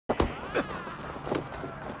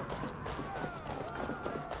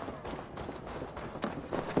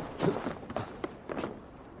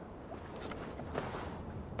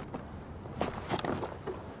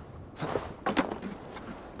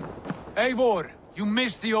Eivor, you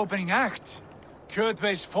missed the opening act.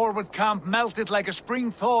 Kjotve's forward camp melted like a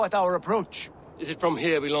spring thaw at our approach. Is it from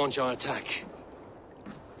here we launch our attack?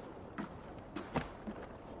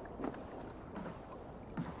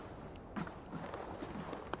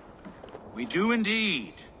 We do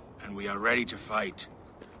indeed, and we are ready to fight.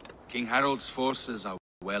 King Harald's forces are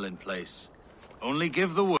well in place. Only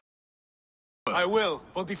give the word. I will,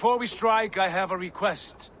 but before we strike, I have a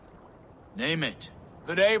request. Name it.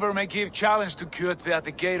 That Eivor may give challenge to Kjotve at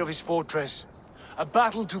the gate of his fortress. A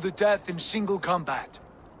battle to the death in single combat.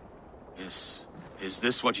 Is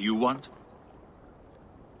this what you want?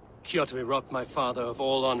 Kjotve robbed my father of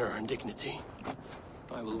all honor and dignity.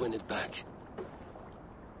 I will win it back.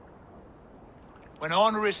 When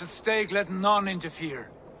honor is at stake, let none interfere.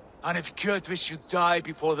 And if Kjotve should die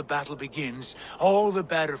before the battle begins, all the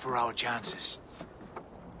better for our chances.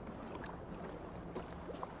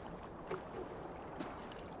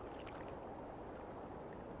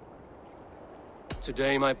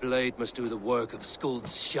 Today my blade must do the work of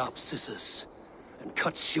Skuld's sharp scissors, and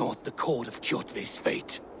cut short the cord of Kjotve's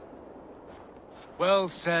fate. Well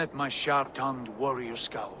said, my sharp-tongued warrior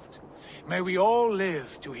Skald. May we all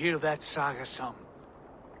live to hear that saga sung.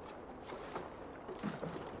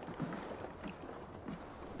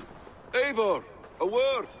 Eivor, a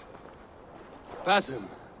word! Basim,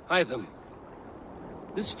 Hytham.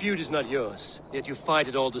 This feud is not yours, yet you fight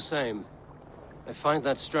it all the same. I find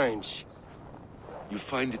that strange. You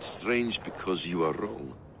find it strange because you are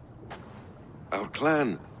wrong. Our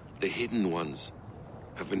clan, the Hidden Ones,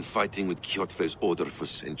 have been fighting with Kjotve's order for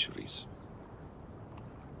centuries.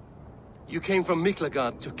 You came from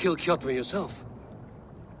Miklagard to kill Kjotve yourself?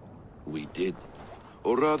 We did.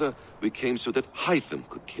 Or rather, we came so that Hytham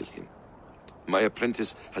could kill him. My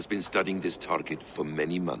apprentice has been studying this target for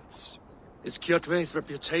many months. Is Kjotve's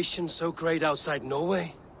reputation so great outside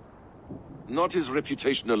Norway? Not his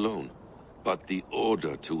reputation alone, but the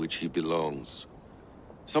order to which he belongs.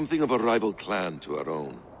 Something of a rival clan to our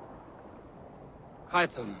own.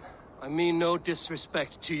 Hytham, I mean no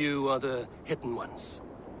disrespect to you or the Hidden Ones,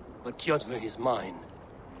 but Kjotve is mine.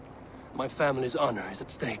 My family's honor is at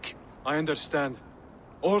stake. I understand.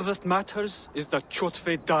 All that matters is that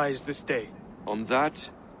Kjotve dies this day. On that,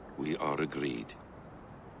 we are agreed.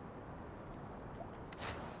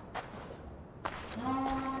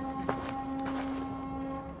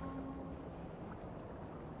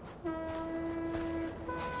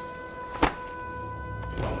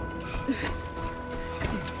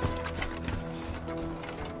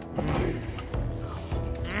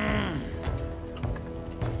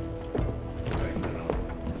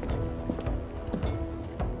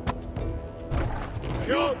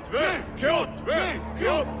 Kjotve! Kjotve!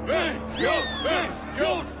 Kjotve! Kjotve!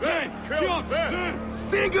 Kjotve! Kjotve!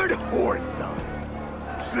 Sigurd Whoreson!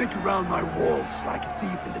 Slink around my walls like a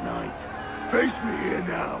thief in the night. Face me here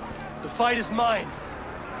now. The fight is mine,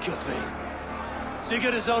 Kjotve.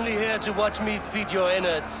 Sigurd is only here to watch me feed your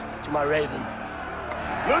innards to my raven.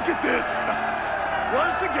 Look at this!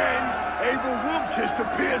 Once again, Abel Wolfkiss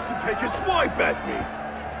appears to take a swipe at me.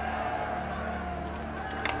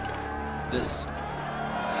 This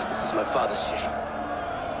is my father's shame.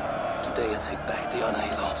 Today I take back the honor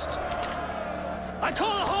he lost. I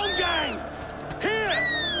call a home game!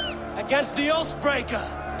 Here! Against the Oathbreaker!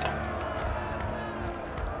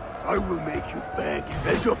 I will make you beg,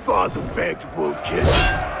 as your father begged, Wolfkiss.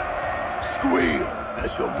 Squeal,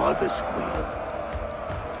 as your mother squealed.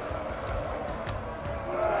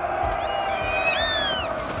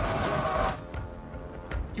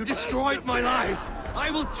 You destroyed my life! I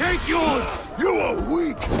will take yours! You are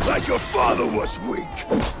weak, like your father was weak!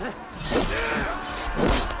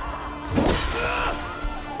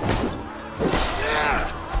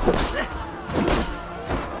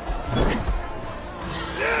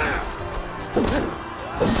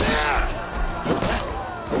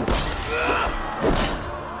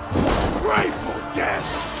 Pray for death!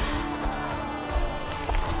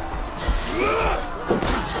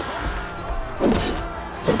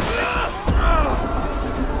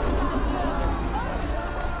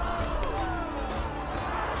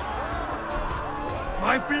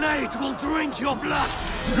 My blade will drink your blood!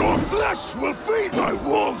 Your flesh will feed my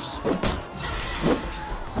wolves!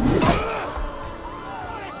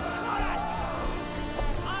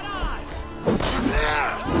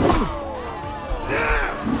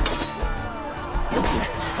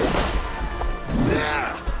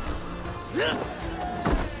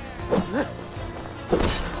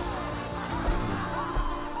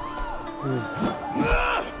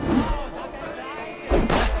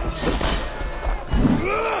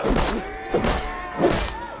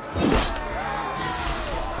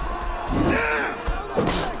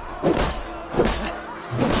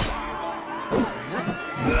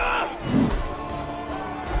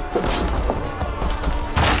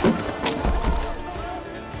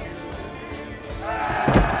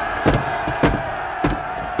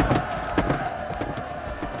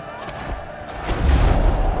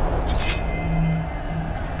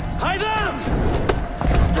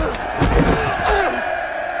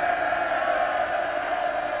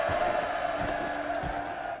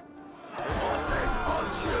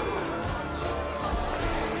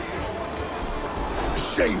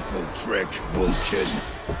 Shameful trick, Wolf-Kissed.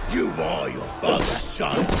 You are your father's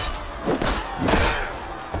child.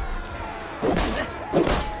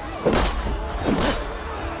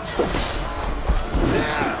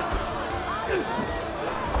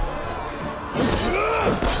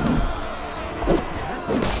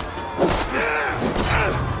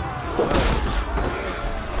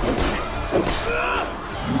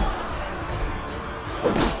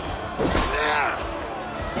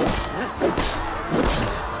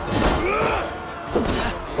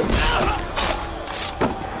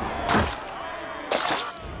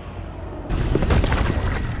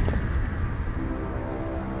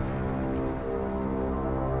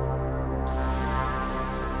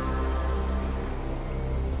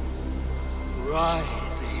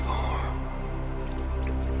 Rise, Eivor.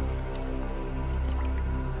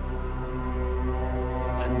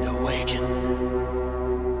 And awaken.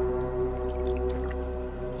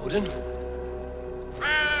 Odin?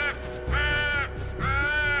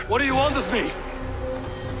 What do you want of me?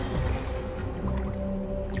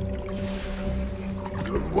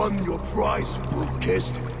 You have won your prize,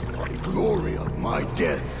 Wolf-Kissed. The glory of my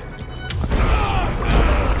death.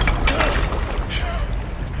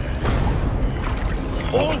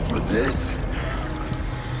 All for this?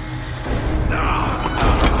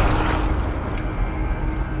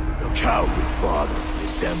 Your cowardly father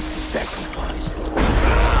is empty sacrifice.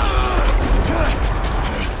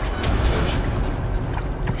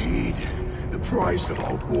 Heed the price of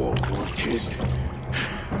our war, Wolf-Kissed.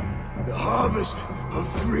 The harvest of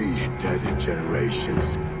 3 dead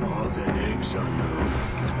generations. All their names are known.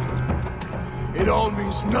 It all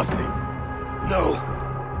means nothing. No.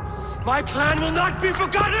 My plan will not be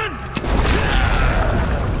forgotten!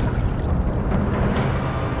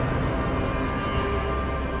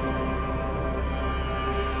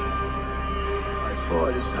 I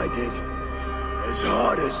fought as I did, as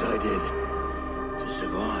hard as I did, to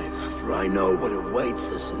survive, for I know what awaits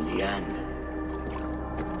us in the end.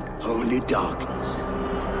 Only darkness.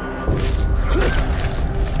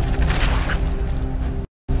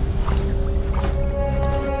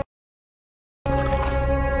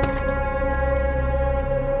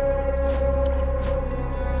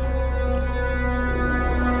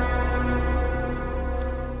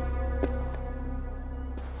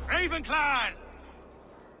 Clan!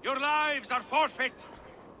 Your lives are forfeit!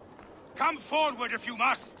 Come forward if you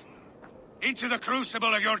must! Into the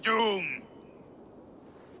crucible of your doom!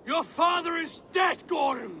 Your father is dead,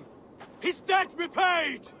 Gordon! His debt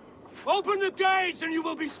repaid! Open the gates and you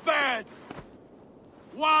will be spared!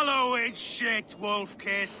 Wallow in shit,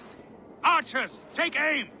 Wolf-Kissed! Archers, take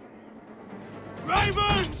aim!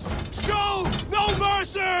 Ravens! Show no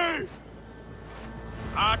mercy!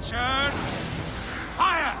 Archers,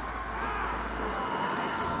 fire!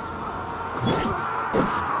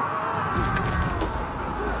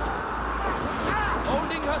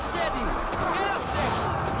 Holding her steady! Get up there!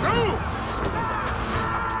 Move!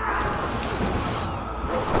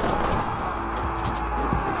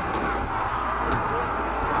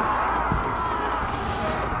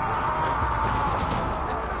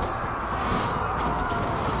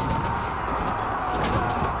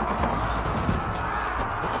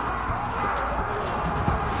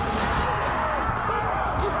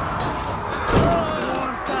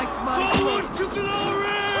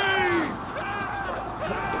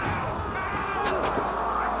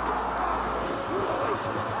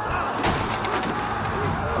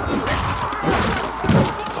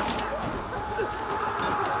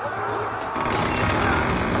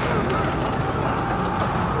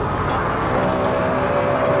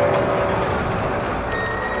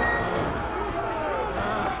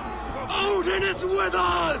 With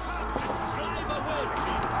us!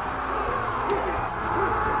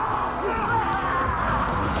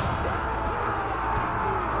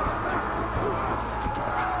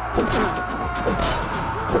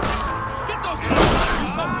 Get those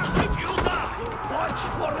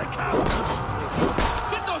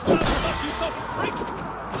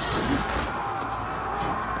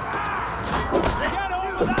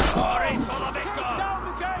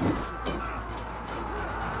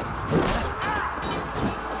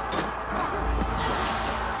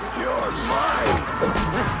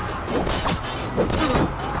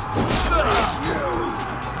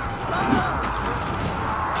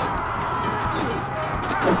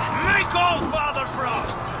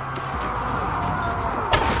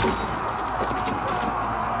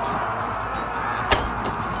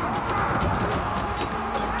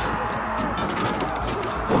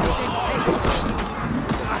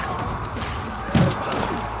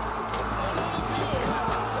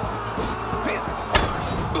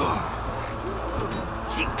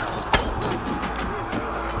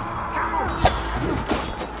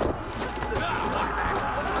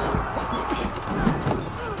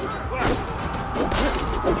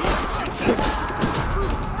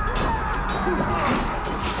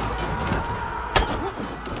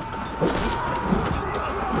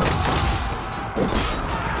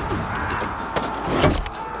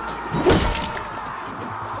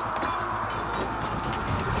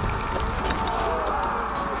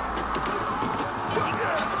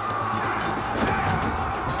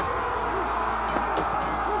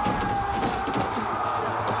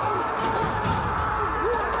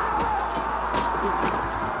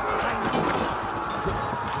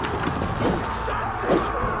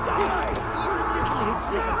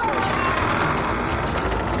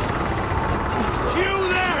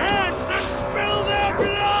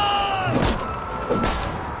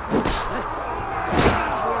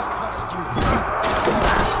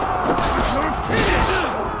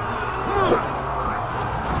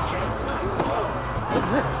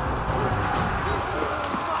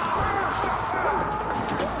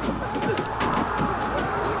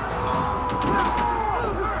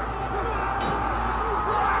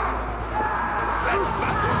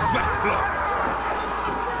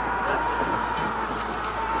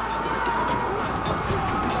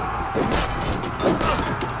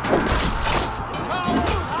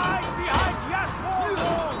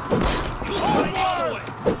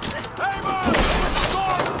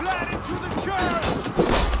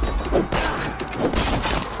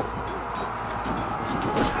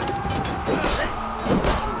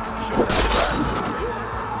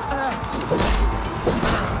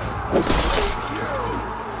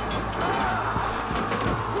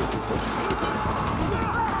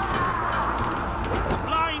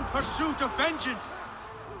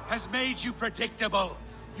made you predictable.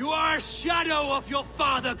 You are a shadow of your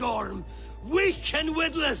father, Gorm. Weak and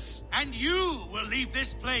witless. And you will leave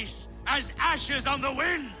this place as ashes on the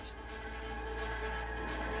wind!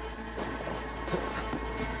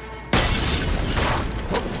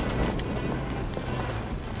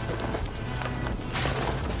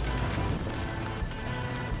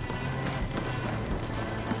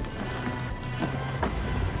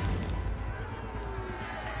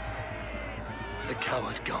 The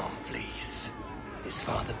coward Gorm flees. His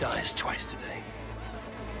father dies twice today.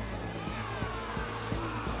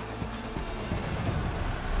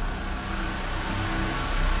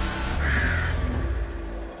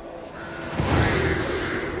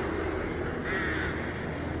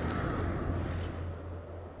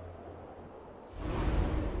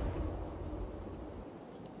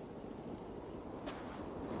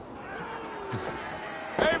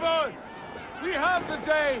 Eivor! We have the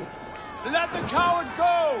day! Let the coward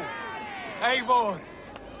go! Eivor,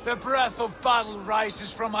 the breath of battle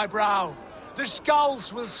rises from my brow. The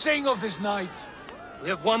scouts will sing of this night. We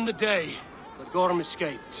have won the day, but Gorm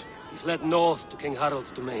escaped. He fled north to King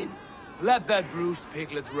Harald's domain. Let that bruised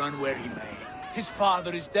piglet run where he may. His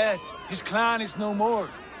father is dead. His clan is no more.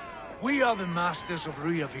 We are the masters of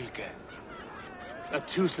Ryjavilke. A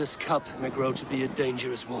toothless cub may grow to be a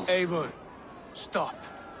dangerous wolf. Eivor, stop.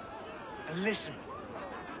 And listen.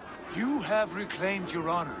 You have reclaimed your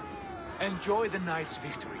honor. Enjoy the night's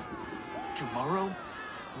victory. Tomorrow,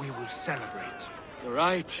 we will celebrate. You're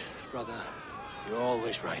right, brother. You're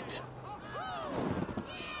always right.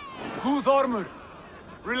 Guthormur,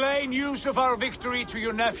 relay news of our victory to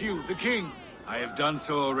your nephew, the king. I have done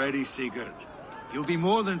so already, Sigurd. He'll be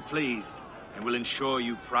more than pleased, and will ensure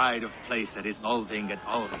you pride of place at his Althing at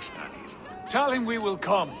Ulrichstadir. Tell him we will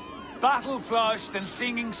come, battle-flushed and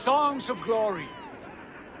singing songs of glory.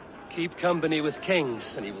 Keep company with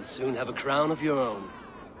kings, and you will soon have a crown of your own.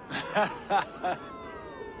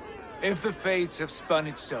 If the fates have spun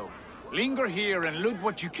it so, linger here and loot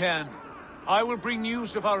what you can. I will bring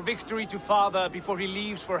news of our victory to father before he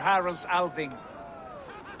leaves for Harald's Althing.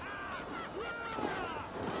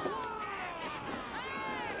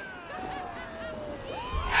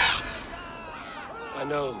 I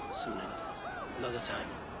know, Sunan. Another time.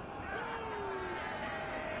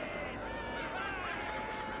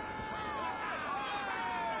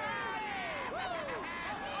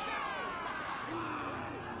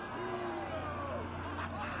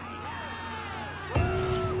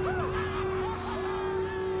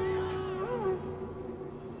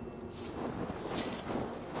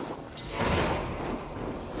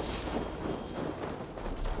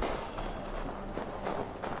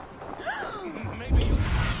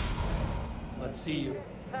 See you.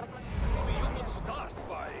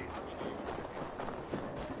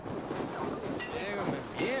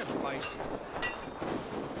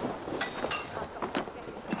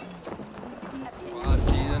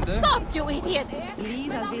 Stop, you idiot!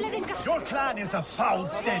 Your clan is a foul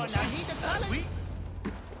stench.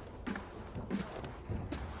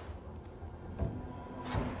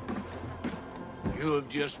 You have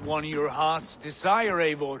just won your heart's desire,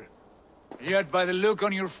 Eivor. Yet by the look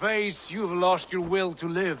on your face, you have lost your will to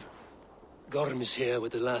live. Gorm is here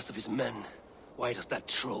with the last of his men. Why does that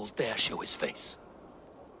troll dare show his face?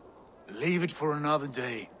 Leave it for another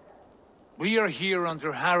day. We are here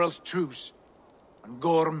under Harald's truce, and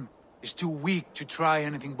Gorm is too weak to try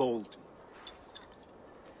anything bold.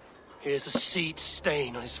 Here's a seed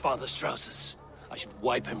stain on his father's trousers. I should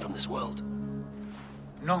wipe him from this world.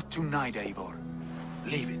 Not tonight, Eivor.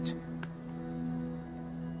 Leave it.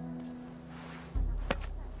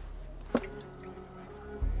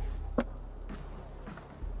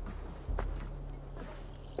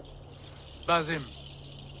 Basim,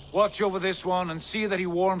 watch over this one and see that he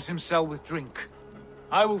warms himself with drink.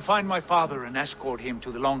 I will find my father and escort him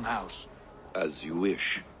to the Longhouse. As you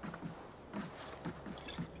wish.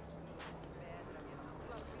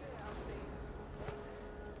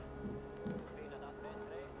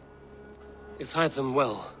 Is Hytham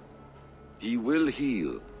well? He will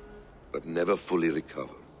heal, but never fully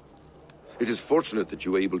recover. It is fortunate that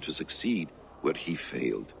you were able to succeed where he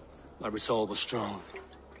failed. My resolve was strong.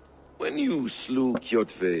 When you slew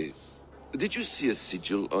Kjotve, did you see a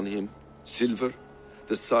sigil on him? Silver?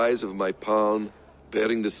 The size of my palm,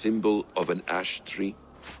 bearing the symbol of an ash tree?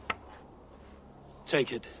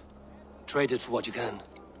 Take it. Trade it for what you can.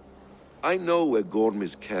 I know where Gorm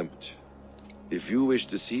is camped. If you wish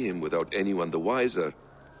to see him without anyone the wiser,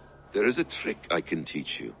 there is a trick I can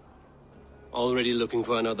teach you. Already looking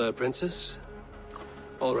for another princess?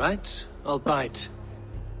 All right, I'll bite.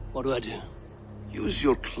 What do I do? Use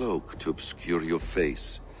your cloak to obscure your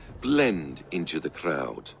face, Blend into the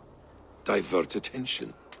crowd. Divert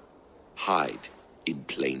attention. Hide in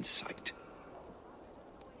plain sight.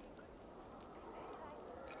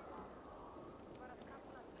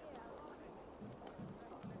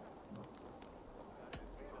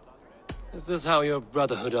 Is this how your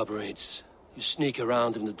Brotherhood operates? You sneak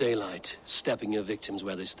around in the daylight, stepping your victims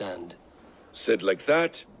where they stand. Said like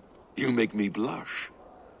that, you make me blush.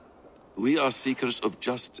 We are seekers of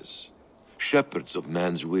justice, shepherds of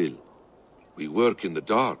man's will. We work in the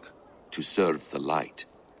dark to serve the light.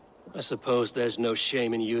 I suppose there's no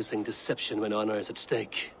shame in using deception when honor is at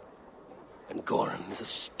stake. And Gorham is a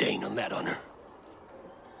stain on that honor.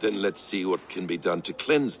 Then let's see what can be done to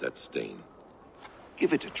cleanse that stain.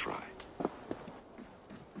 Give it a try.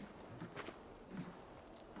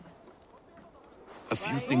 A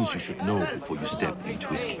few things you should know before you step into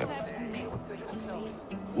his camp.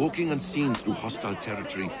 Walking unseen through hostile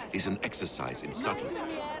territory is an exercise in subtlety.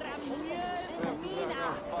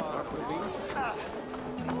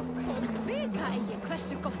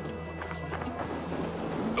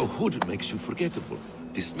 A hood makes you forgettable,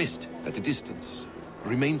 dismissed at a distance.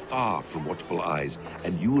 Remain far from watchful eyes,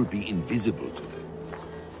 and you will be invisible to them.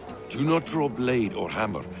 Do not draw blade or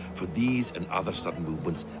hammer, for these and other sudden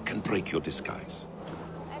movements can break your disguise.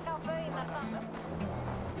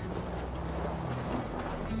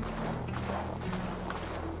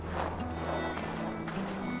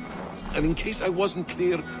 And in case I wasn't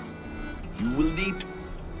clear, you will need to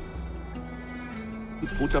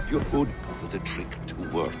put up your hood for the trick to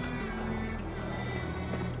work.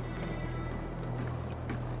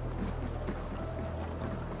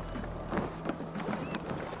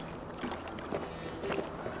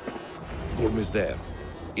 Gorm is there,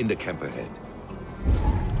 in the camp ahead.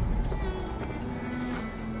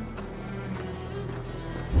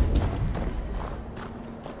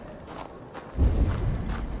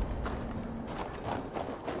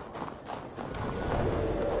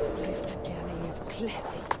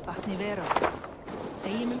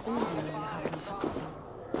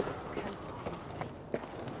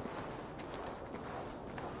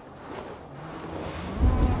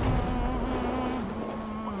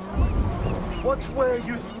 What were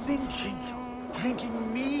you thinking?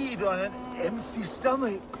 Drinking mead on an empty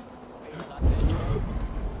stomach?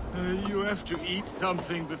 You have to eat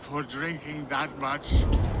something before drinking that much.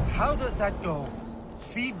 How does that go?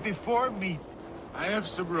 Feed before meat. I have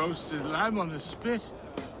some roasted lamb on the spit.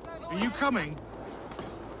 Are you coming?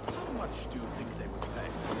 How much do you think they would pay?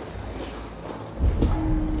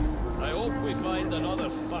 I hope we find another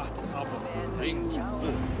fat up of Ring's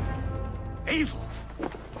bull. Eivor!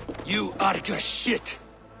 You Arga shit!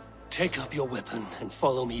 Take up your weapon and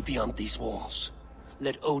follow me beyond these walls.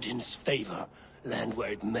 Let Odin's favor land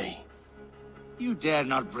where it may. You dare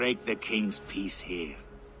not break the king's peace here.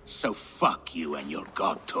 So fuck you and your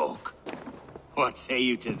god talk. What say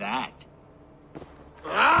you to that?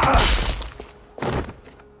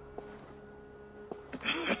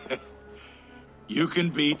 You can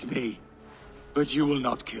beat me, but you will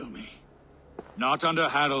not kill me. Not under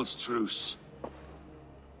Harald's truce.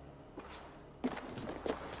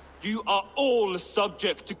 You are all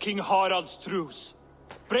subject to King Harald's truce.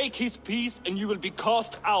 Break his peace and you will be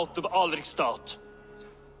cast out of Alrikstad.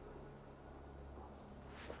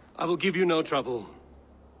 I will give you no trouble.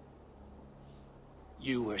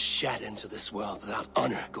 You were shat into this world without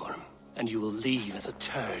honor, Gorm, and you will leave as a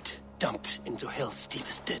turd dumped into hell's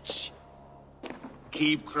deepest ditch.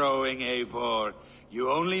 Keep crowing, Eivor.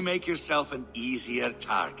 You only make yourself an easier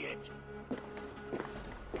target.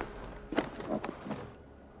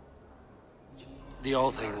 The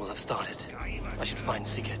Althing will have started. I should find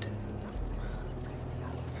Sigurd.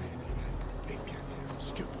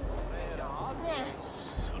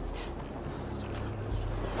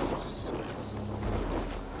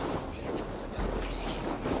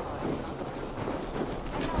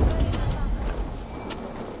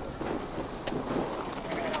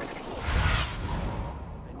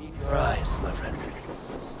 Rise, my friend.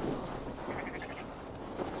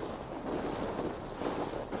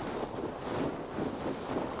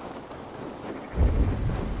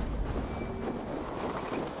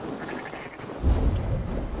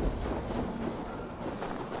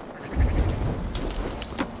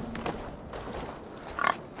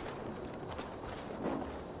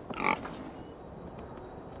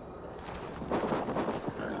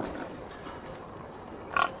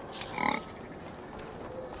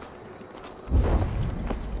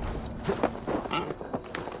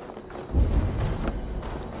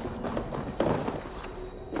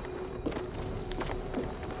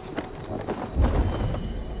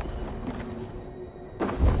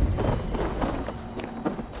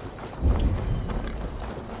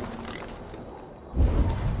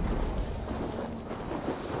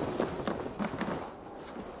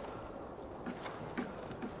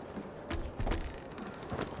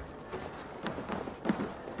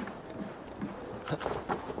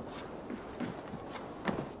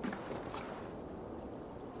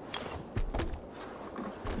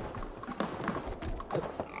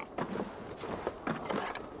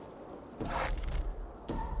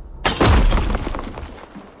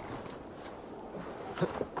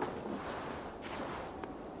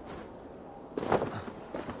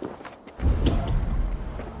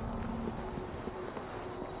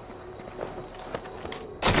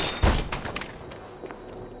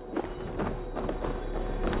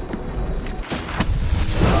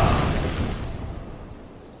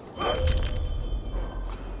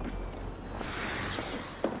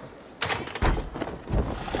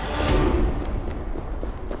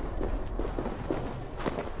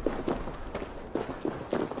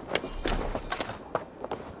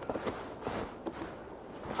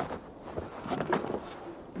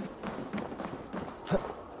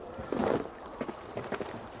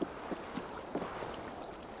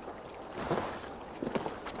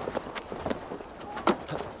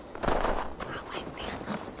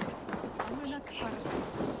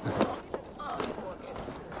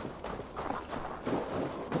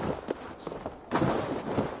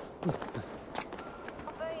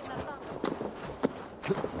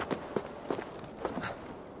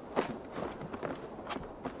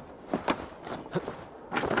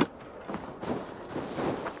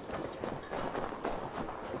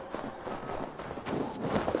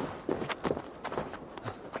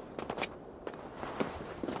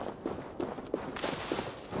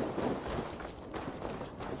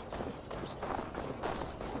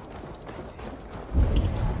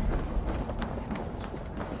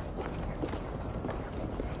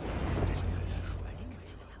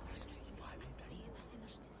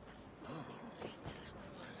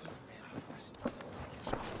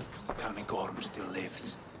 Gorm still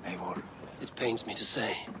lives, Eivor. It pains me to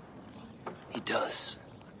say. He does.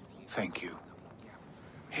 Thank you.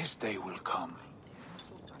 His day will come.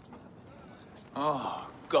 Oh,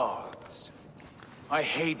 gods. I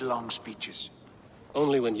hate long speeches.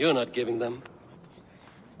 Only when you're not giving them.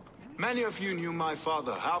 Many of you knew my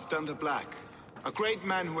father, Halfdan the Black. A great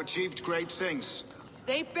man who achieved great things.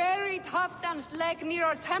 They buried Halfdan's leg near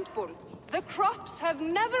our temple. The crops have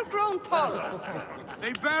never grown taller.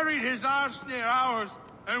 They buried his arse near ours,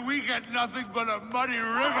 and we get nothing but a muddy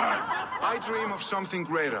river! I dream of something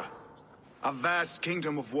greater. A vast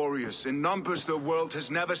kingdom of warriors in numbers the world has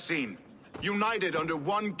never seen. United under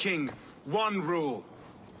one king, one rule.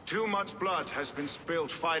 Too much blood has been spilled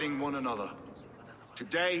fighting one another.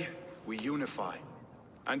 Today, we unify.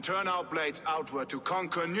 And turn our blades outward to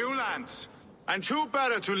conquer new lands. And who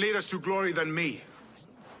better to lead us to glory than me?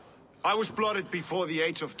 I was blooded before the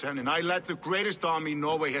age of 10, and I led the greatest army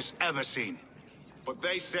Norway has ever seen. But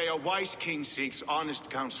they say a wise king seeks honest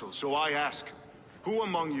counsel, so I ask, who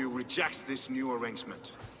among you rejects this new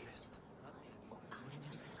arrangement?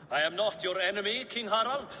 I am not your enemy, King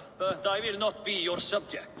Harald, but I will not be your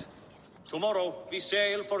subject. Tomorrow we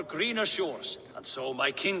sail for greener shores, and so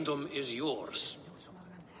my kingdom is yours.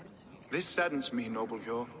 This saddens me, noble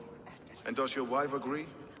Hjor. And does your wife agree?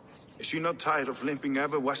 Is she not tired of limping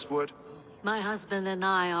ever westward? My husband and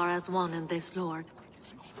I are as one in this, Lord.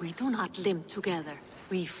 We do not limp together.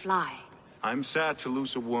 We fly. I'm sad to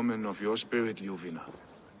lose a woman of your spirit, Ljuvina.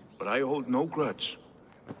 But I hold no grudge.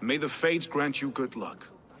 May the fates grant you good luck.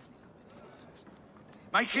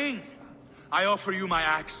 My king, I offer you my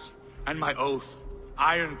axe and my oath,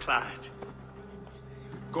 ironclad.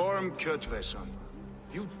 Gorm Kjotveson,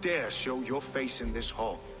 you dare show your face in this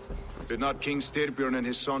hall. Did not King Styrbjörn and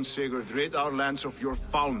his son Sigurd rid our lands of your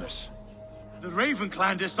foulness? The Raven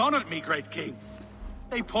clan dishonored me, great king.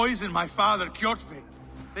 They poisoned my father, Kjotve.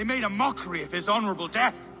 They made a mockery of his honorable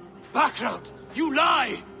death. Background! You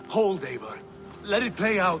lie! Hold, Eivor. Let it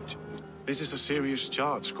play out. This is a serious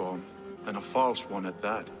charge, Gorm, and a false one at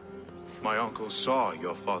that. My uncle saw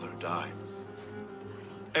your father die.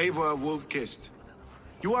 Eivor Wolf-Kissed,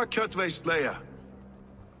 you are Kjotve's slayer.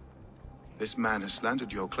 This man has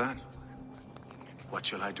slandered your clan. What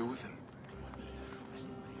shall I do with him?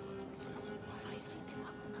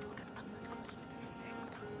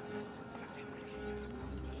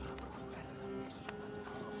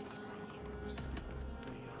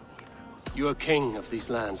 You are king of these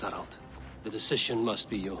lands, Harald. The decision must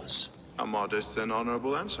be yours. A modest and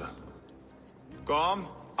honorable answer. Gorm,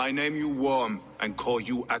 I name you Worm and call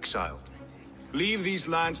you exiled. Leave these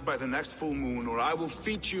lands by the next full moon, or I will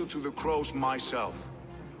feed you to the crows myself.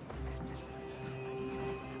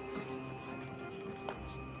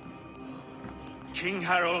 King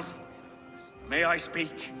Harald, may I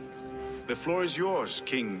speak? The floor is yours,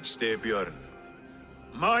 King Styrbjörn.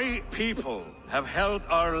 My people have held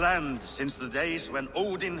our land since the days when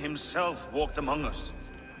Odin himself walked among us.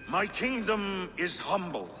 My kingdom is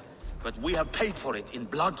humble, but we have paid for it in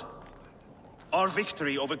blood. Our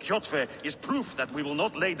victory over Kjotve is proof that we will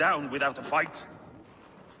not lay down without a fight.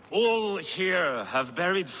 All here have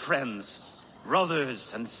buried friends,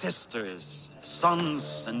 brothers and sisters,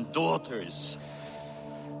 sons and daughters.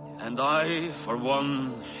 And I, for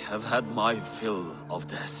one, have had my fill of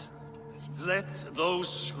death. Let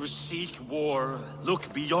those who seek war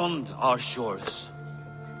look beyond our shores.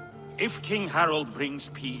 If King Harald brings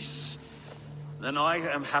peace, then I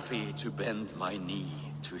am happy to bend my knee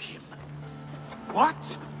to him.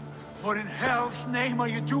 What? What in hell's name are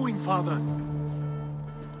you doing, father?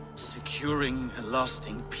 Securing a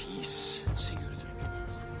lasting peace, Sigurd.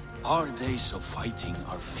 Our days of fighting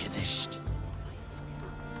are finished.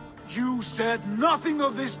 You said nothing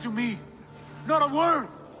of this to me. Not a word.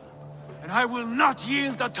 And I will not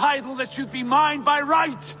yield a title that should be mine by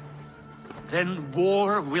right. Then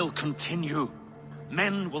war will continue.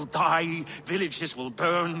 Men will die, villages will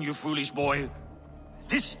burn, you foolish boy.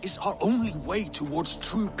 This is our only way towards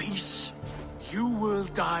true peace. You will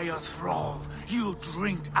die a thrall, you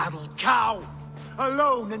drink-addled cow.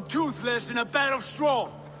 Alone and toothless in a bed of straw.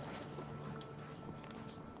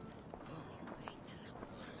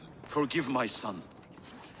 Forgive my son.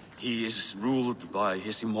 He is ruled by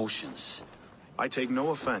his emotions. I take no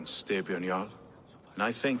offense, Styrbjörn Jarl, and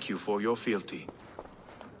I thank you for your fealty.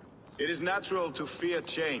 It is natural to fear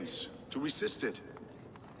change, to resist it.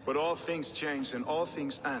 But all things change and all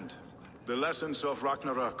things end. The lessons of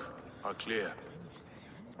Ragnarök are clear.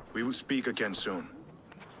 We will speak again soon.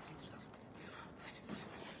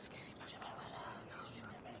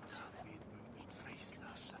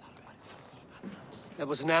 That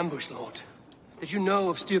was an ambush, Lord. Did you know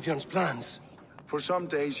of Styrbjörn's plans? For some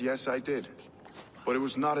days, yes, I did. But it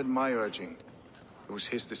was not at my urging. It was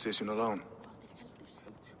his decision alone.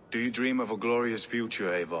 Do you dream of a glorious future,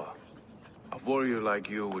 Eivor? A warrior like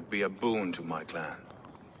you would be a boon to my clan.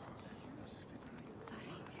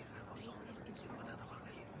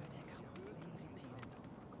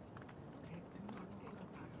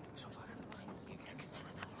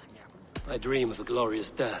 I dream of a glorious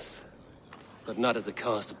death, but not at the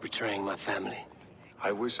cost of betraying my family.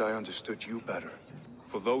 I wish I understood you better.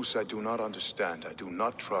 For those I do not understand, I do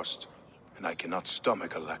not trust, and I cannot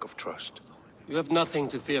stomach a lack of trust. You have nothing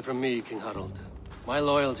to fear from me, King Harald. My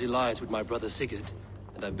loyalty lies with my brother Sigurd,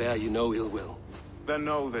 and I bear you no ill will. Then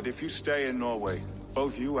know that if you stay in Norway,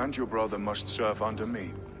 both you and your brother must serve under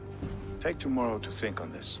me. Take tomorrow to think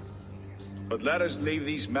on this. But let us leave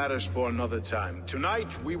these matters for another time.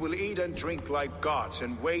 Tonight, we will eat and drink like gods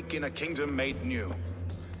and wake in a kingdom made new.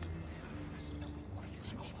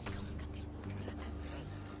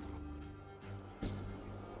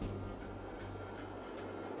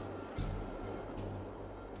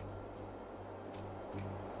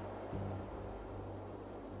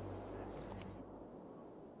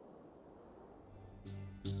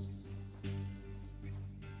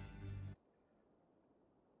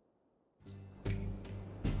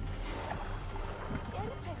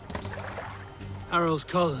 Harald's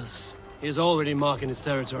colors. He is already marking his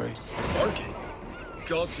territory. Marking?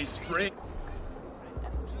 Gods, he's spraying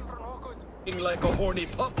like a horny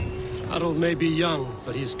pup. Harald may be young,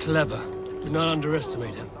 but he's clever. Do not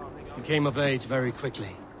underestimate him. He came of age very quickly.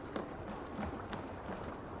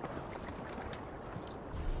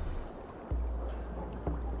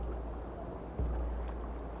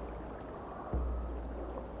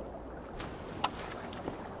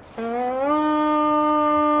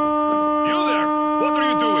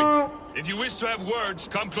 To have words,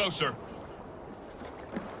 come closer.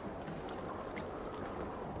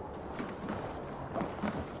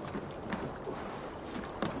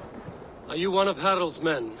 Are you one of Harald's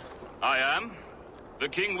men? I am. The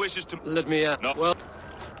king wishes to... Let me out. No. Well...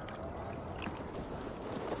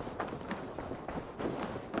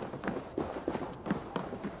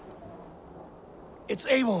 It's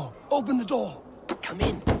Eivor. Open the door. Come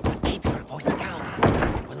in, but keep your voice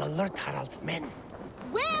down. You will alert Harald's men.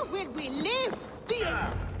 Where will we live?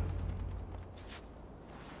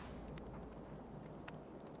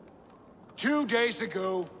 Two days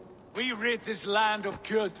ago, we rid this land of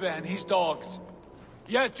Kjotve and his dogs.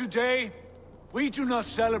 Yet today, we do not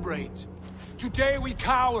celebrate. Today we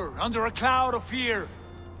cower under a cloud of fear.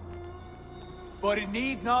 But it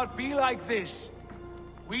need not be like this.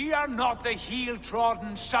 We are not the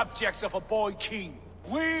heel-trodden subjects of a boy king.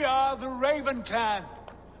 We are the Raven clan.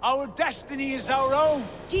 Our destiny is our own!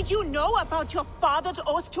 Did you know about your father's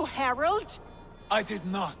oath to Harald? I did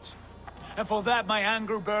not. And for that my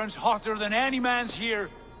anger burns hotter than any man's here.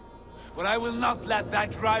 But I will not let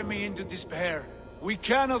that drive me into despair. We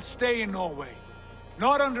cannot stay in Norway.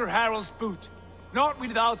 Not under Harald's boot. Not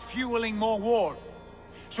without fueling more war.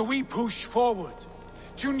 So we push forward.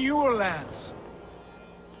 To newer lands.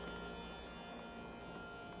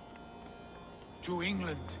 To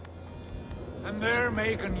England. And there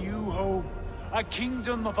make a new home, a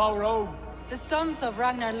kingdom of our own. The sons of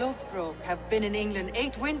Ragnar Lothbrok have been in England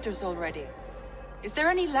 8 winters already. Is there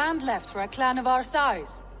any land left for a clan of our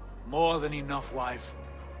size? More than enough, wife.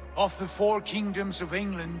 Of the 4 kingdoms of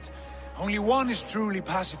England, only one is truly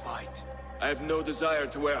pacified. I have no desire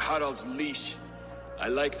to wear Harald's leash. I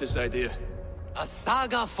like this idea. A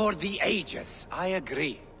saga for the ages, I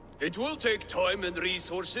agree. It will take time and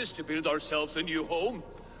resources to build ourselves a new home.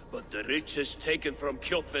 But the riches taken from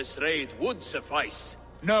Kjotve's raid would suffice.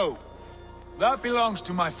 No. That belongs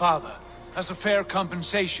to my father, as a fair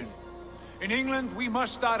compensation. In England, we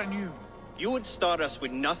must start anew. You would start us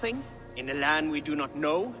with nothing? In a land we do not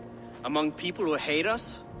know? Among people who hate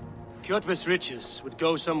us? Kjotve's riches would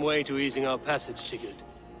go some way to easing our passage, Sigurd.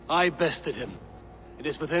 I bested him. It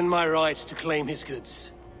is within my rights to claim his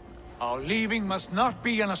goods. Our leaving must not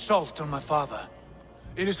be an assault on my father.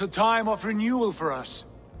 It is a time of renewal for us.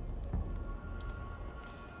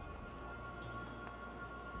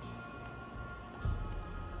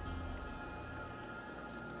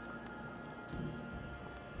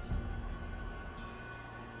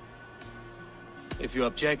 If you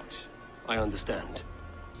object, I understand.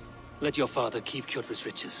 Let your father keep Kjotve's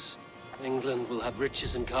riches. England will have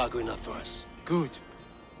riches and cargo enough for us. Good.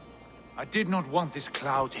 I did not want this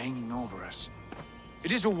cloud hanging over us.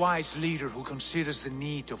 It is a wise leader who considers the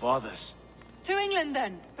need of others. To England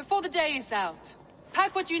then, before the day is out.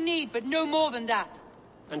 Pack what you need, but no more than that.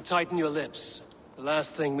 And tighten your lips. The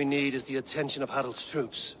last thing we need is the attention of Harald's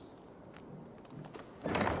troops.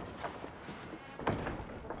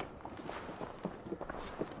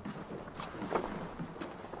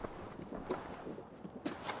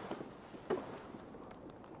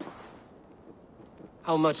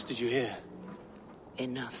 How much did you hear?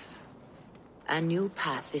 Enough. A new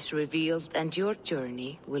path is revealed, and your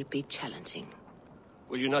journey will be challenging.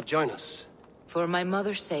 Will you not join us? For my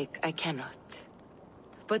mother's sake, I cannot.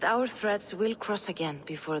 But our threads will cross again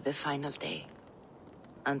before the final day.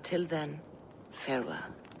 Until then,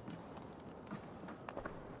 farewell.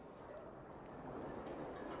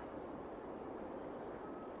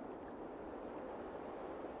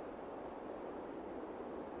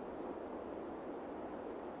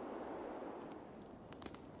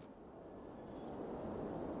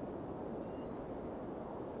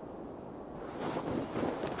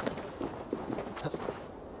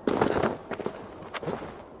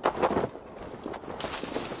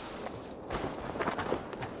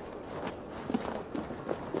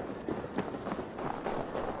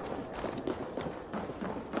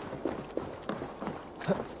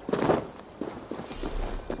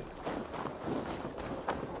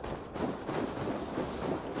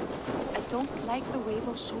 Like the way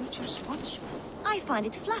those soldiers watch me. I find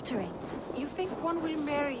it flattering. You think one will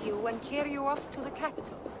marry you and carry you off to the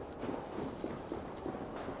capital?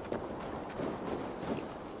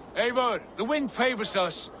 Eivor, the wind favors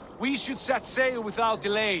us. We should set sail without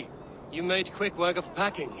delay. You made quick work of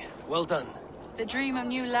packing. Well done. The dream of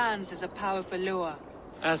new lands is a powerful lure.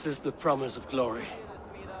 As is the promise of glory.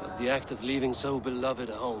 But the act of leaving so beloved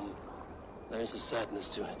a home, there's a sadness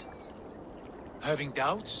to it. Having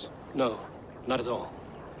doubts? No. Not at all.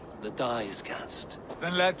 The die is cast.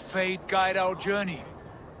 Then let fate guide our journey.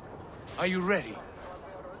 Are you ready?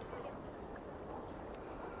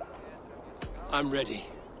 I'm ready.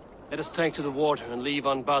 Let us take to the water and leave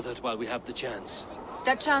unbothered while we have the chance.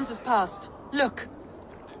 That chance is past. Look!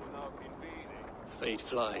 Fate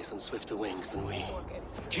flies on swifter wings than we.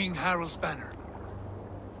 King Harald's banner.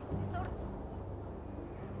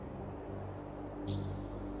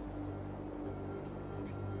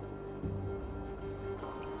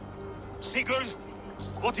 Sigurd,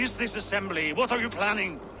 what is this assembly? What are you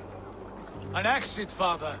planning? An exit,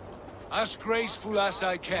 father. As graceful as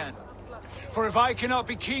I can. For if I cannot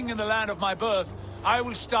be king in the land of my birth, I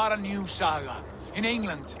will start a new saga. In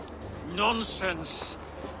England. Nonsense.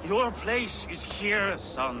 Your place is here,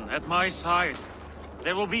 son, at my side.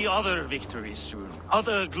 There will be other victories soon.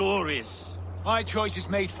 Other glories. My choice is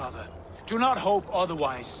made, father. Do not hope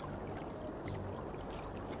otherwise.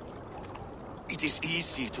 It is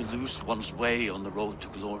easy to lose one's way on the road to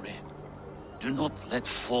glory. Do not let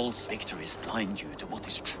false victories blind you to what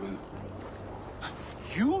is true.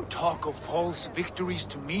 You talk of false victories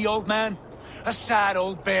to me, old man? A sad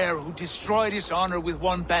old bear who destroyed his honor with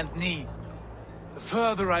one bent knee. The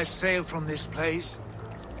further I sail from this place,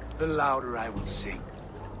 the louder I will sing.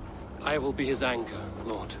 I will be his anchor,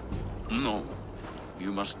 Lord. No.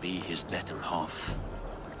 You must be his better half.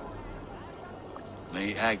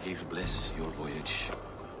 May Agir bless your voyage.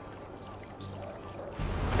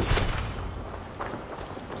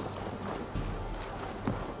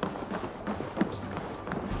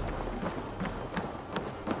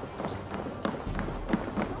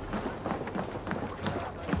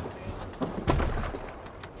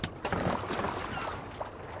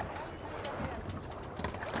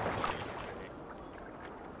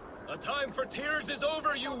 The time for tears is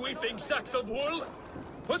over, you weeping sacks of wool!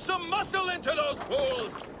 Put some muscle into those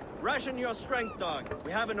pools! Ration your strength, dog.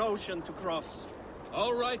 We have an ocean to cross.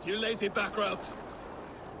 All right, you lazy backrout.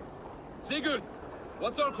 Sigurd,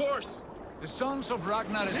 what's our course? The sons of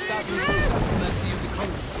Ragnar established a settlement near the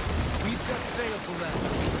coast. We set sail for them.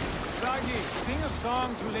 Raggi, sing a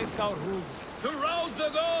song to lift our hoof. To rouse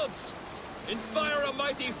the gods! Inspire a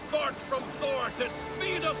mighty fart from Thor to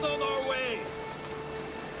speed us on our way!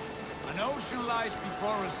 An ocean lies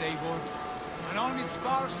before us, Eivor. And on its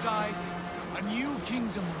far side, a new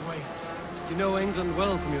kingdom awaits. You know England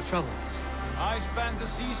well from your travels. I spent a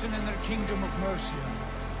season in their kingdom of Mercia,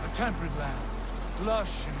 a temperate land,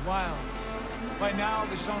 lush and wild. By now,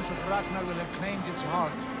 the sons of Ragnar will have claimed its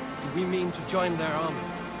heart. Do we mean to join their army?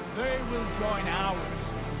 They will join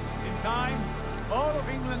ours. In time, all of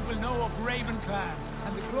England will know of Raven Clan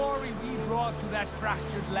and the glory we brought to that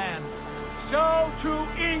fractured land. So to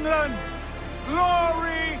England!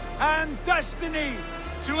 Glory and destiny!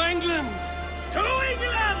 To England! To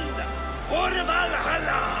England! For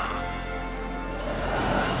Valhalla!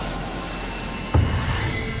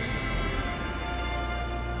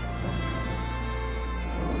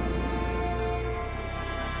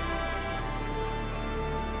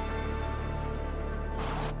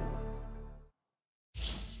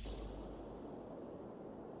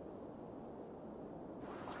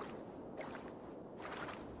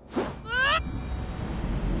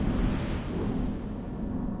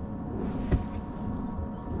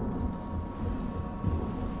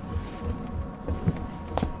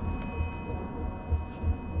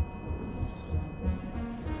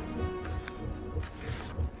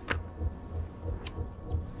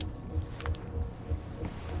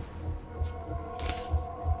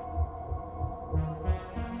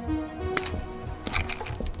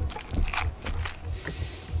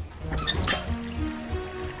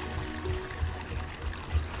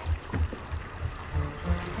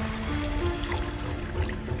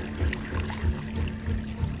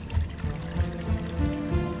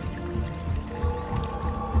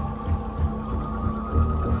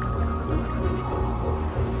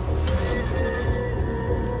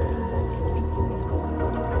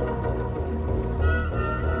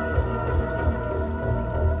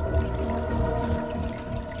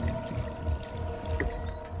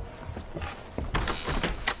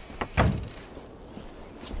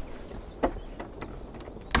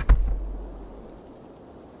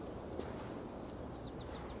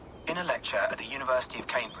 lecture at the University of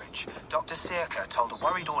Cambridge, Dr. Circa told a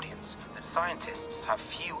worried audience that scientists have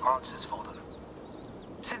few answers for them.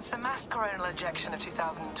 Since the mass coronal ejection of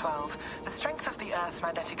 2012, the strength of the Earth's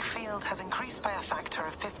magnetic field has increased by a factor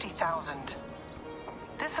of 50,000.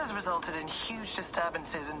 This has resulted in huge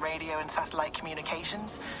disturbances in radio and satellite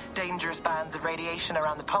communications, dangerous bands of radiation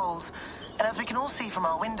around the poles, and as we can all see from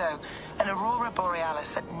our window, an aurora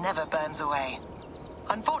borealis that never burns away.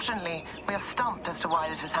 Unfortunately, we are stumped as to why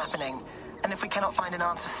this is happening, and if we cannot find an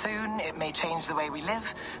answer soon, it may change the way we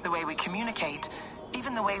live, the way we communicate,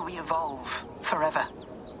 even the way we evolve, forever.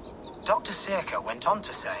 Dr. Circa went on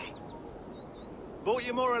to say, "Bought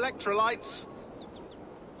you more electrolytes?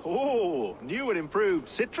 Oh, new and improved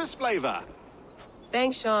citrus flavor."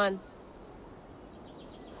 Thanks, Sean.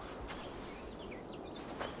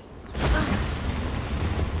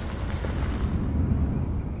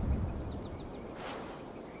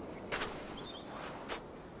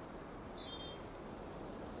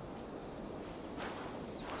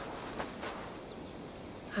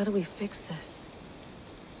 How do we fix this?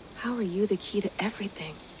 How are you the key to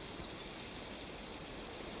everything?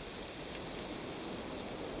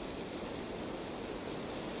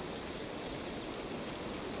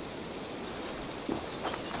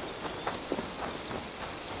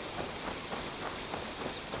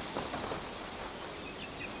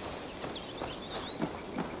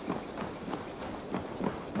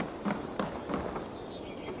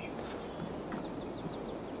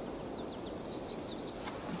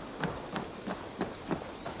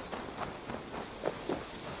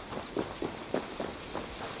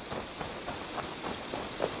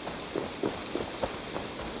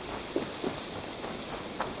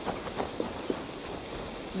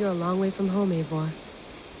 You're a long way from home, Eivor.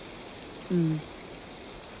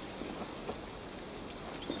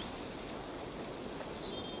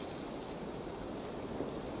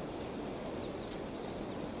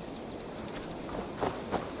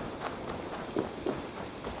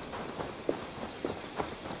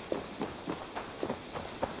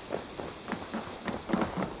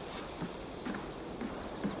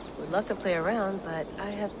 Would love to play around, but I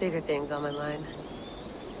have bigger things on my mind.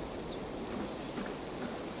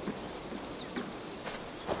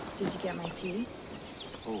 Did you get my tea?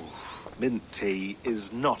 Oh, mint tea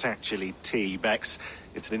is not actually tea, Bex.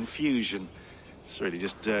 It's an infusion. It's really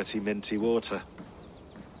just dirty, minty water.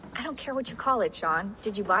 I don't care what you call it, Sean.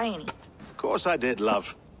 Did you buy any? Of course I did,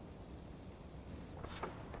 love.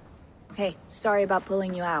 Hey, sorry about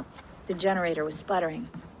pulling you out. The generator was sputtering.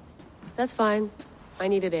 That's fine. I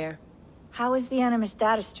needed air. How is the Animus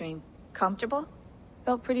data stream? Comfortable?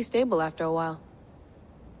 Felt pretty stable after a while.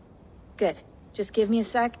 Good. Just give me a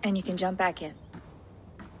sec and you can jump back in.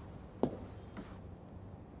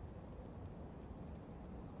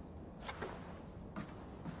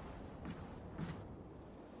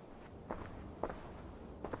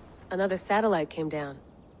 Another satellite came down.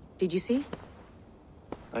 Did you see?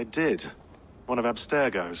 I did. One of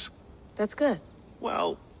Abstergo's. That's good.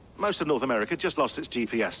 Well, most of North America just lost its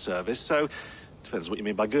GPS service, so depends what you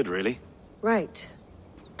mean by good, really. Right.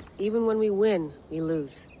 Even when we win, we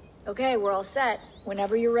lose. Okay, we're all set.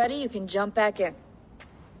 Whenever you're ready, you can jump back in.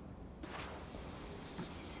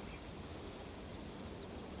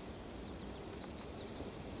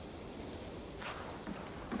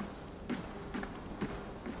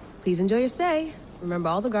 Please enjoy your stay. Remember,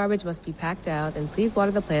 all the garbage must be packed out, and please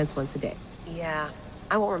water the plants once a day. Yeah,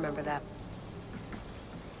 I won't remember that.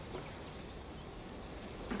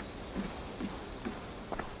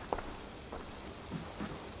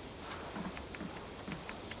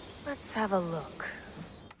 Let's have a look.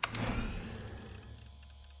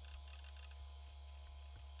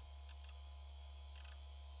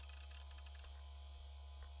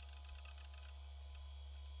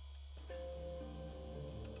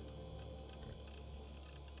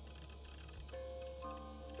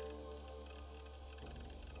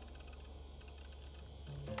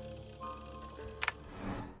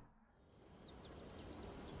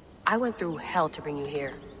 I went through hell to bring you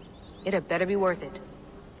here. It had better be worth it.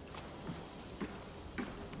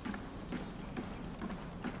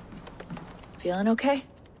 Feeling okay?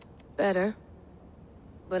 Better.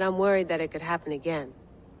 But I'm worried that it could happen again.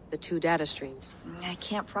 The two data streams. I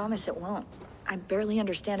can't promise it won't. I barely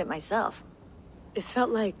understand it myself. It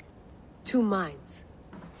felt like two minds,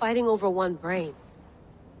 fighting over one brain.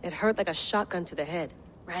 It hurt like a shotgun to the head.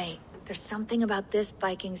 Right. There's something about this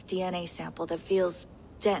Viking's DNA sample that feels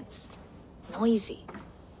dense, noisy.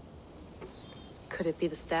 Could it be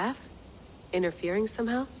the staff? Interfering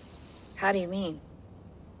somehow? How do you mean?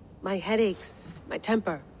 My headaches, my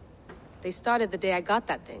temper. They started the day I got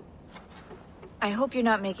that thing. I hope you're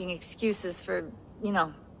not making excuses for, you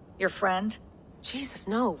know, your friend. Jesus,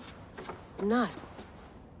 no. I'm not.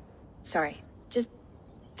 Sorry. Just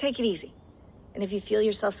take it easy. And if you feel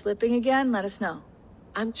yourself slipping again, let us know.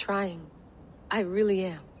 I'm trying. I really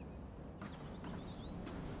am.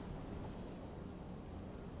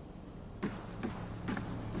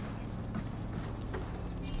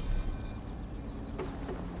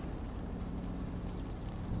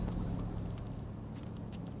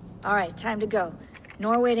 All right, time to go.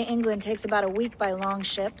 Norway to England takes about a week by long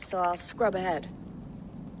ship, so I'll scrub ahead.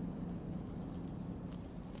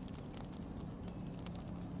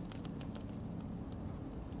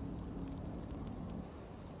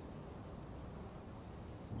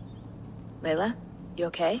 Layla, you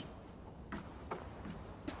okay?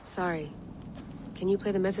 Sorry. Can you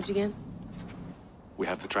play the message again? We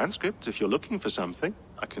have the transcript. If you're looking for something,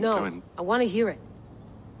 I can go and... No, I want to hear it.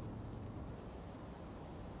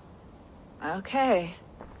 Okay.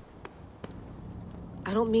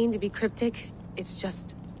 I don't mean to be cryptic. It's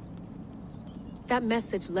just... that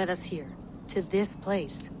message led us here. To this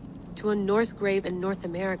place. To a Norse grave in North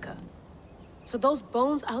America. So those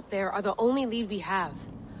bones out there are the only lead we have.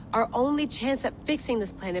 Our only chance at fixing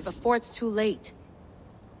this planet before it's too late.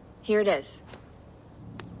 Here it is.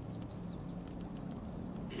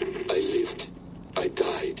 I lived, I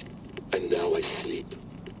died, and now I sleep.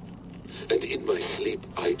 And in my sleep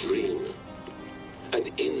I dream. And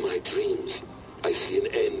in my dreams, I see an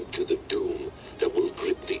end to the doom that will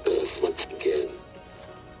grip the earth once again.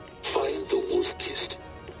 Find the wolf-kissed.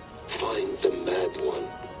 Find the mad one.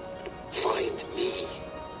 Find me.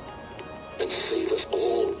 And save us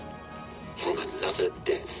all from another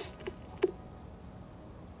death.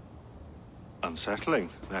 Unsettling,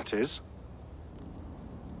 that is.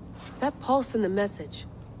 That pulse in the message.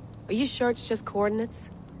 Are you sure it's just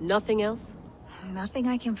coordinates? Nothing else? Nothing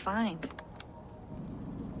I can find.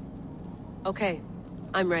 Okay,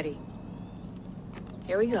 I'm ready.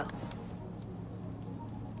 Here we go.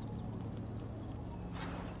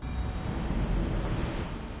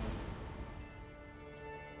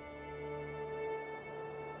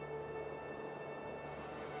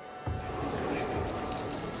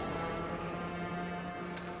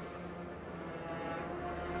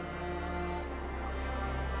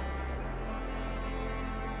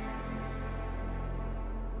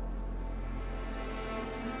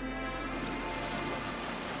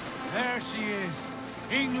 There she is.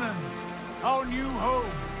 England. Our new home.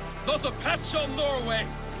 Not a patch on Norway,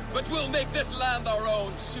 but we'll make this land our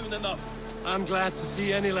own soon enough. I'm glad to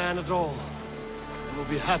see any land at all. And will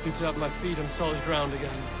be happy to have my feet on solid ground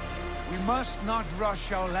again. We must not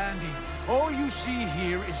rush our landing. All you see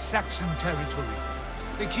here is Saxon territory.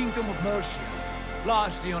 The Kingdom of Mercia,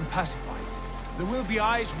 largely unpacified. There will be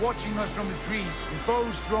eyes watching us from the trees, with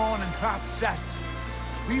bows drawn and traps set.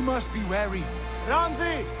 We must be wary.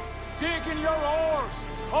 Randi! Dig in your oars!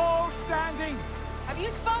 All standing! Have you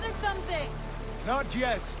spotted something? Not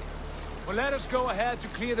yet. But let us go ahead to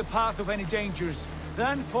clear the path of any dangers.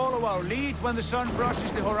 Then follow our lead when the sun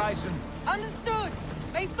brushes the horizon. Understood!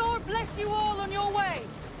 May Thor bless you all on your way!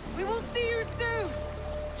 We will see you soon!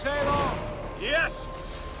 Sail on! Yes!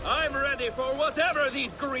 I'm ready for whatever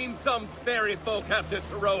these green-thumbed fairy folk have to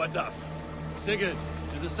throw at us. Sigurd,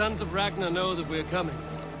 do the sons of Ragnar know that we're coming?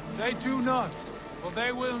 They do not. But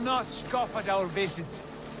they will not scoff at our visit.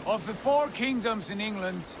 Of the 4 kingdoms in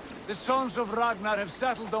England, the sons of Ragnar have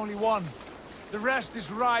settled only one. The rest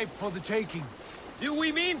is ripe for the taking. Do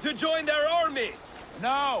we mean to join their army?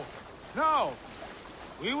 No. No.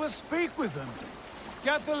 We will speak with them.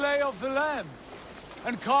 Get the lay of the land.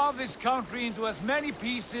 And carve this country into as many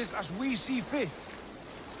pieces as we see fit.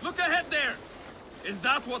 Look ahead there! Is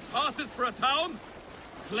that what passes for a town?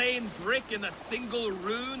 Plain brick in a single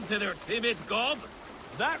rune to their timid god?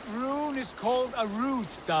 That rune is called a root,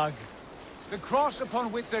 Dag. The cross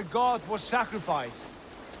upon which their god was sacrificed.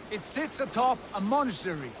 It sits atop a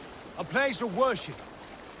monastery, a place of worship.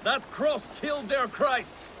 That cross killed their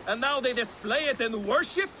Christ, and now they display it in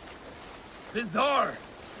worship? Bizarre.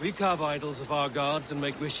 We carve idols of our gods and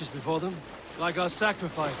make wishes before them, like our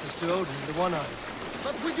sacrifices to Odin, the One-Eyed.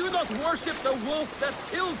 But we do not worship the wolf that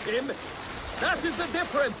kills him. That is the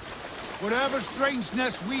difference! Whatever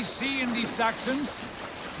strangeness we see in these Saxons,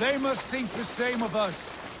 they must think the same of us.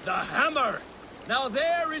 The hammer! Now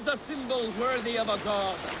there is a symbol worthy of a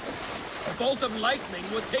god. A bolt of lightning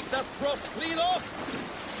would take that cross clean off!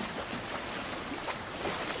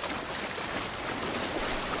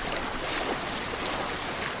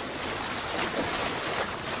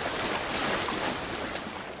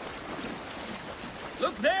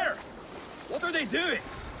 Look there! What are they doing?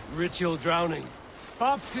 Ritual drowning.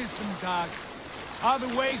 Baptism, Dag. Are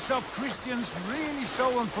the ways of Christians really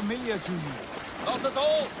so unfamiliar to you? Not at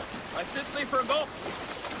all. I simply forgot.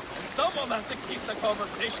 And someone has to keep the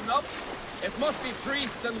conversation up. It must be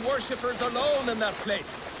priests and worshippers alone in that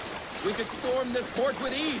place. We could storm this port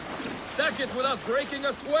with ease. Sack it without breaking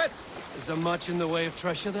a sweat. Is there much in the way of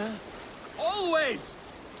treasure there? Always!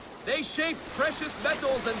 They shape precious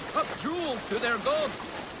metals and cut jewels to their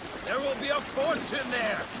gods. There will be a fortune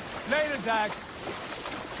there. Later, Dag.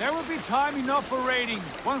 There will be time enough for raiding,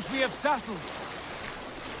 once we have settled.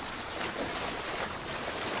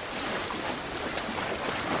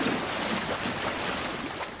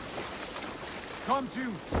 Come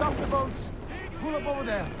to, stop the boats. Pull up over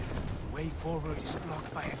there. The way forward is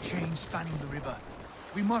blocked by a chain spanning the river.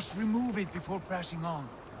 We must remove it before pressing on.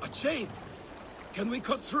 A chain? Can we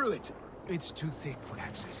cut through it? It's too thick for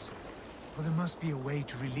access. But there must be a way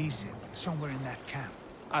to release it, somewhere in that camp.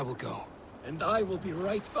 I will go. And I will be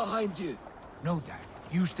right behind you. No, Dad.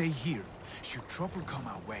 You stay here. Should trouble come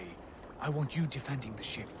our way, I want you defending the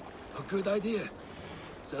ship. A good idea.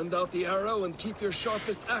 Send out the arrow and keep your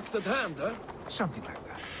sharpest axe at hand, huh? Something like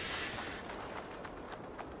that.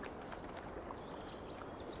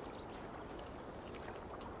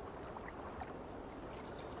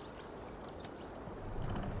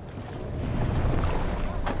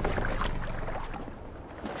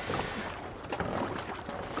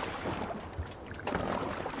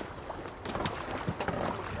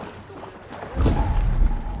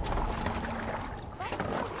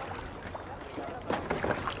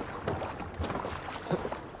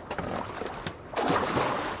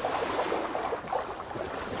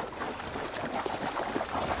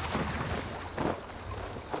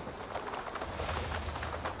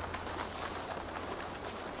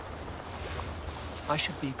 I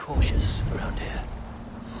should be cautious around here.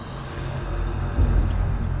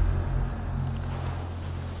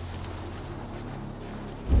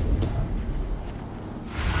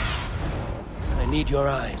 I need your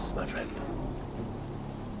eyes, my friend.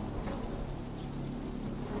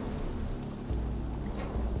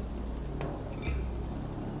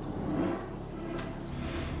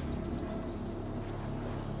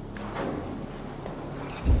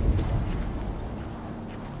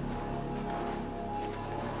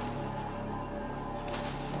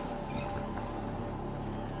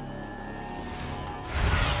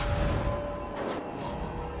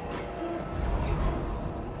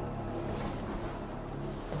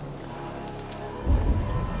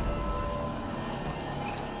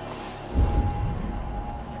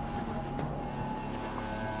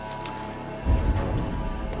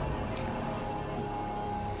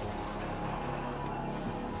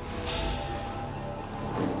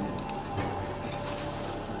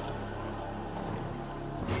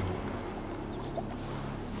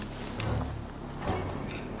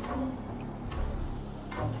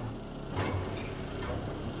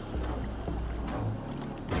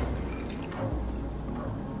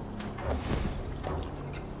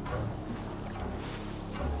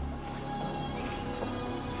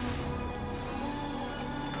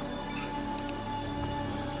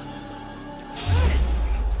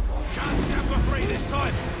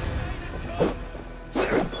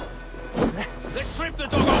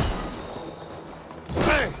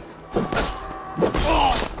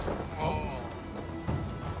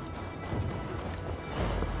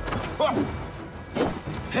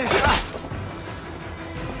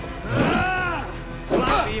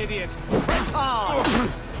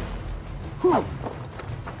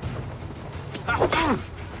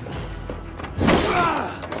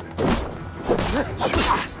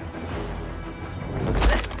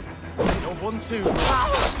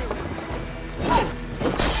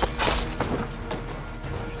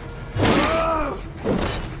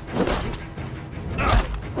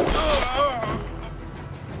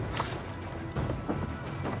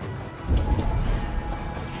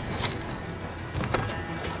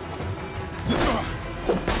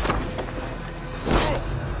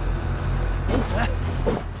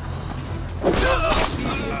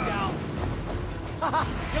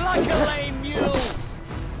 You're like a lame mule!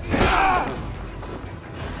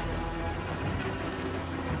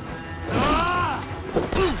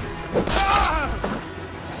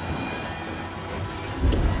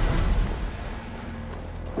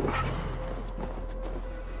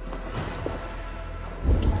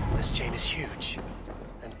 This chain is huge,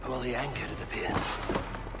 and poorly anchored, it appears.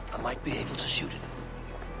 I might be able to shoot it.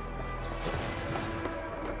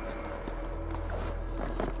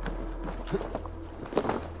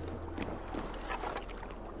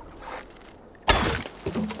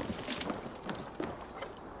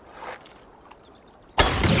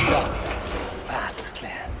 Path is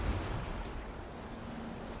clear.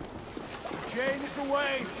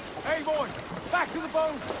 Eivor! Back to the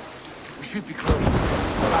boat! We should be close.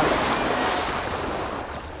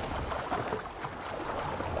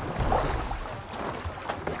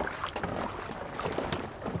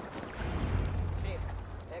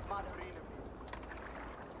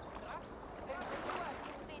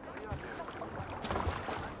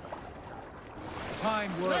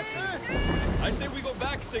 Fine work. I say we go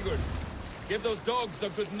back, Sigurd. Give those dogs a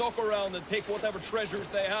good knock around and take whatever treasures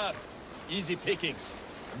they have. Easy pickings.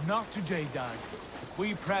 Not today, Dad.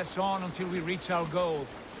 We press on until we reach our goal.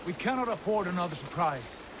 We cannot afford another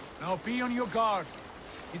surprise. Now be on your guard.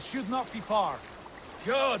 It should not be far.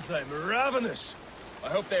 Gods, I'm ravenous. I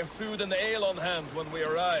hope they have food and ale on hand when we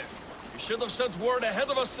arrive. You should have sent word ahead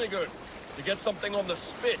of us, Sigurd, to get something on the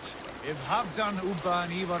spit. If Halfdan, Ubba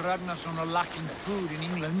and Ivar Ragnarsson are lacking food in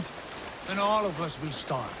England, then all of us will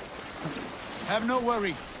starve. Have no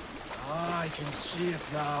worry. Ah, I can see it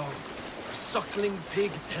now. A suckling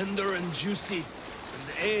pig, tender and juicy.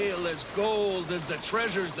 And ale as gold as the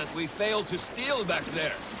treasures that we failed to steal back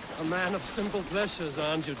there. A man of simple pleasures,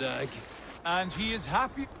 aren't you, Dag? And he is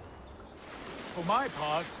happy. For my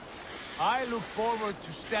part, I look forward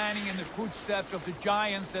to standing in the footsteps of the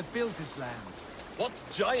giants that built this land. What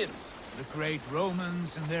giants? The great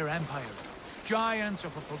Romans and their empire. Giants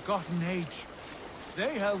of a forgotten age.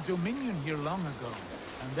 They held dominion here long ago,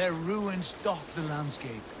 and their ruins dot the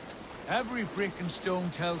landscape. Every brick and stone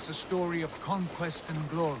tells a story of conquest and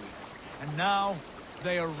glory. And now,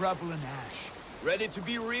 they are rubble and ash. Ready to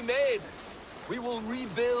be remade. We will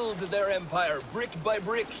rebuild their empire, brick by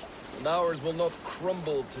brick. And ours will not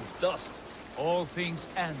crumble to dust. All things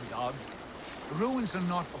end, Dog. The ruins are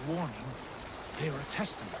not a warning. They are a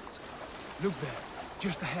testament. Look there,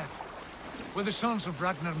 just ahead. Where the sons of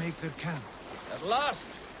Ragnar make their camp. At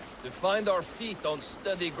last! To find our feet on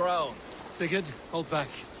steady ground. Sigurd, hold back.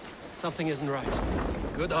 Something isn't right.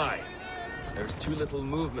 Good eye. There's too little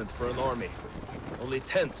movement for an army. Only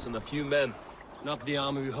tents and a few men. Not the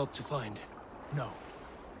army we hope to find. No.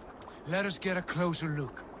 Let us get a closer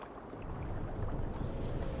look.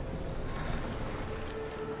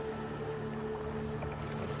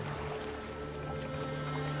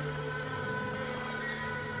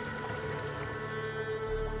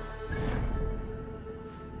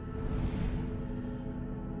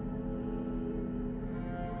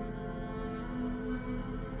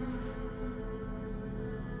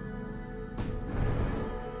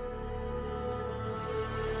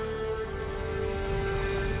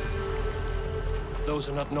 Those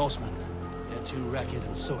are not Norsemen. They're too ragged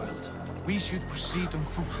and soiled. We should proceed on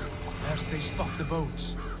foot, lest they spot the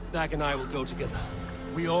boats. Dag and I will go together.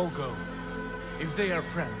 We all go. If they are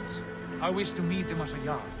friends, I wish to meet them as a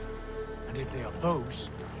yard. And if they are foes,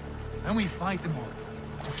 then we fight them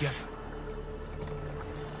all, together.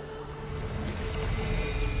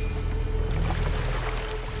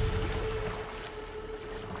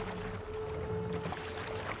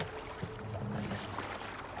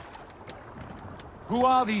 Who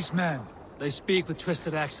are these men? They speak with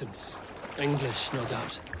twisted accents. English, no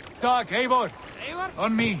doubt. Dag, Eivor! Eivor?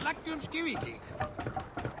 On me!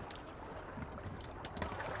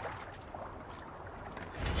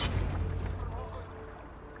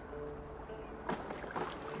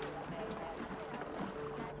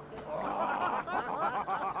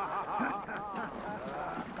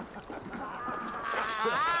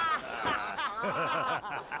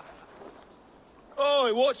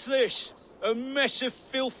 Oi, what's this? A mess of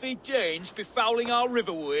filthy Danes befouling our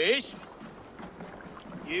riverways?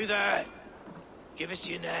 You there! Give us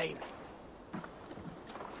your name.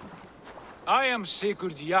 I am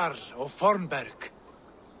Sigurd Jarl of Fornberg.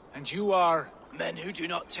 And you are... Men who do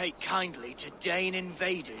not take kindly to Dane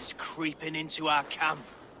invaders creeping into our camp.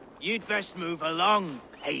 You'd best move along,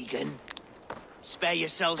 pagan. Spare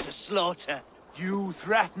yourselves a slaughter. You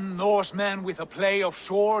threaten Norsemen with a play of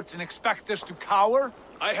swords and expect us to cower?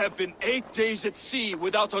 I have been 8 days at sea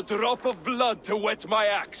without a drop of blood to wet my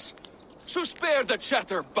axe. So spare the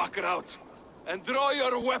chatter, Buckerout, and draw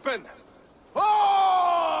your weapon.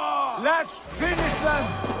 Oh! Let's finish them!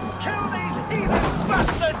 Kill these heathen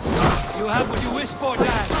bastards! You have what you wish for,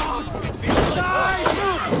 Dad.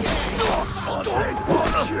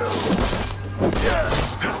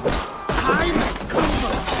 Time has come!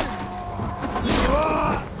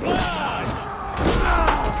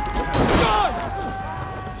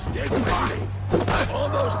 I'm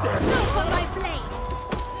almost there. Go for my blade!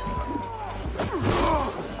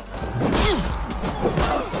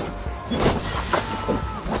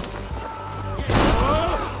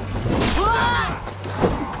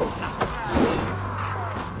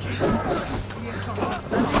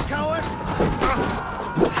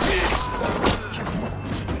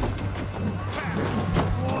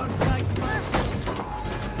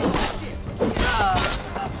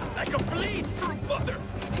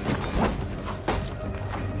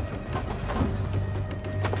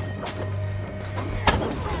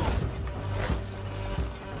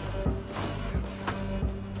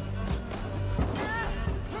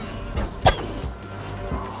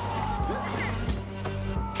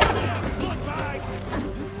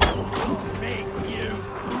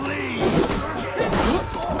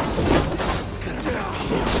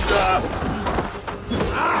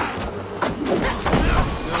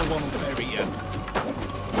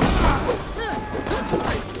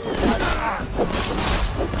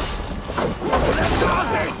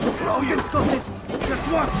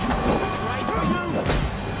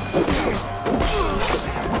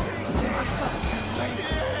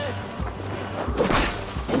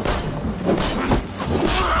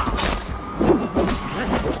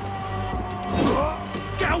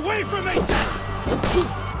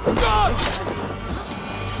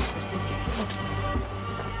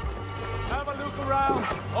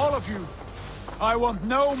 of you. I want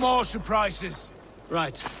no more surprises.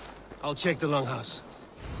 Right. I'll check the longhouse.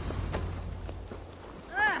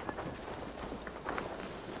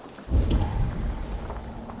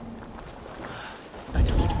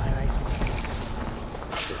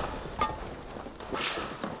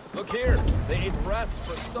 Look here, they ate rats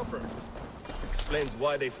for supper. Explains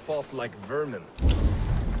why they fought like vermin.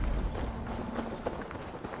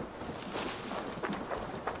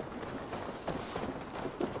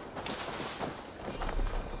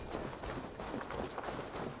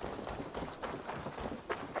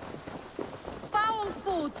 Foul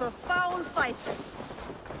food for foul fighters.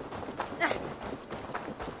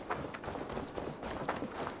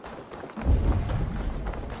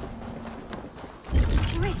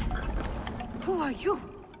 Wait! Who are you?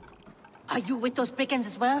 Are you with those brigands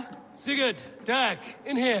as well? Sigurd, Dag,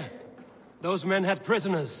 in here. Those men had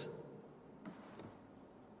prisoners.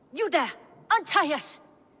 You there! Untie us!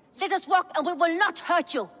 Let us walk and we will not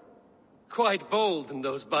hurt you! Quite bold in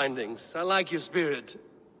those bindings. I like your spirit.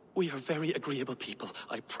 We are very agreeable people,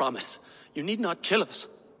 I promise. You need not kill us.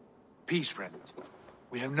 Peace, friend.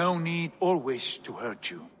 We have no need or wish to hurt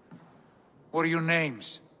you. What are your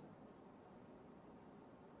names?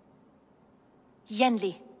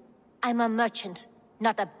 Yenli. I'm a merchant,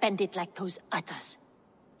 not a bandit like those others.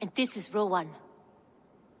 And this is Rowan.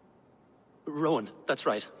 Rowan, that's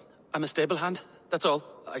right. I'm a stable hand, that's all.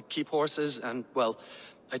 I keep horses and, well,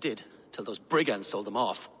 I did, till those brigands sold them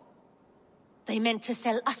off. They meant to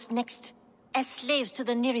sell us next, as slaves to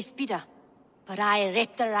the nearest bidder. But I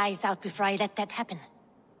ripped their eyes out before I let that happen.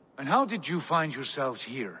 And how did you find yourselves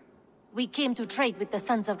here? We came to trade with the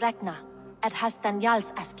Sons of Ragnar, at Halfdan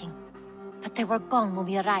Jarl's asking. But they were gone when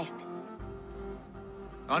we arrived.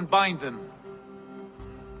 Unbind them.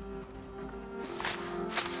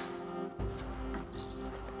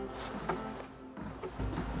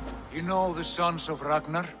 You know the Sons of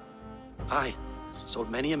Ragnar? Aye. Sold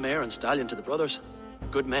many a mare and stallion to the brothers.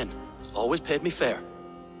 Good men. Always paid me fair.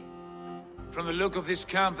 From the look of this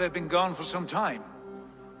camp, they've been gone for some time.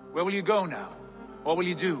 Where will you go now? What will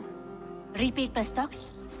you do? Rebuild my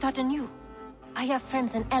stocks, start anew. I have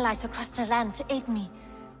friends and allies across the land to aid me,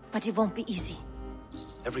 but it won't be easy.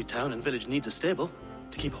 Every town and village needs a stable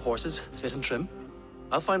to keep horses fit and trim.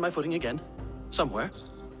 I'll find my footing again. Somewhere.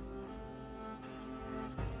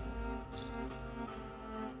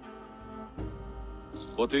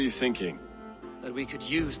 What are you thinking? That we could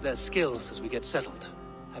use their skills as we get settled.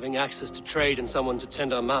 Having access to trade and someone to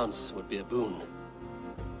tend our mounts would be a boon.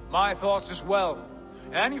 My thoughts as well.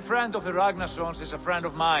 Any friend of the Ragnarsons is a friend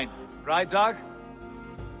of mine. Right, Dag?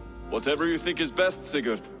 Whatever you think is best,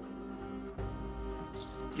 Sigurd.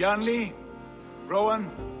 Janli, Rowan,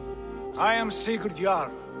 I am Sigurd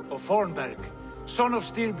Jarl of Fornberg, son of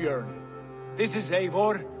Styrbjörn. This is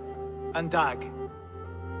Eivor and Dag.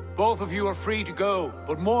 Both of you are free to go,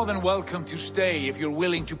 but more than welcome to stay if you're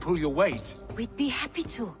willing to pull your weight. We'd be happy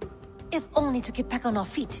to, if only to get back on our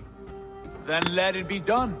feet. Then let it be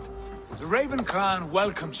done. The Raven clan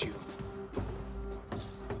welcomes you.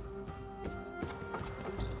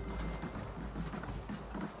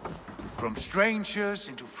 From strangers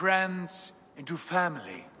into friends, into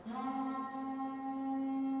family.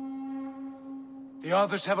 The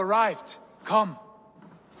others have arrived. Come.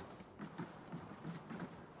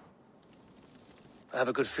 I have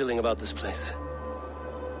a good feeling about this place.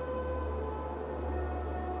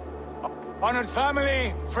 Honored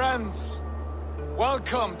family, friends,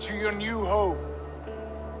 welcome to your new home.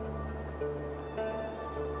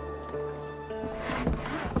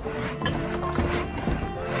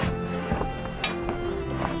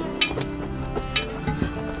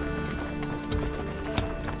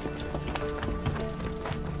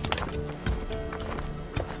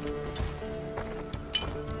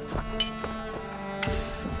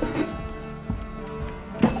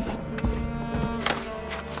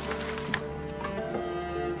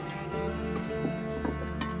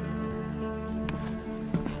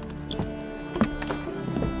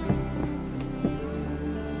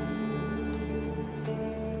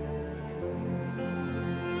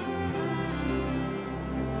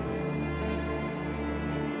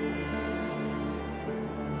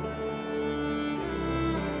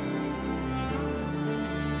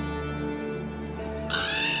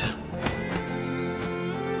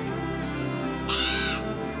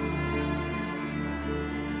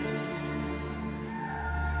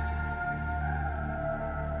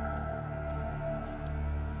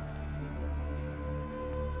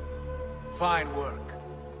 Fine work.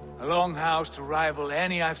 A longhouse to rival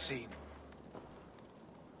any I've seen.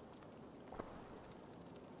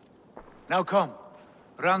 Now come.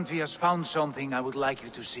 Randvi has found something I would like you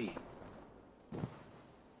to see.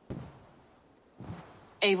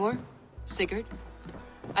 Eivor, Sigurd,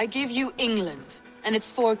 I give you England and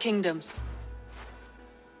its 4 kingdoms.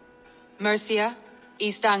 Mercia,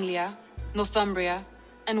 East Anglia, Northumbria,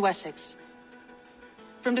 and Wessex.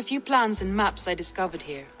 From the few plans and maps I discovered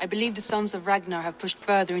here, I believe the Sons of Ragnar have pushed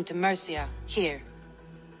further into Mercia, here.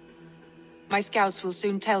 My scouts will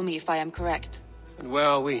soon tell me if I am correct. And where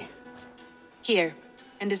are we? Here,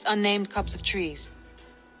 in this unnamed copse of trees.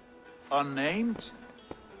 Unnamed?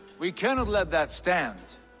 We cannot let that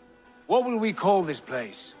stand. What will we call this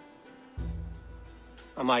place?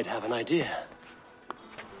 I might have an idea.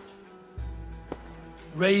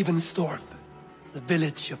 Ravensthorpe, the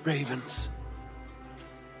village of ravens.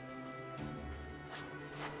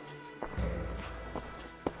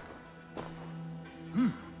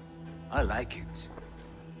 I like it.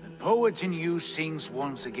 The poet in you sings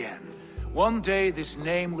once again. One day this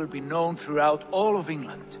name will be known throughout all of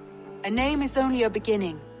England. A name is only a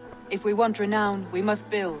beginning. If we want renown, we must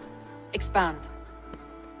build, expand.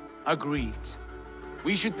 Agreed.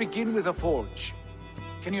 We should begin with a forge.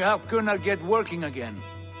 Can you help Gunnar get working again?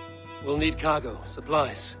 We'll need cargo,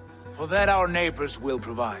 supplies. For that our neighbors will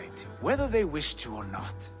provide, whether they wish to or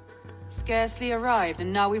not. Scarcely arrived,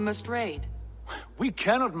 and now we must raid. We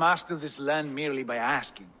cannot master this land merely by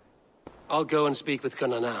asking. I'll go and speak with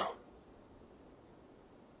Gunnar now.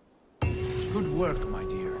 Good work, my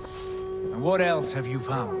dear. And what else have you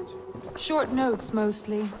found? Short notes,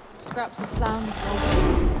 mostly. Scraps of plans.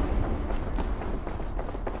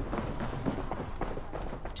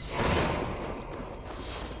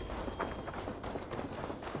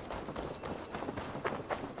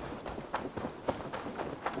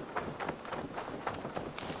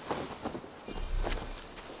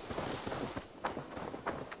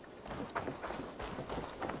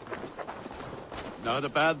 Not a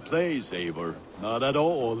bad place, Eivor. Not at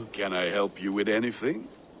all. Can I help you with anything?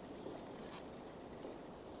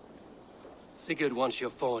 Sigurd wants your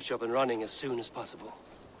forge up and running as soon as possible.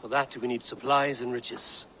 For that, we need supplies and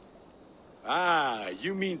riches. Ah,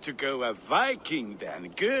 you mean to go a Viking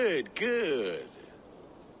then? Good, good.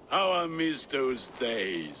 How I miss those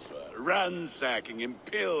days. Ransacking and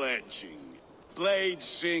pillaging. Blade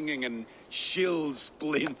singing and shield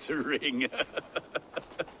splintering.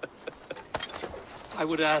 I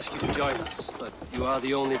would ask you to join us, but you are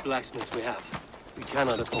the only blacksmith we have. We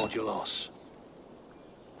cannot afford your loss.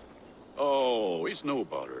 Oh, it's no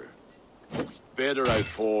bother. Better I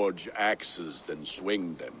forge axes than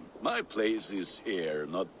swing them. My place is here,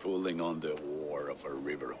 not pulling on the oar of a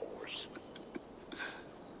river horse.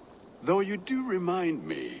 Though you do remind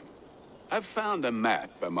me, I've found a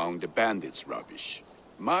map among the bandits' rubbish,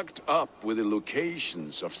 marked up with the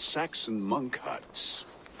locations of Saxon monk huts.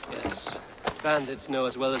 Yes. Bandits know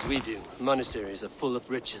as well as we do. Monasteries are full of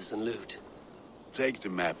riches and loot. Take the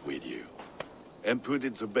map with you, and put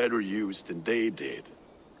it to better use than they did.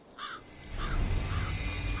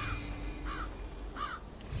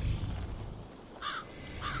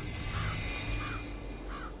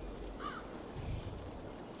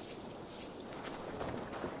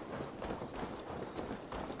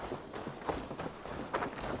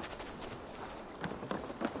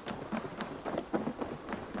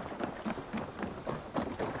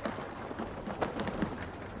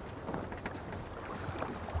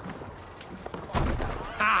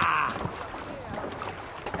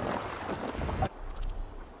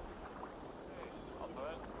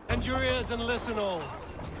 Bend your ears and listen all.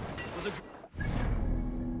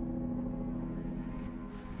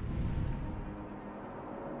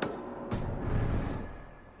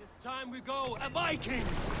 This time we go a Viking.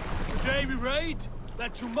 Today we raid,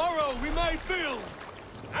 that tomorrow we may build.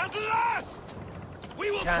 At last!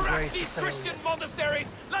 We will crack these Christian monasteries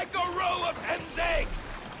like a row of hen's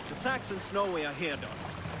eggs! The Saxons know we are here, Don.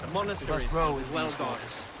 The monasteries row are with well these guarded.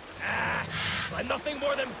 By nothing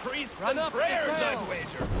more than priests Run and up the prayers, sail. I'd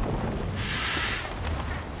wager.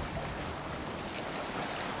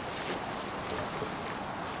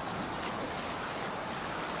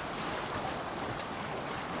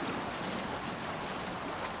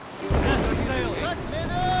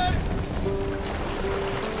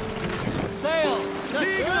 Sail!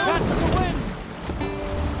 Catch the wind!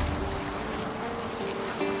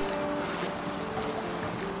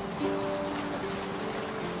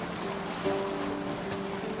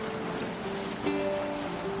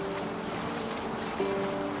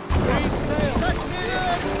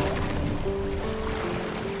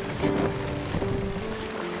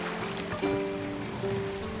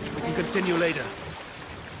 We can continue later.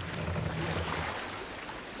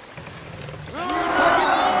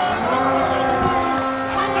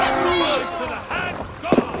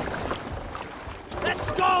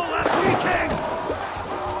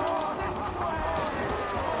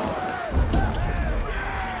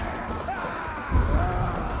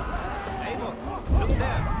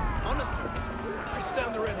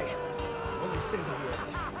 say the word.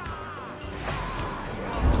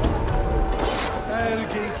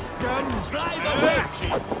 Ergi scum! Drive away!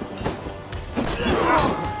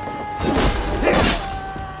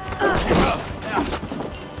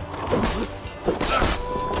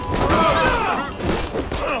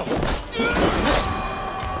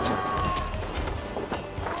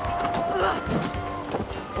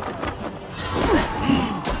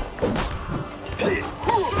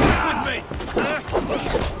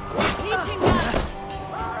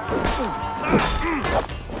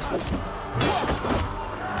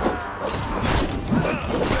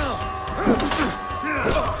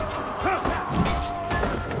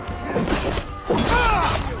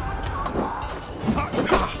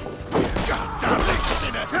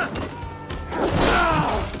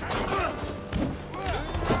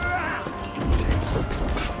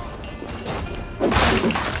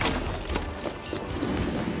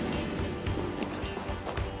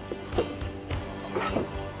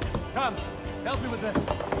 Come, help me with this.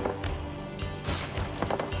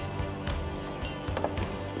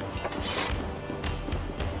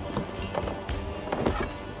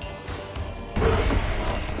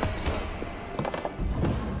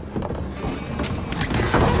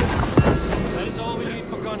 That is all we need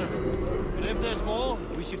for Gunnar. But if there's more,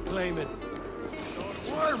 we should claim it.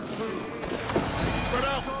 Worm food! Spread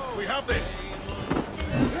out! We have this!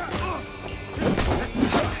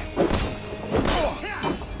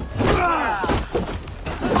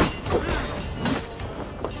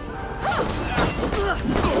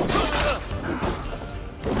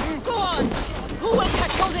 Go on! Who will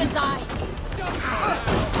catch Odin's eye?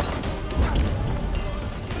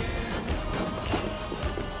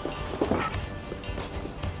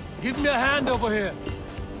 Give me a hand over here.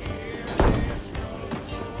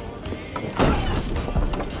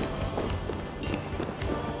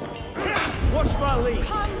 Watch my lead.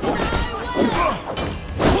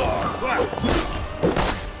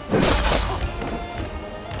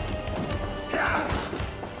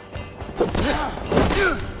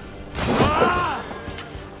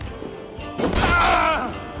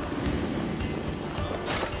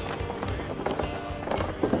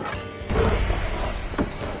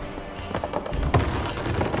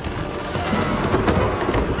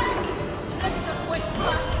 Let's not waste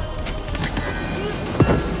time.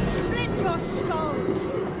 Split your skull.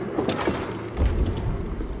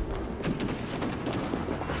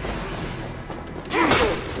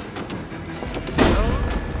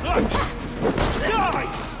 Die!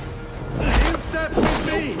 You step with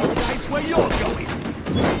me! That's where you're going!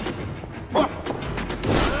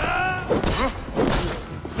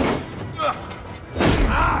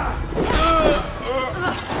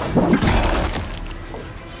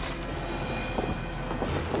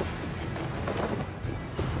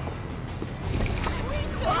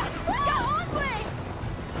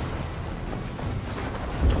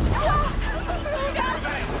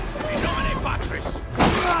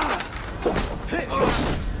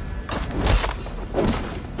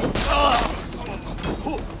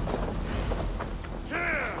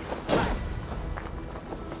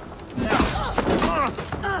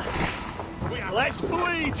 Let's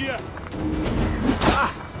bleed you!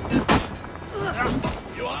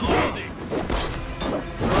 You are holding!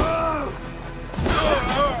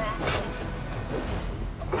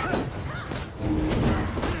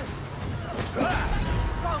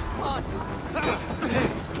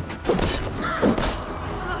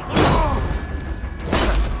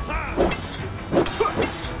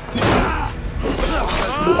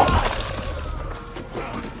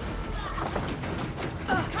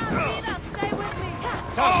 Stay with me.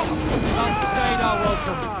 Come, stay down.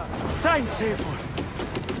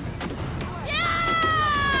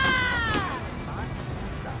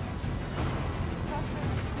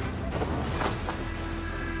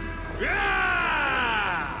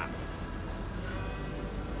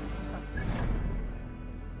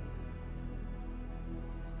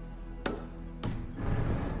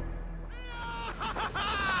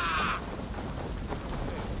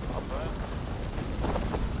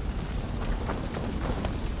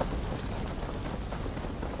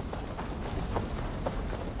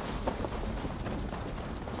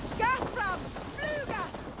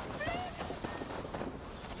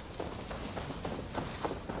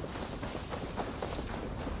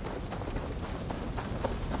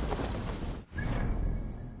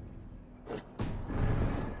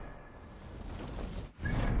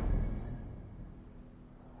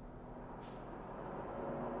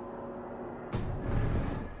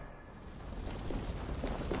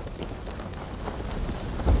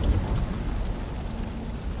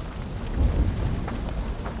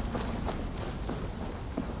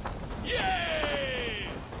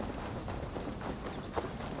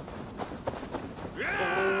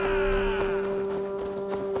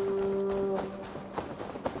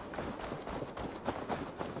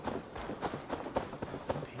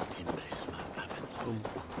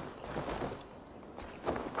 welcome.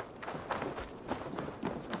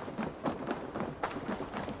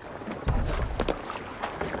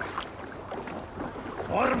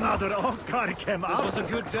 This was a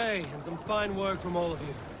good day, and some fine work from all of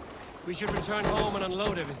you. We should return home and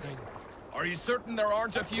unload everything. Are you certain there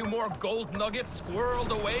aren't a few more gold nuggets squirreled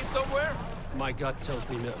away somewhere? My gut tells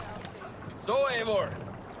me no. So, Eivor,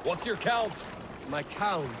 what's your count? My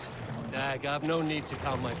count? Dag, I've no need to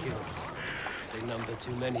count my kills. They number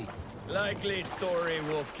too many. Likely story,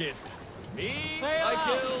 Wolf-Kissed. Me, Sail I out!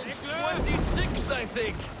 killed 26, I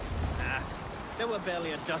think. Ah, there were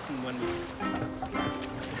barely a dozen when we...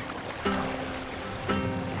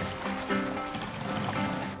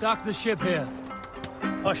 Dock the ship here.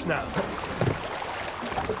 Hush now.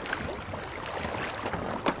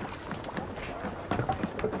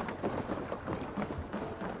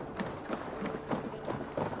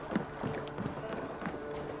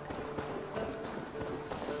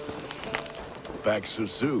 Back so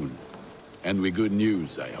soon. And with good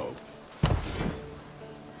news, I hope.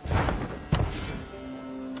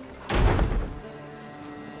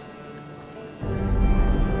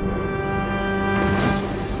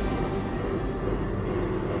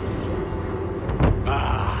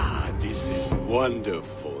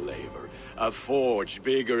 Wonderful, Eivor. A forge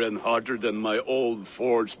bigger and hotter than my old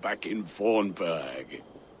forge back in Fornburg.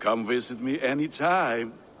 Come visit me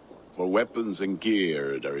anytime. For weapons and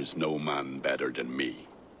gear, there is no man better than me.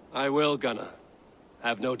 I will, Gunnar.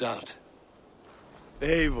 Have no doubt.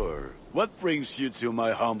 Eivor, what brings you to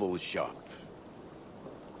my humble shop?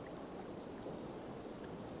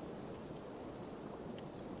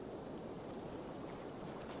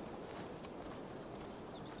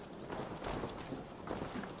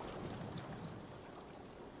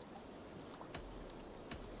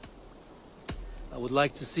 I would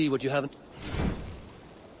like to see what you haven't...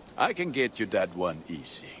 I can get you that one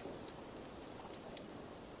easy.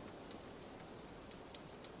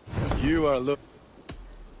 You are look...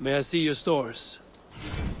 May I see your stores?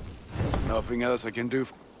 Nothing else I can do.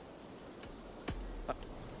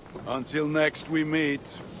 Until next we meet.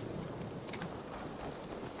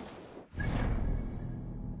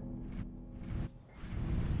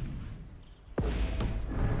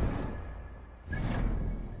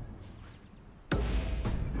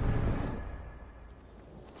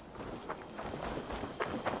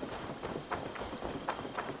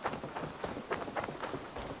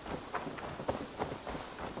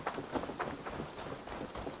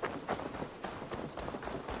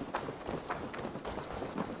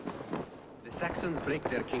 Saxons break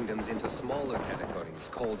their kingdoms into smaller territories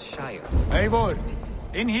called shires. Eivor,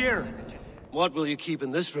 in here! What will you keep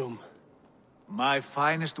in this room? My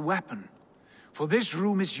finest weapon. For this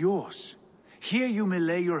room is yours. Here you may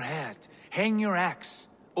lay your head, hang your axe,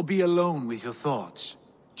 or be alone with your thoughts.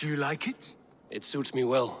 Do you like it? It suits me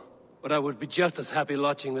well. But I would be just as happy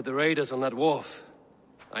lodging with the raiders on that wharf.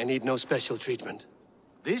 I need no special treatment.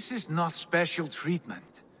 This is not special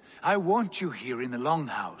treatment. I want you here in the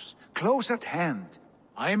Longhouse, close at hand.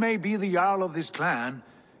 I may be the Jarl of this clan,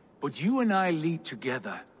 but you and I lead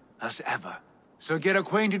together, as ever. So get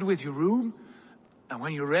acquainted with your room, and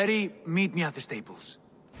when you're ready, meet me at the stables.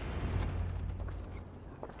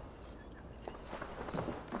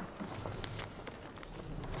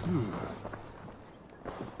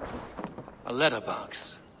 A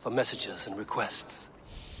letterbox for messages and requests.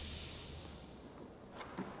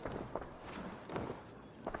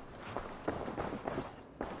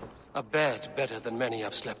 A bed better than many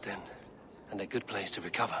I've slept in, and a good place to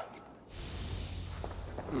recover.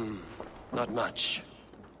 Not much,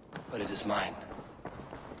 but it is mine.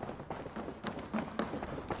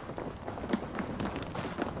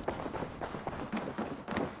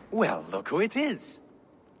 Well, look who it is.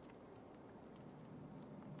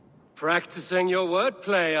 Practicing your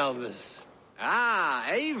wordplay, Alvis. Ah,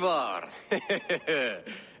 Eivor!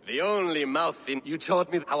 The only mouth in... You taught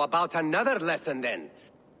me... How about another lesson, then?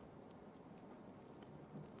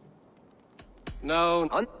 No.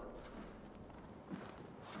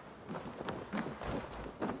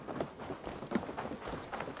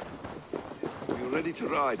 We're ready to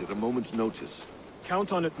ride at a moment's notice.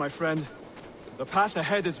 Count on it, my friend. The path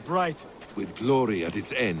ahead is bright. With glory at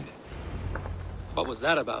its end. What was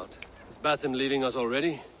that about? Is Basim leaving us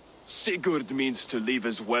already? Sigurd means to leave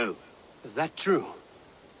as well. Is that true?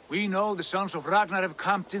 We know the sons of Ragnar have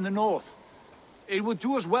camped in the north. It would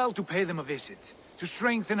do us well to pay them a visit, to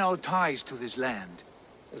strengthen our ties to this land.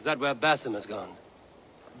 Is that where Basim has gone?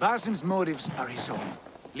 Basim's motives are his own.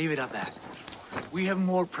 Leave it at that. We have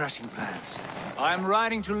more pressing plans. I'm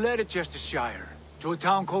riding to Leicestershire, to a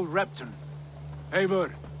town called Repton.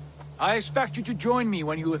 Eivor, I expect you to join me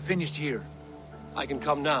when you have finished here. I can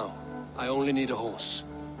come now. I only need a horse.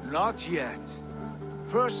 Not yet.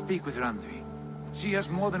 First speak with Randvi. She has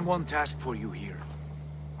more than one task for you here.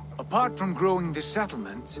 Apart from growing this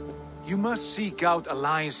settlement, you must seek out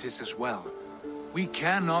alliances as well. We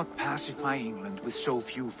cannot pacify England with so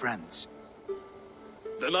few friends.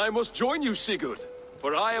 Then I must join you, Sigurd,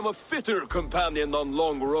 for I am a fitter companion on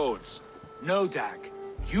long roads. No, Dag.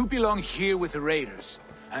 You belong here with the raiders,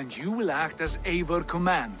 and you will act as Eivor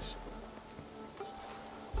commands.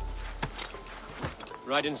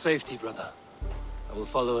 Ride in safety, brother. I will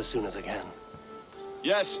follow as soon as I can.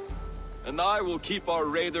 Yes, and I will keep our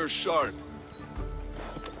raiders sharp.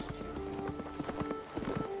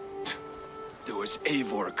 Do as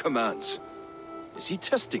Eivor commands. Is he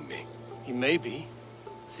testing me? He may be.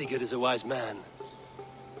 Sigurd is a wise man.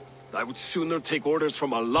 I would sooner take orders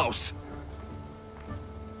from a louse.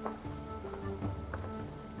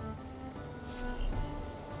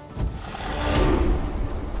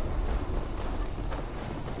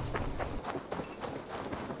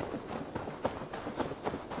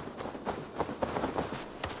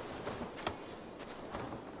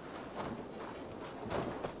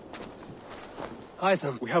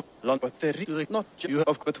 Hytham. We have long, but there is not you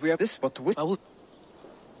of, but we have this, but we. I will.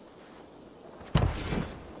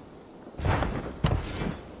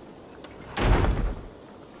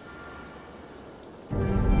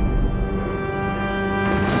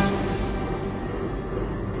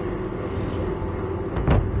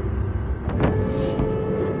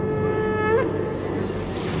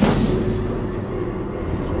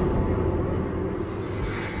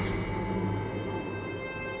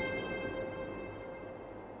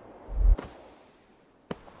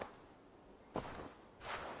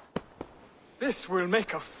 This will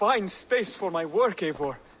make a fine space for my work,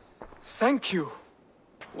 Eivor. Thank you.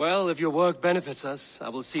 Well, if your work benefits us, I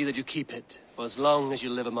will see that you keep it, for as long as you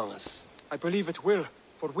live among us. I believe it will,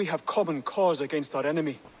 for we have common cause against our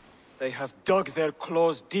enemy. They have dug their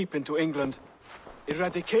claws deep into England.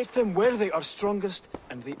 Eradicate them where they are strongest,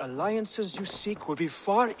 and the alliances you seek will be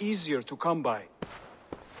far easier to come by.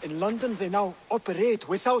 In London, they now operate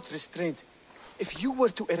without restraint. If you were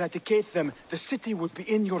to eradicate them, the city would be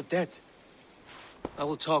in your debt. I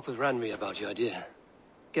will talk with Ranri about your idea.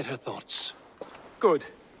 Get her thoughts. Good.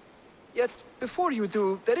 Yet, before you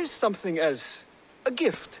do, there is something else. A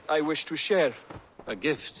gift I wish to share. A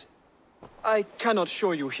gift? I cannot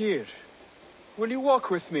show you here. Will you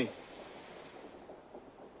walk with me?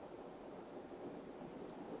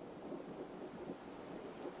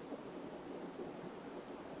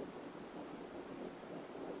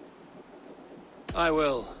 I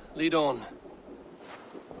will. Lead on.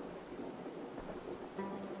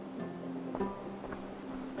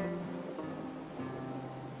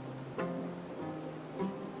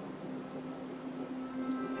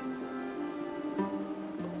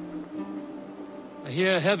 I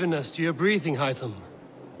hear heaviness to your breathing, Hytham.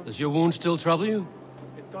 Does your wound still trouble you?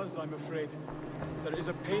 It does, I'm afraid. There is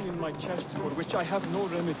a pain in my chest for which I have no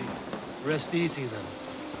remedy. Rest easy, then.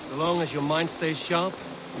 So long as your mind stays sharp,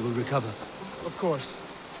 you will recover. Of course.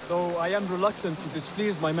 Though I am reluctant to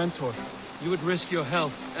displease my mentor. You would risk your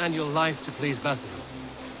health and your life to please Basil.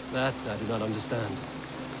 That I do not understand.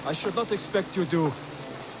 I should not expect you do.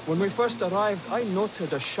 When we first arrived, I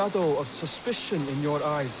noted a shadow of suspicion in your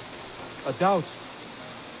eyes. A doubt.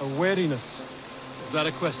 A wariness. Is that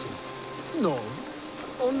a question? No.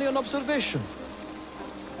 Only an observation.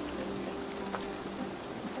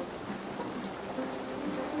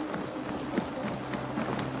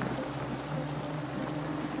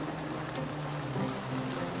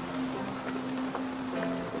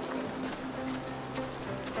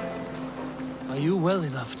 Are you well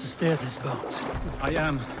enough to steer this boat? I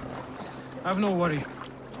am. Have no worry.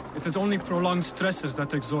 It is only prolonged stresses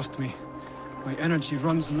that exhaust me. My energy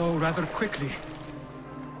runs low rather quickly.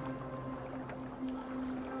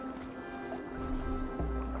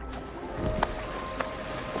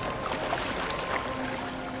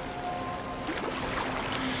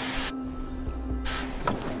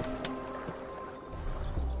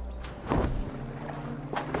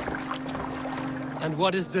 And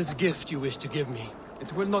what is this gift you wish to give me?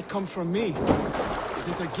 It will not come from me. It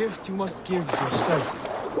is a gift you must give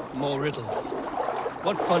yourself. More riddles.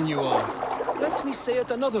 What fun you are. Let me say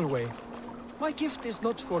it another way. My gift is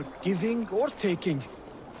not for giving or taking.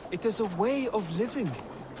 It is a way of living.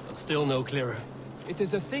 Still no clearer. It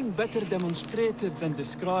is a thing better demonstrated than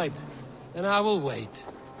described. Then I will wait.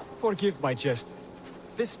 Forgive my jest.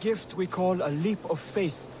 This gift we call a leap of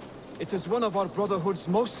faith. It is one of our Brotherhood's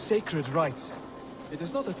most sacred rites. It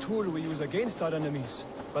is not a tool we use against our enemies,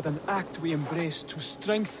 but an act we embrace to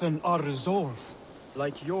strengthen our resolve.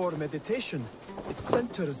 Like your meditation, it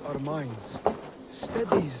centers our minds,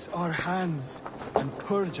 steadies our hands, and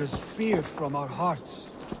purges fear from our hearts.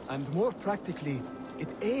 And more practically,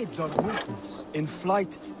 it aids our movements, in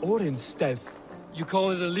flight or in stealth. You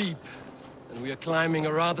call it a leap, and we are climbing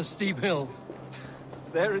a rather steep hill.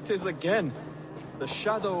 There it is again. The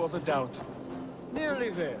shadow of a doubt. Nearly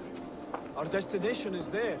there. Our destination is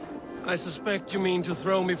there. I suspect you mean to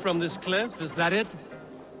throw me from this cliff, is that it?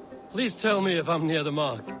 Please tell me if I'm near the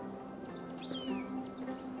mark.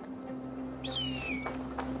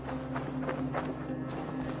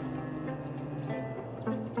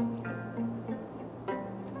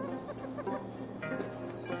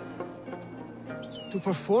 To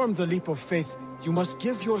perform the leap of faith, you must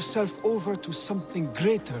give yourself over to something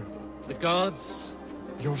greater. The gods?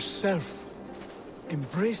 Yourself.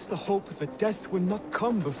 Embrace the hope that death will not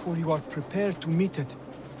come before you are prepared to meet it.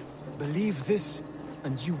 Believe this,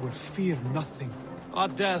 and you will fear nothing. Our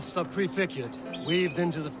deaths are prefigured, weaved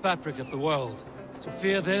into the fabric of the world. To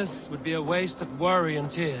fear this would be a waste of worry and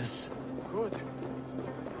tears. Good.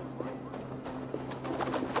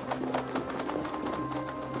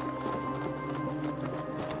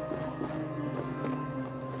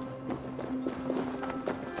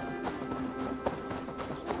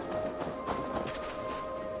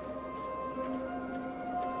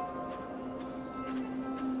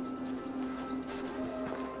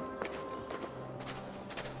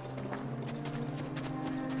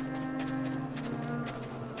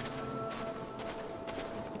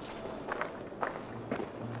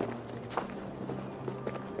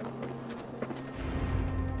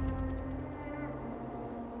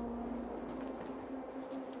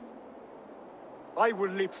 I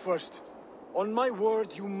will leap first. On my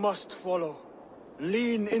word, you must follow.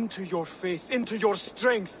 Lean into your faith, into your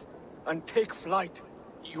strength, and take flight.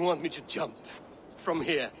 You want me to jump? From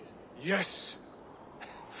here? Yes.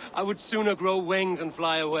 I would sooner grow wings and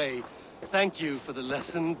fly away. Thank you for the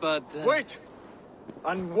lesson, but... Wait!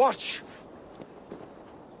 And watch!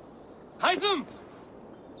 Hytham!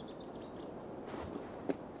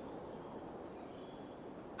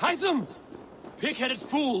 Hytham! Pig-headed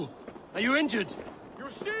fool! Are you injured? You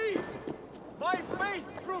see? My faith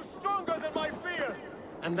grew stronger than my fear!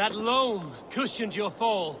 And that loam cushioned your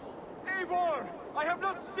fall. Eivor! I have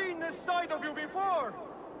not seen this side of you before!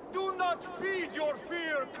 Do not feed your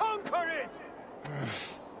fear, conquer it!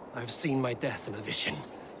 I've seen my death in a vision.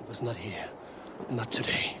 It was not here. Not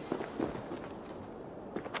today.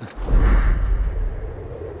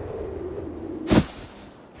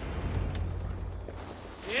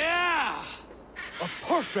 Yeah! A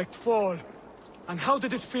perfect fall! And how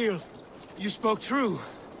did it feel? You spoke true.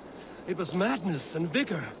 It was madness and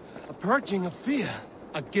vigor. A purging of fear.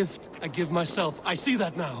 A gift I give myself. I see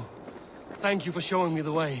that now. Thank you for showing me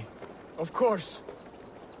the way. Of course.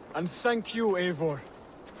 And thank you, Eivor,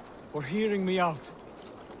 for hearing me out.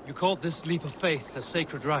 You called this leap of faith a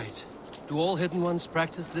sacred rite. Do all Hidden Ones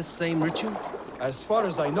practice this same ritual? As far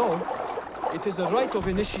as I know, it is a rite of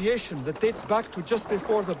initiation that dates back to just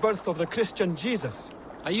before the birth of the Christian Jesus.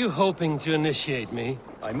 Are you hoping to initiate me?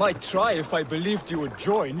 I might try if I believed you would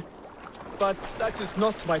join. But that is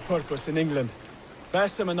not my purpose in England.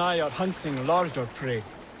 Basim and I are hunting larger prey.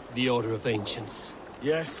 The Order of Ancients.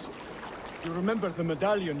 Yes. You remember the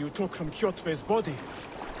medallion you took from Kjotve's body?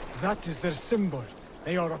 That is their symbol.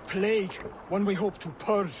 They are a plague, one we hope to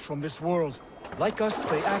purge from this world. Like us,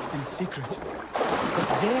 they act in secret.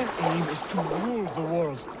 But their aim is to rule the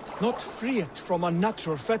world, not free it from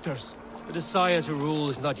unnatural fetters. The desire to rule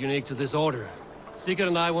is not unique to this order. Sigurd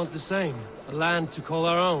and I want the same. A land to call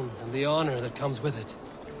our own, and the honor that comes with it.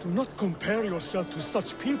 Do not compare yourself to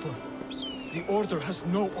such people. The Order has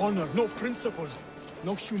no honor, no principles,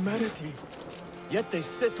 no humanity. Yet they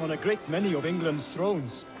sit on a great many of England's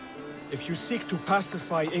thrones. If you seek to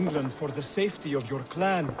pacify England for the safety of your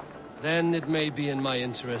clan... Then it may be in my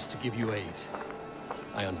interest to give you aid.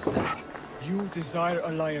 I understand. You desire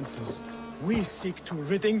alliances. We seek to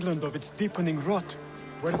rid England of its deepening rot.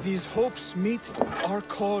 Where these hopes meet, our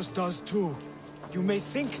cause does too. You may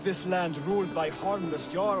think this land ruled by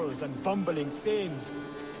harmless jarls and bumbling thanes.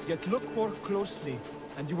 Yet look more closely,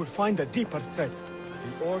 and you will find a deeper threat.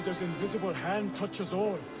 The Order's invisible hand touches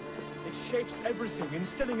all. It shapes everything,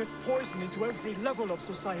 instilling its poison into every level of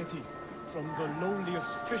society. From the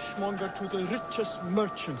lowliest fishmonger to the richest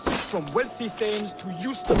merchants, from wealthy thanes to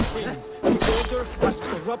useless kings, the Order has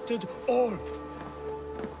corrupted all.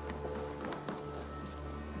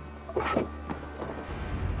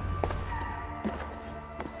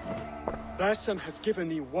 Basim has given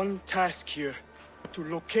me one task here. to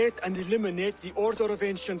locate and eliminate the Order of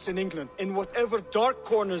Ancients in England, in whatever dark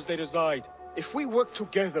corners they reside. If we work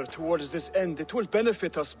together towards this end, it will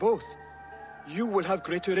benefit us both. You will have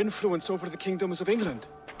greater influence over the kingdoms of England.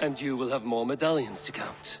 And you will have more medallions to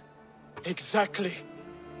count. Exactly.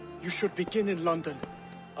 You should begin in London.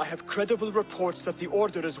 I have credible reports that the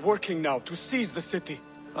Order is working now to seize the city.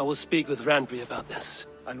 I will speak with Randry about this.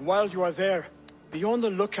 And while you are there, be on the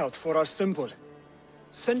lookout for our symbol.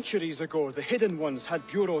 Centuries ago, the Hidden Ones had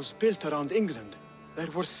bureaus built around England.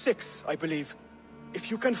 There were 6, I believe.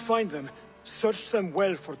 If you can find them, search them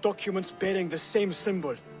well for documents bearing the same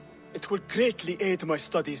symbol. It will greatly aid my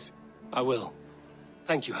studies. I will.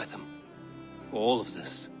 Thank you, Hytham, for all of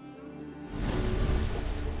this.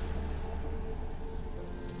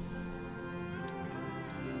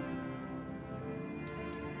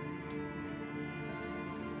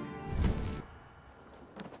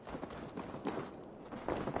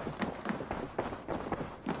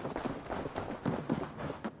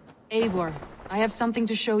 Eivor, I have something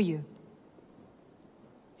to show you.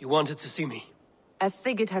 You wanted to see me? As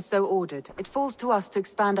Sigurd has so ordered, it falls to us to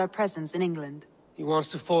expand our presence in England. He wants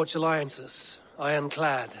to forge alliances,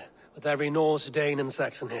 ironclad, with every Norse, Dane and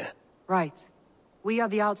Saxon here. Right. We are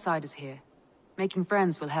the outsiders here. Making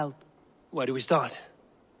friends will help. Where do we start?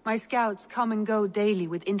 My scouts come and go daily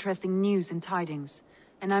with interesting news and tidings,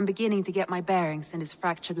 and I'm beginning to get my bearings in this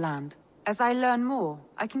fractured land. As I learn more,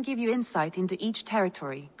 I can give you insight into each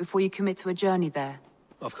territory before you commit to a journey there.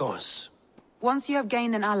 Of course. Once you have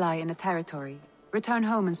gained an ally in a territory, return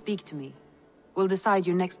home and speak to me. We'll decide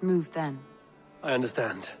your next move then. I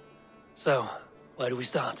understand. So, where do we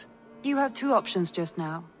start? You have 2 options just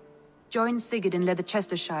now. Join Sigurd in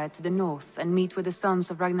Leicestershire to the north and meet with the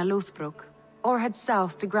sons of Ragnar Lothbrok, or head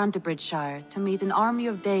south to Grantebridgeshire to meet an army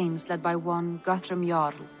of Danes led by one Guthrum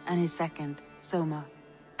Jarl and his second, Soma.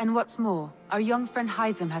 And what's more, our young friend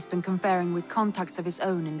Hytham has been conferring with contacts of his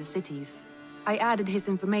own in the cities. I added his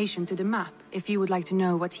information to the map, if you would like to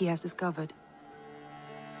know what he has discovered.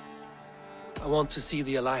 I want to see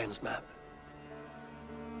the Alliance map.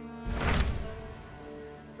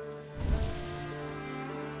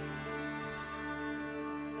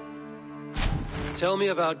 Tell me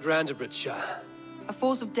about Grantebridgeshire. A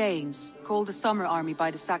force of Danes, called the Summer Army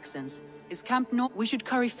by the Saxons, is camped north. We should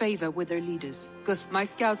curry favor with their leaders. My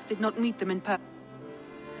scouts did not meet them in person.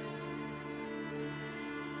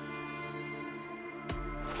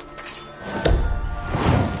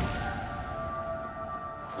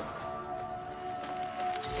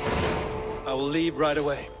 I will leave right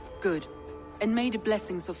away. Good. And may the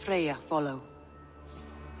blessings of Freya follow.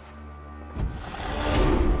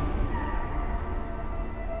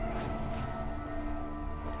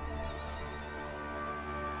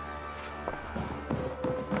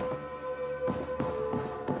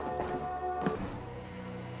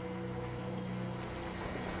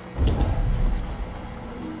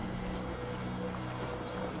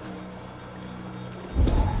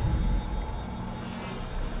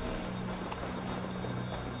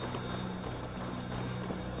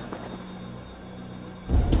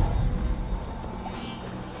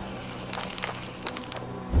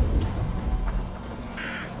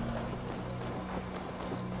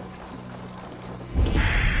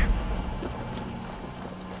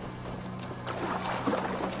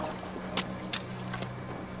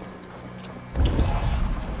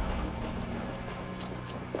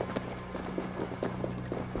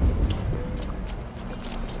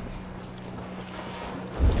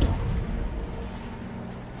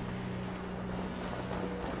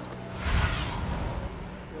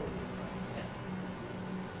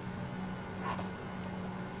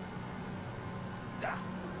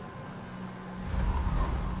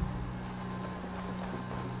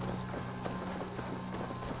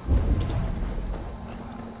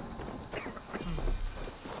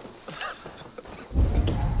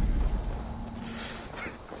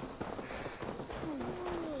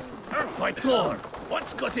 My Thor,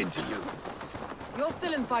 what's got into you? You're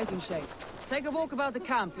still in fighting shape. Take a walk about the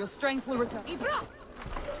camp. Your strength will return.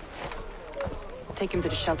 Take him to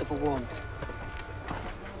the shelter for warmth.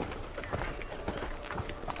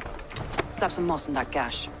 Slap some moss in that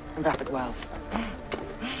gash and wrap it well.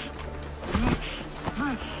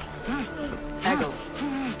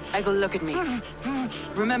 Egil, look at me.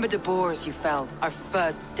 Remember the boars you felled, our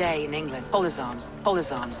first day in England?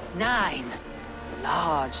 Polizarms. 9.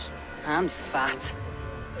 Large and fat.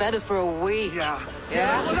 Fed us for a week. Yeah?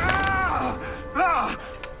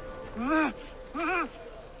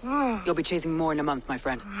 You'll be chasing more in a month, my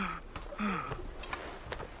friend.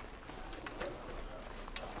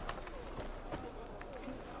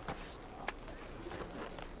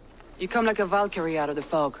 You come like a Valkyrie out of the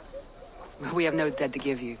fog. We have no dead to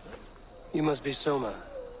give you. You must be Soma.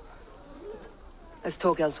 Let's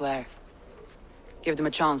talk elsewhere. Give them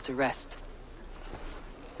a chance to rest.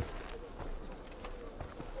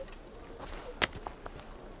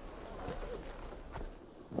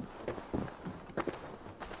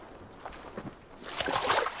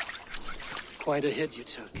 Quite a hit you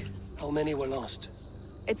took. How many were lost?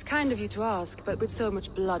 It's kind of you to ask, but with so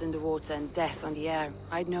much blood in the water and death on the air,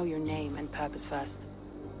 I'd know your name and purpose first.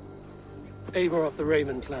 Eivor of the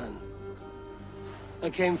Raven clan.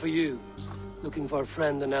 I came for you, looking for a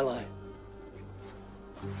friend and ally.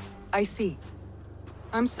 I see.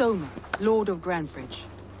 I'm Soma, Lord of Grandbridge.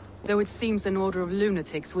 Though it seems an order of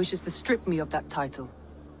lunatics wishes to strip me of that title.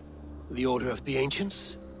 The Order of the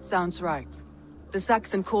Ancients? Sounds right. The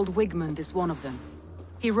Saxon called Wigmund is one of them.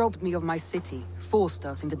 He robbed me of my city, forced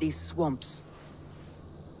us into these swamps.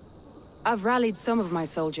 I've rallied some of my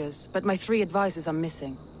soldiers, but my 3 advisors are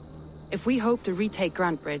missing. If we hope to retake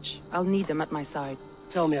Grantbridge, I'll need them at my side.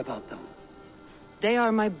 Tell me about them. They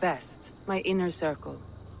are my best, my inner circle.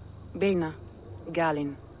 Birna,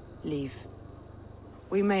 Galin, Liv.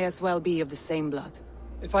 We may as well be of the same blood.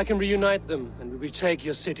 If I can reunite them and retake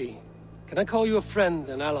your city, can I call you a friend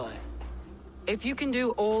and ally? If you can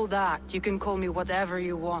do all that, you can call me whatever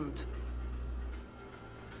you want.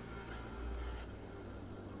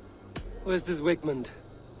 Where's this Wigmund?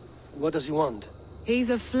 What does he want?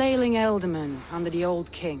 He's a flailing elderman under the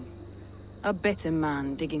old king. A bitter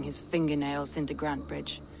man digging his fingernails into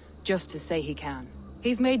Grantbridge, just to say he can.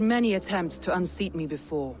 He's made many attempts to unseat me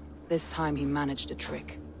before. This time he managed a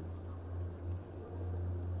trick.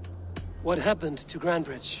 What happened to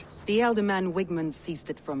Grantbridge? The elderman Wigmund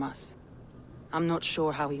seized it from us. I'm not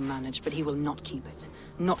sure how he managed, but he will not keep it.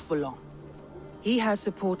 Not for long. He has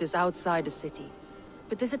supporters outside the city.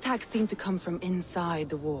 But this attack seemed to come from inside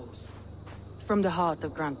the walls. From the heart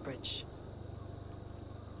of Grantbridge.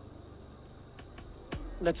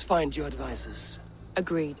 Let's find your advisors.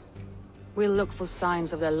 Agreed. We'll look for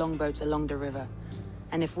signs of their longboats along the river.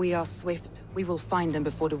 And if we are swift, we will find them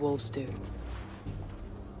before the wolves do.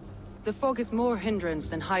 The fog is more hindrance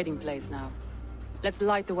than hiding place now. Let's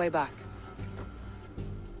light the way back.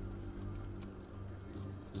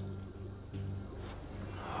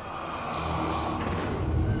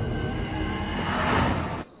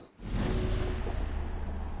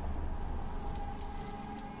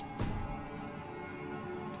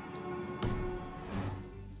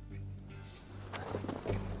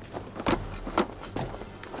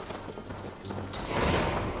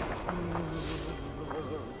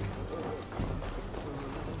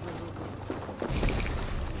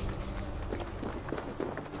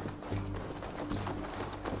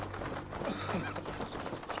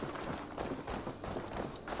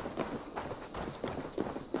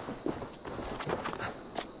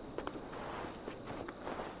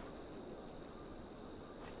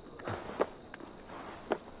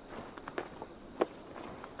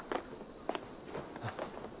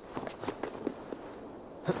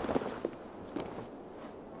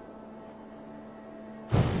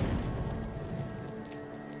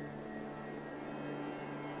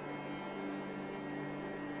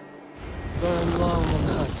 Burn long and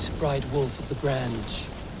hot, bright wolf of the branch,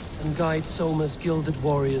 and guide Soma's gilded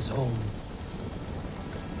warriors home.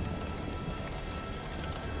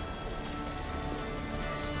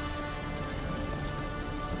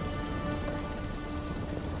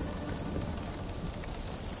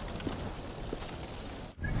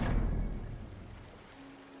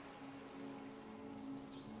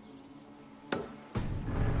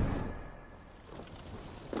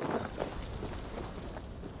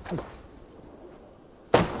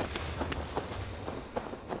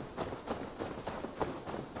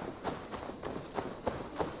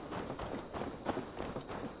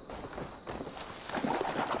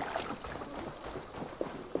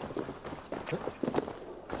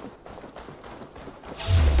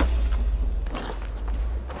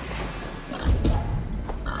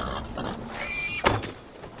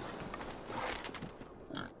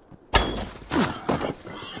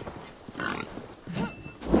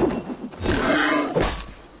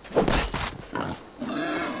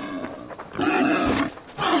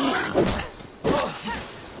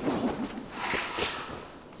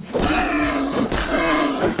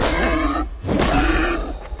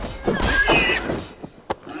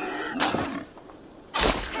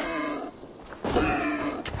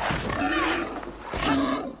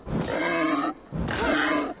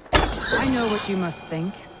 You must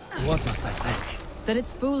think. What must I think? That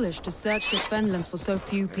it's foolish to search the Fenlands for so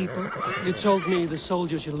few people. You told me the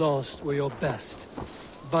soldiers you lost were your best.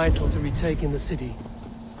 Vital to retaking the city.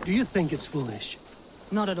 Do you think it's foolish?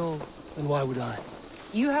 Not at all. Then why would I?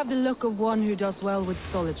 You have the look of one who does well with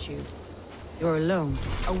solitude. You're alone,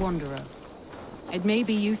 a wanderer. It may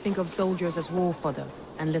be you think of soldiers as war fodder,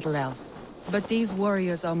 and little else. But these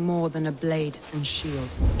warriors are more than a blade and shield.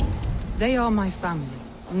 They are my family,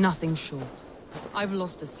 nothing short. I've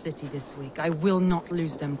lost a city this week. I will not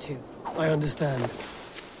lose them too. I understand.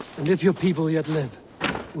 And if your people yet live,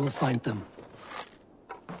 we'll find them.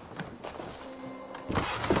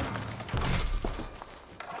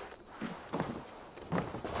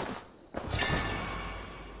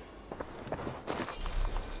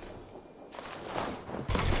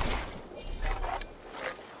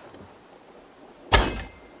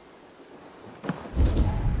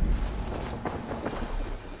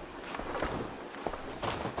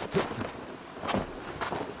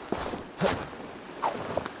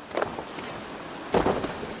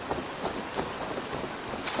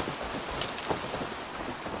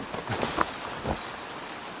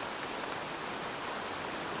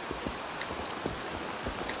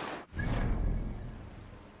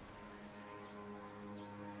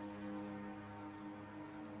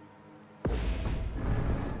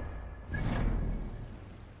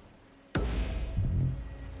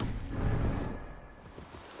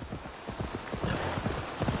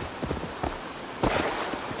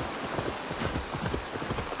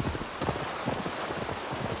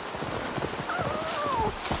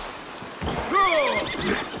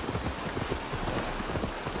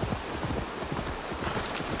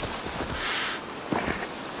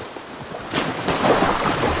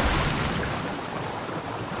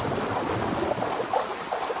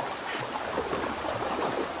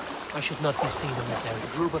 I should not be seen in this area.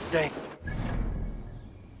 Group of day.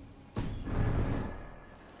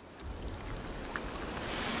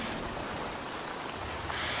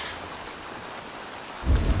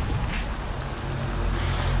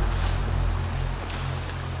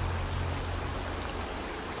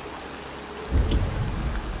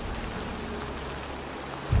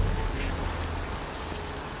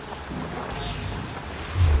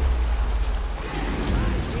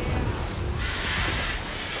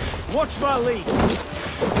 Watch my lead! Keep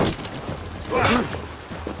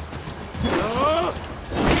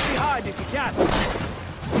behind if you can!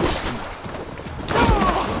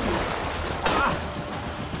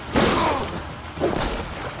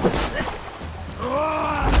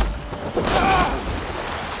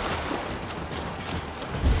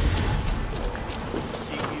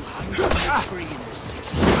 Tree in this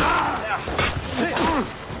city.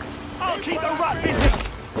 I'll keep the rat busy!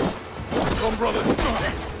 Come, brothers!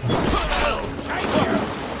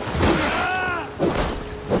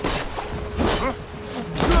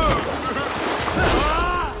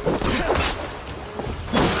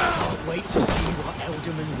 Wait to see what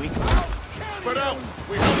Elderman we got. Spread out!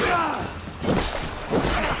 We have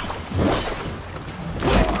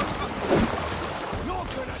You're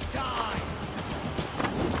gonna die!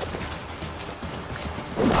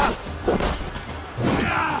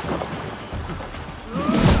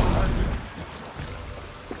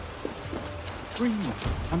 Free me.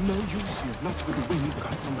 I'm no use here, not with the wind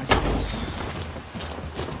cut from my sails.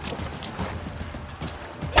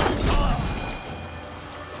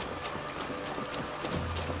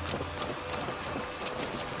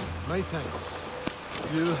 My thanks.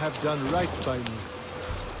 You have done right by me.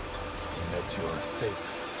 Met your fate.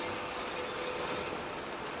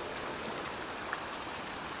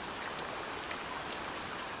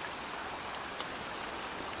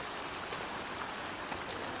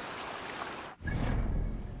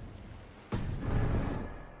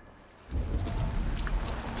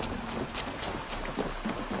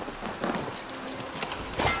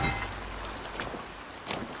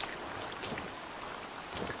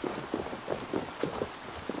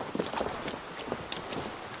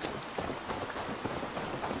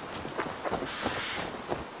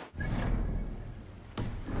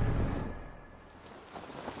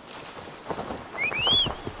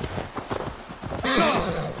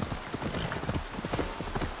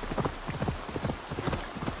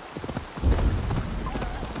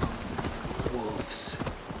 Wolves.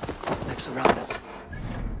 They've surrounded us.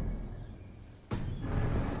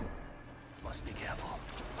 Must be careful.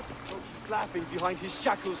 He's laughing behind his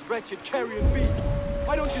shackles, wretched carrion beasts.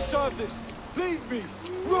 I don't deserve this. Leave me.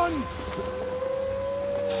 Run!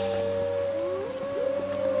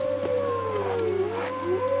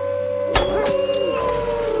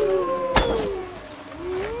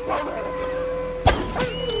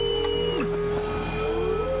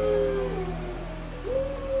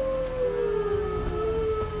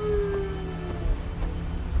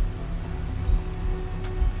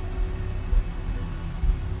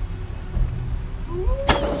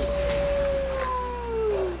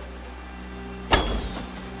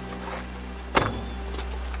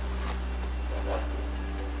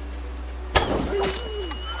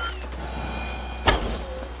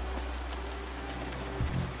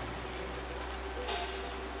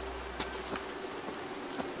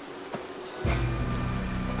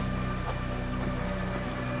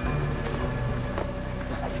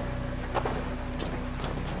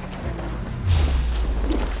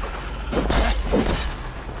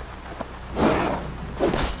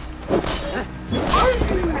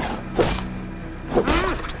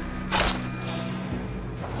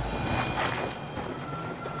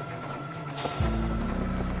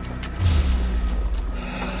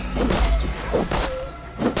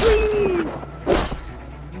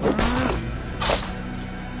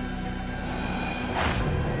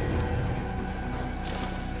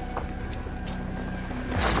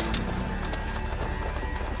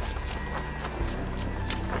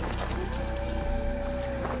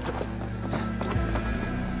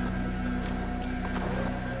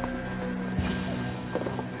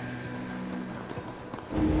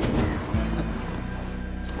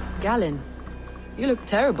 Galen, you look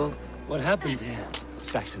terrible. What happened here?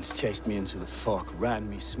 Saxons chased me into the fog, ran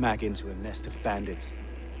me smack into a nest of bandits.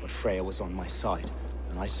 But Freya was on my side,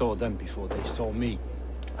 and I saw them before they saw me.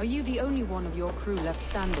 Are you the only one of your crew left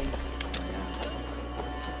standing?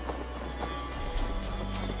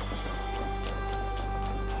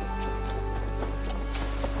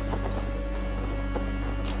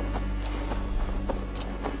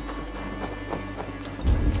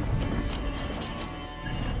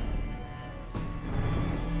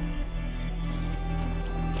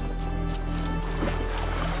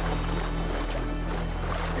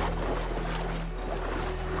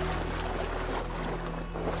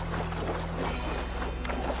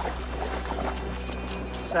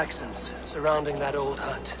 Saxons surrounding that old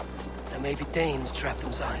hut. There may be Danes trapped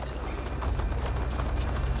inside.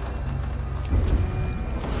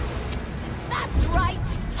 That's right!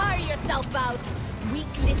 Tire yourself out! Weak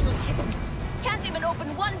little kittens. Can't even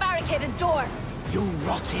open one barricaded door! You'll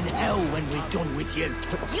rot in hell when we're done with you.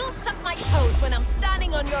 You'll suck my toes when I'm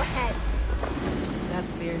standing on your head! That's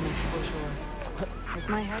clear enough for sure. With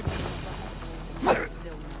my head...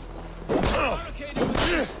 Barricaded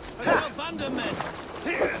with Valhalla men!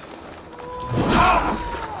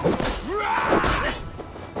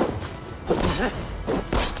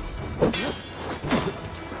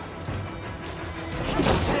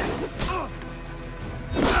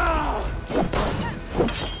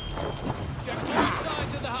 Check both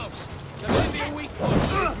sides of the house. There may be a weak point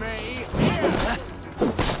with me.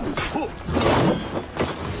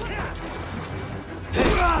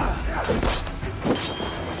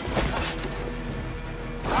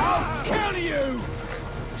 I'll kill you!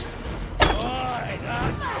 Boy,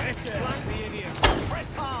 that's better. Flank the idiot.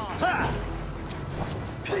 Press hard.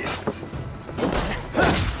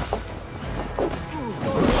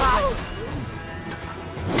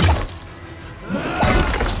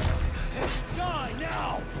 Die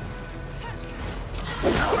now!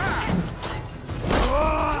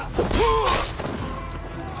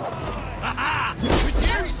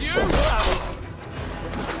 Reduce you!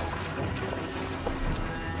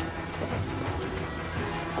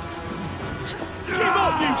 Give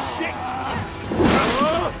up, you shit!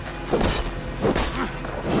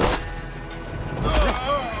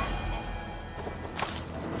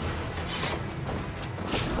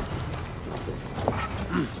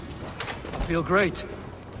 I feel great.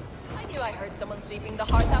 I knew I heard someone sweeping the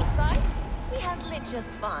hearth outside. We handle it just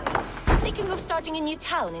fine. Thinking of starting a new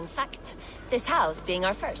town, in fact. This house being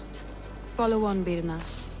our first. Follow on, Birna.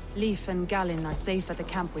 Leif and Galen are safe at the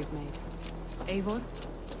camp we've made. Eivor,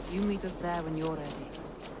 you meet us there when you're ready.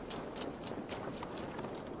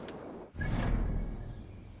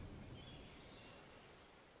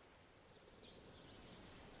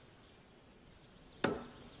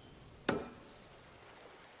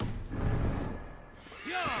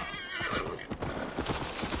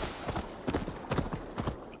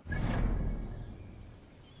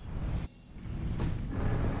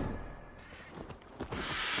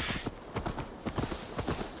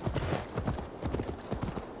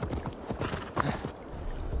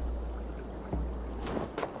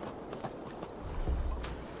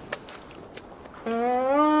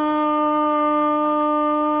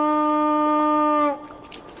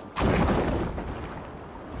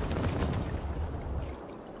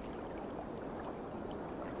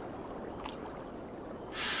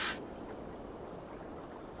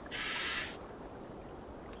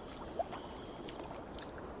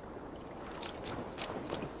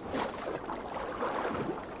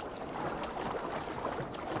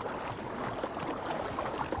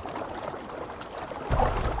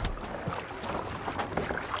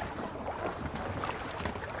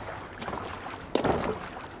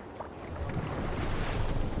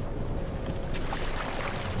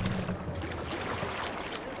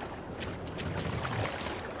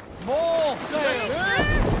 More sail!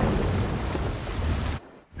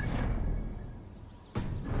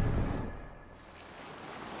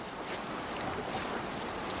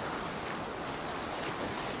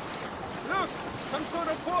 Look! Some sort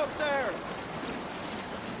of port there!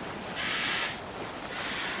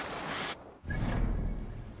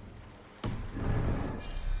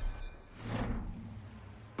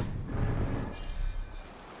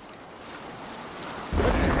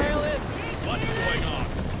 Put the sail in! What's going on?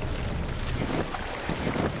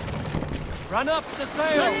 Run up the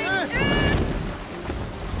sail!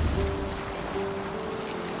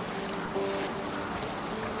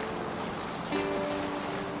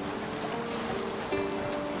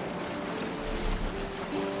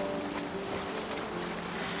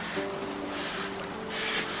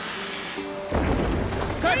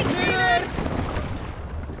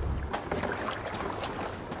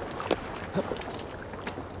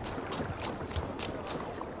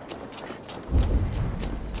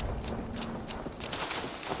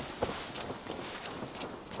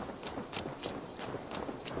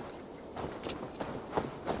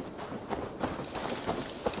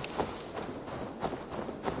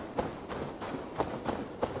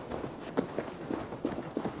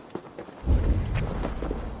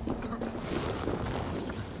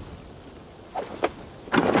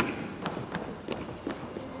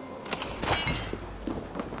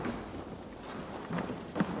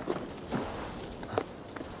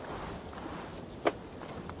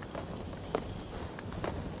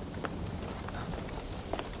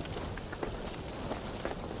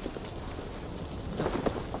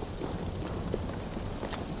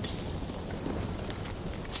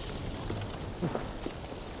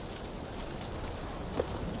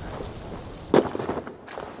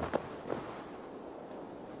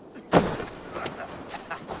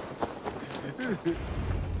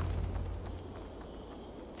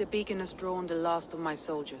 the beacon has drawn the last of my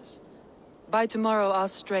soldiers. By tomorrow, our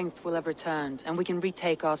strength will have returned, and we can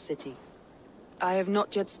retake our city. I have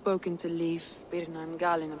not yet spoken to Leif, Birna, and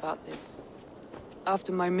Galin about this.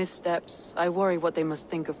 After my missteps, I worry what they must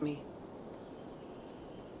think of me.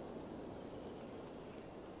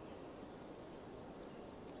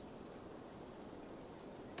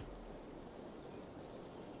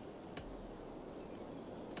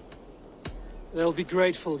 They'll be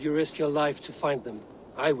grateful you risked your life to find them.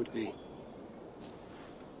 I would be.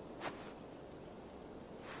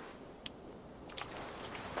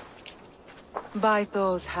 By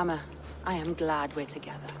Thor's hammer, I am glad we're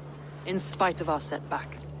together. In spite of our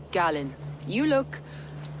setback. Galin, you look...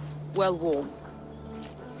 well, warm.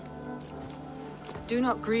 Do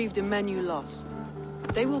not grieve the men you lost.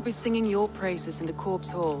 They will be singing your praises in the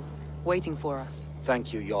Corpse Hall, waiting for us.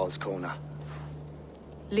 Thank you, Jarl's Kona.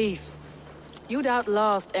 Leif, you'd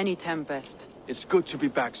outlast any tempest. It's good to be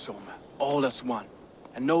back, Soma. All as one.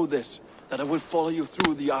 And know this, that I will follow you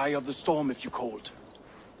through the eye of the storm if you called.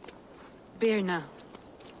 Birna.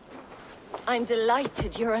 I'm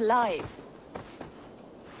delighted you're alive.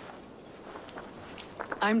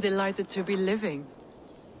 I'm delighted to be living.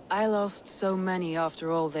 I lost so many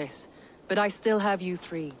after all this, but I still have you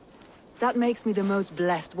three. That makes me the most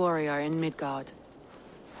blessed warrior in Midgard.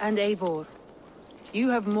 And Eivor, you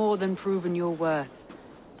have more than proven your worth.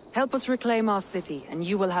 Help us reclaim our city, and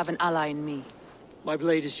you will have an ally in me. My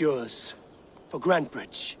blade is yours. For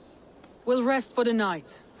Grantebridge. We'll rest for the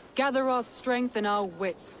night. Gather our strength and our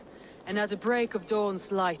wits. And at the break of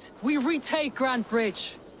dawn's light, we retake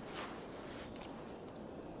Grantebridge!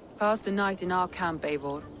 Pass the night in our camp,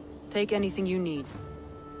 Eivor. Take anything you need.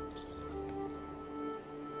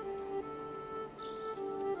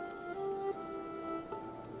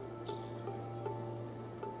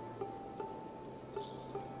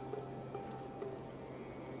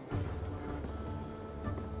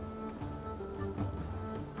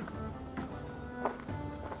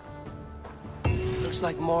 Looks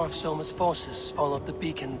like more of Soma's forces followed the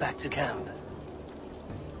beacon back to camp.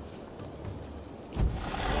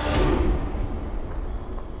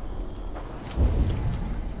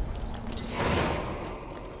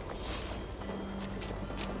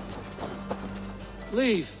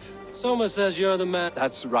 Leif, Soma says you're the man.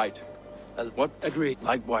 That's right. What? Agreed.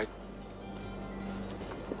 Likewise.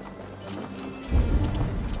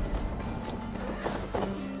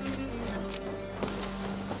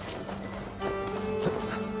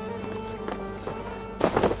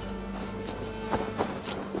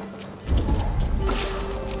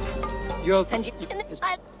 And you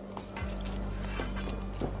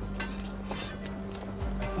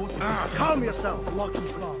Calm yourself, Lock and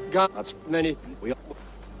Flock. God, that's many.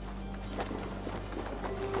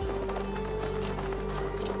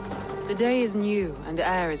 The day is new, and the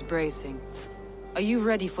air is bracing. Are you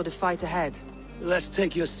ready for the fight ahead? Let's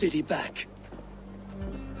take your city back.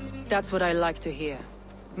 That's what I like to hear.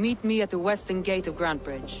 Meet me at the western gate of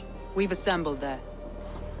Grantebridge. We've assembled there.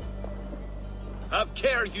 Have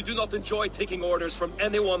care you do not enjoy taking orders from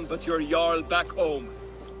anyone but your Jarl back home.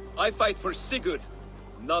 I fight for Sigurd,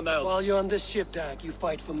 none else. While you're on this ship, Dag, you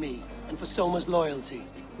fight for me, and for Soma's loyalty.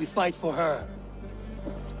 We fight for her.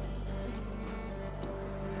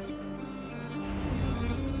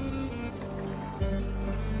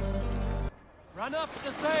 Run up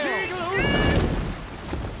the sail!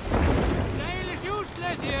 Sail is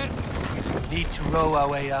useless here! We need to row our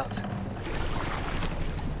way out.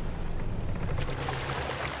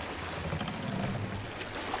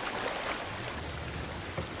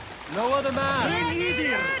 No other man!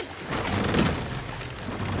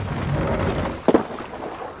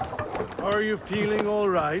 Are you feeling all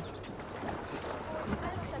right?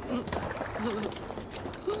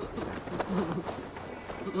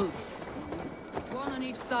 One on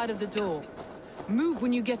each side of the door. Move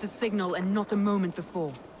when you get the signal and not a moment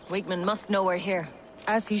before. Wigman must know we're here.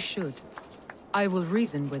 As he should. I will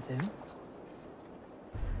reason with him.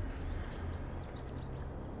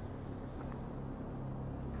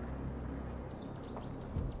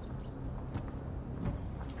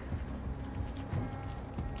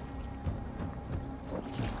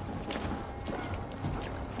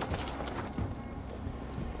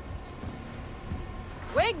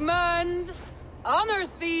 Wigmund! Honor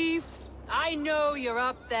thief! I know you're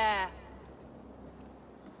up there.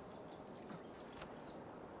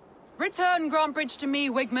 Return Grantebridge to me,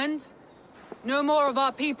 Wigmund. No more of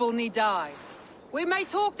our people need die. We may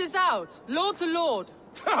talk this out, lord to lord.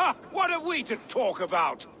 What are we to talk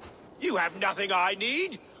about? You have nothing I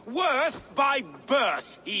need. Worth by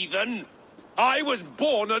birth, heathen. I was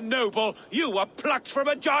born a noble. You were plucked from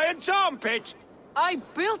a giant's armpit. I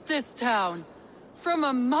built this town. From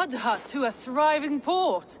a mud hut to a thriving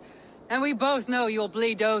port. And we both know you'll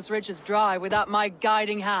bleed those riches dry without my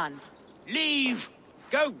guiding hand. Leave!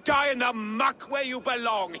 Go die in the muck where you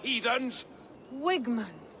belong, heathens!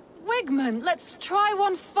 Wigmund, let's try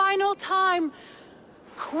one final time.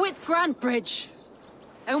 Quit Grantbridge.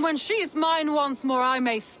 And when she is mine once more, I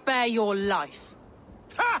may spare your life.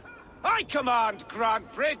 Ha! I command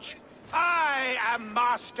Grantbridge! I am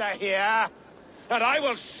master here! And I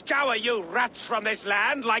will scour you rats from this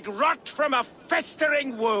land like rot from a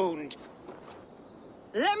festering wound!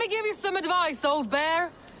 Let me give you some advice, old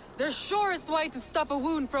bear. The surest way to stop a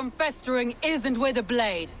wound from festering isn't with a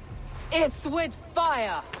blade. It's with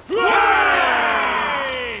fire!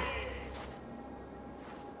 Hooray!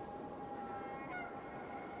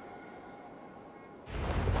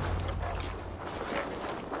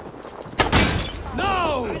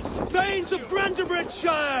 Now! Danes of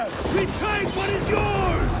Grantebridgeshire! Retake what is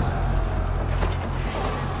yours!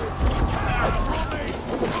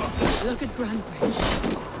 Look at Grantbridge.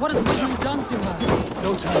 What has Wigmund done to her?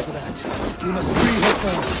 No time for that. We must free her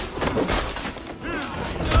first.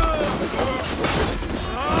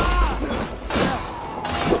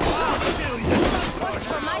 Watch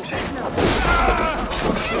for my signal.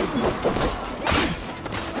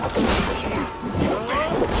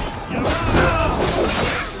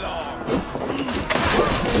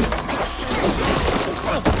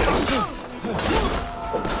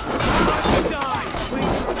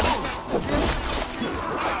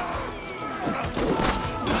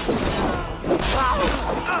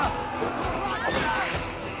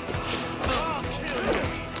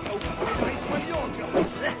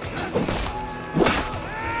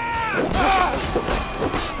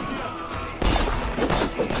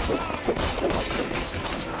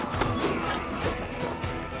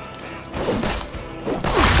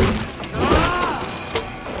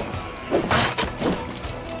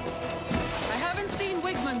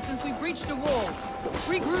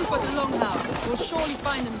 Regroup at the Longhouse. We'll surely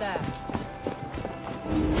find him there.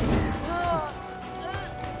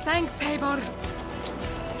 Thanks, Eivor.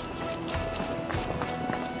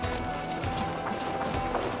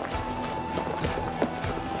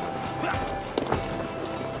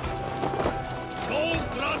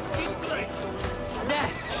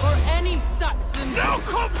 Death for any Saxon. Now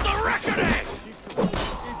comes the reckoning!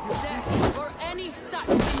 Death for any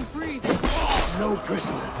Saxon breathing. No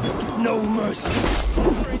prisoners, no mercy.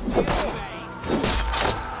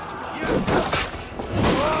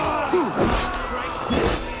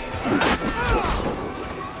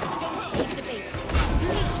 Don't take the bait.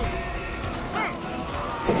 Patience.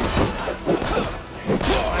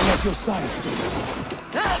 I'm at your side, sir.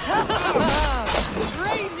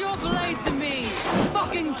 Raise your blade to me.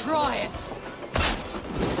 Fucking try it.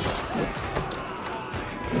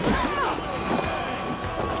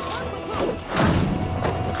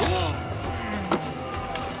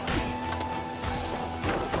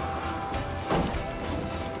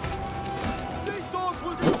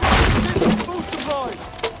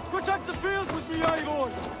 Protect the field with me,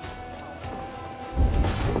 Eivor!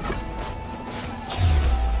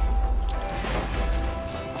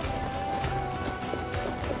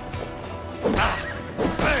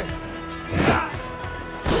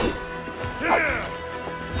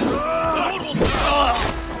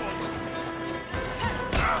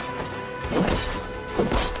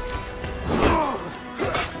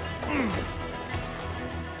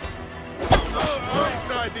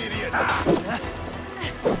 Inside the idiot!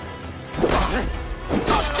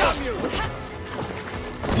 Damn you!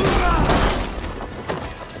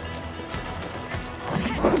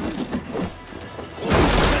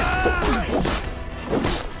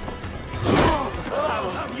 I'll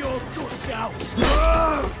have your guts out!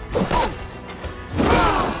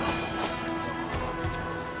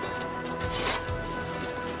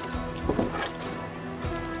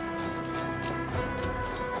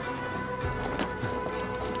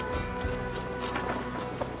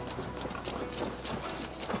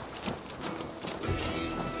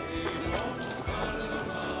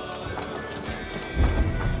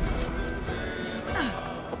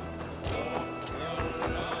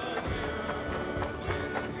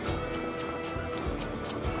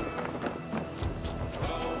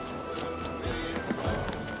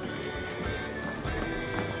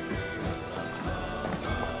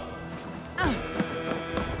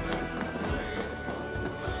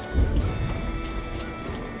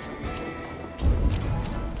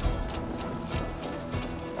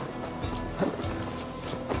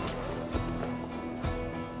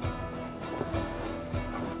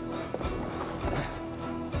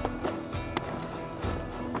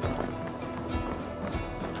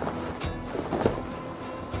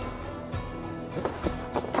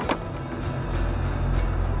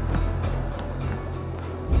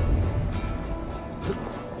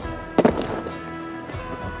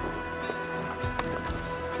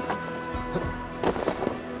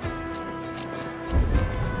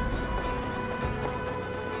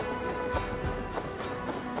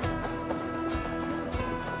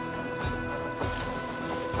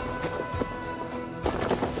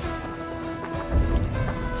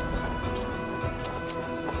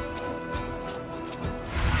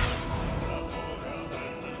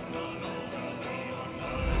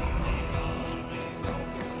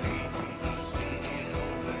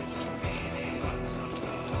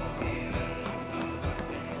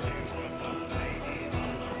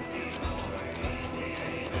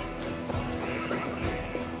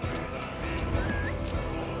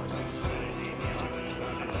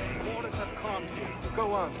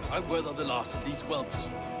 Go on. I'll weather the loss of these whelps.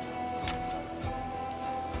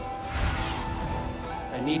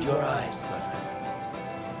 I need your eyes, my friend.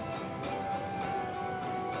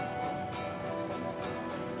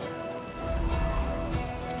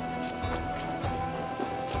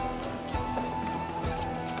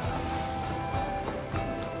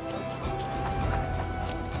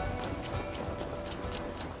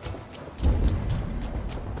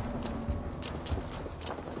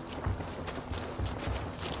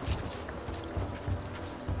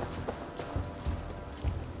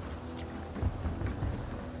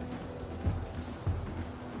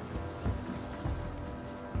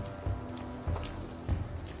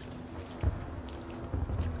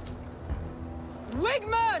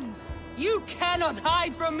 Wigmund! You cannot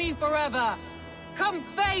hide from me forever! Come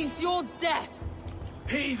face your death!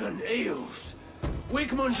 Heathen eels!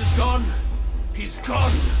 Wigmund is gone! He's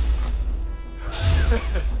gone!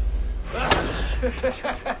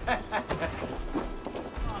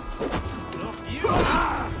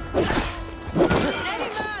 Any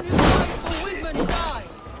man who fights for Wigmund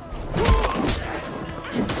dies!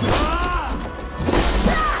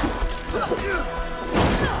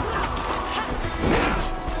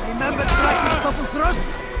 Remember striking supple thrust?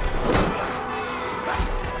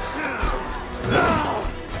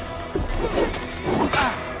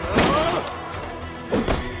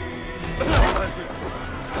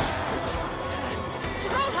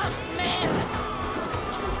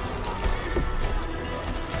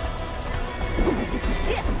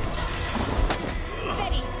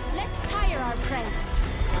 Steady, let's tire our prey.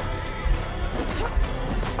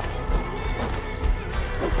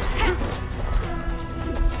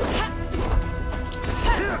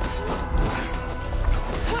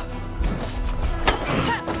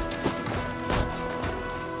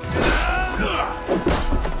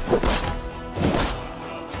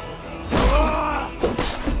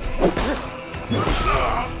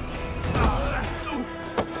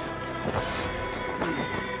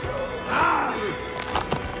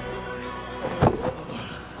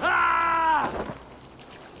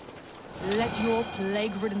 Let your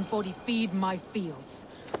plague-ridden body feed my fields.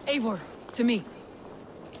 Eivor, to me.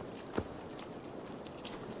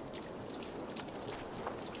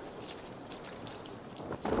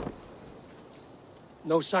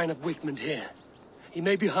 No sign of Wigmund here. He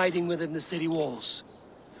may be hiding within the city walls.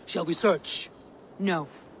 Shall we search? No.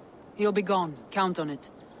 He'll be gone. Count on it.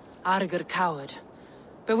 Arger coward.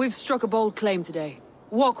 But we've struck a bold claim today.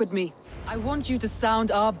 Walk with me. I want you to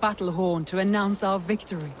sound our battle horn to announce our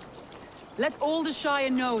victory. Let all the Shire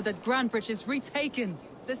know that Grantebridge is retaken.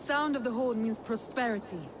 The sound of the horn means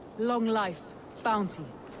prosperity, long life, bounty.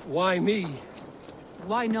 Why me?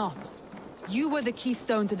 Why not? You were the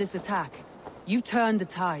keystone to this attack. You turned the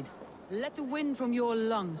tide. Let the wind from your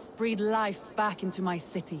lungs breathe life back into my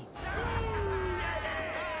city.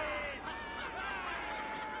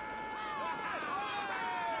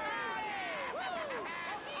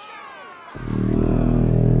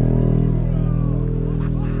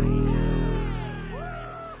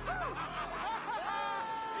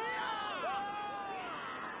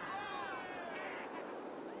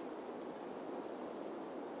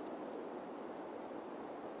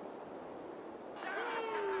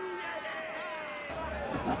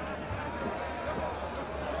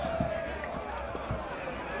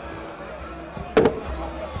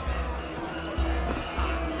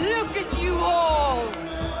 Look at you all!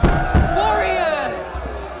 Warriors!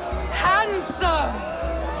 Handsome!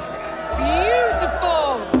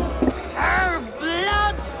 Beautiful!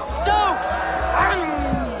 Blood-soaked!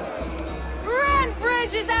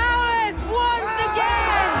 Grantebridge is ours once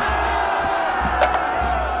again!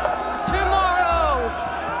 Tomorrow,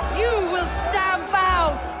 you will stamp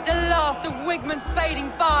out the last of Wigmund's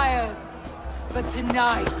fading fires. But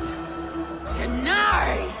tonight,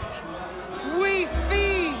 we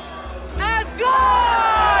feast as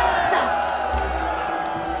gods!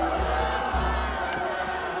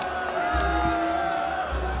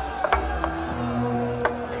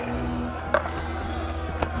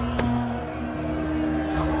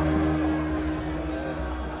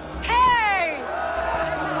 Hey!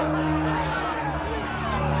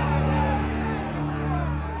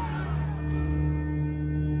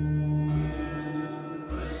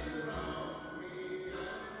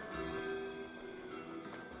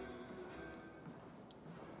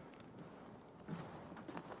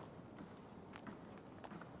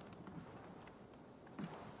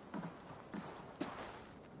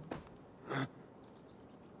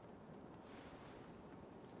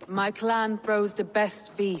 My clan throws the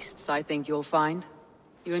best feasts, I think you'll find.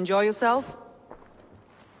 You enjoy yourself?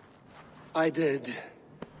 I did.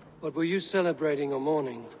 But were you celebrating or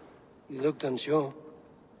mourning? You looked unsure.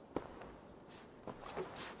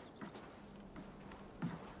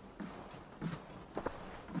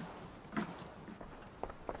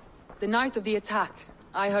 The night of the attack,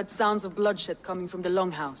 I heard sounds of bloodshed coming from the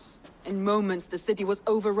Longhouse. In moments, the city was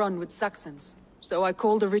overrun with Saxons, so I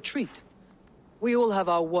called a retreat. We all have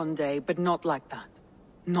our one day, but not like that.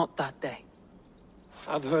 Not that day.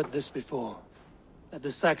 I've heard this before. That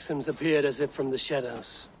the Saxons appeared as if from the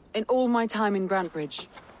shadows. In all my time in Grantbridge,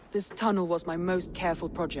 this tunnel was my most careful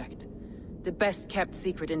project. The best kept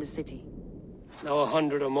secret in the city. Now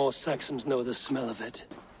 100 or more Saxons know the smell of it.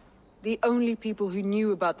 The only people who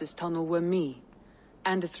knew about this tunnel were me,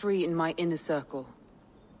 and the 3 in my inner circle.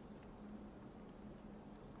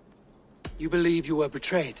 You believe you were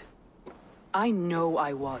betrayed? I know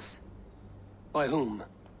I was. By whom?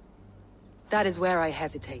 That is where I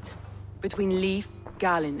hesitate. Between Leif,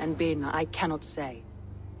 Galin, and Birna, I cannot say.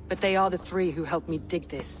 But they are the 3 who helped me dig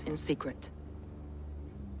this in secret.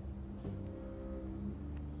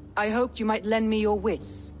 I hoped you might lend me your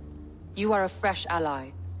wits. You are a fresh ally.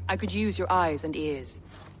 I could use your eyes and ears.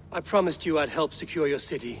 I promised you I'd help secure your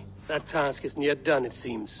city. That task isn't yet done, it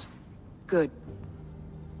seems. Good.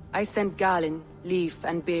 I sent Galin, Leif,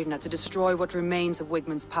 and Birna to destroy what remains of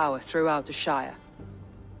Wigmund's power throughout the Shire.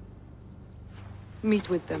 Meet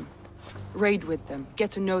with them. Raid with them.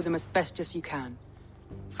 Get to know them as best as you can.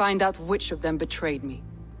 Find out which of them betrayed me.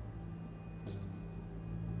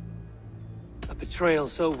 A betrayal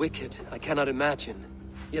so wicked, I cannot imagine.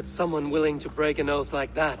 Yet someone willing to break an oath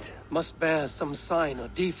like that must bear some sign or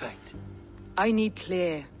defect. I need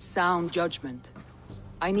clear, sound judgment.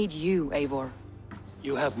 I need you, Eivor.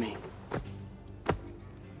 You have me.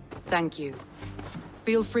 Thank you.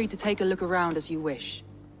 Feel free to take a look around as you wish.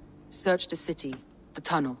 Search the city, the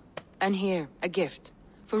tunnel, and here, a gift,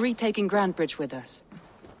 for retaking Grantbridge with us.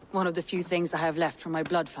 One of the few things I have left from my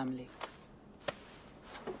blood family.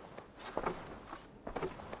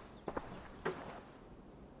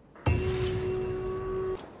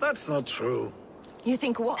 That's not true. You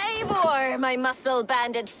think what? Eivor, my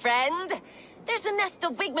muscle-banded friend! There's a nest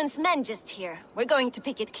of Wigmund's men just here. We're going to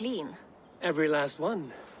pick it clean. Every last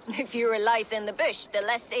one. The fewer lice in the bush, the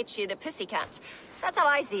less itchy the pussycat. That's how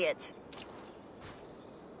I see it.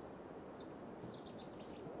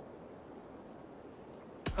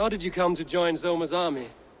 How did you come to join Zoma's army?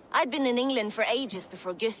 I'd been in England for ages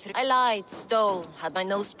before Guthrum. I lied, stole, had my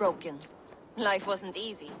nose broken. Life wasn't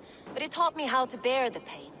easy, but it taught me how to bear the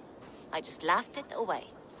pain. I just laughed it away.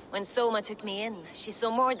 When Soma took me in, she saw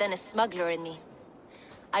more than a smuggler in me.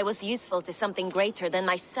 I was useful to something greater than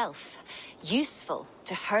myself. Useful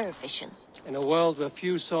to her vision. In a world where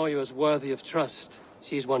few saw you as worthy of trust,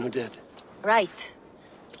 she's one who did. Right.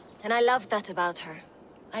 And I love that about her.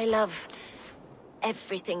 I love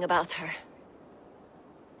everything about her.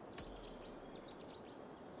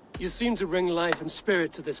 You seem to bring life and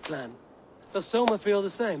spirit to this clan. Does Soma feel the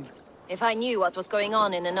same? If I knew what was going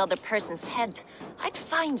on in another person's head, I'd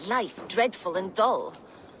find life dreadful and dull.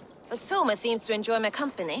 But Soma seems to enjoy my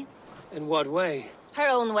company. In what way? Her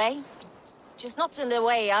own way. Just not in the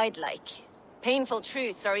way I'd like. Painful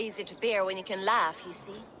truths are easy to bear when you can laugh, you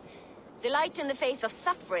see. Delight in the face of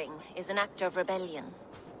suffering is an act of rebellion.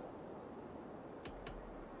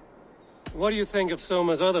 What do you think of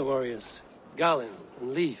Soma's other warriors? Galin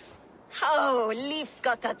and Leif? Oh, Leif's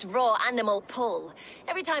got that raw animal pull.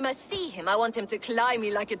 Every time I see him, I want him to climb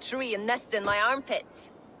me like a tree and nest in my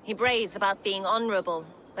armpits. He brays about being honorable,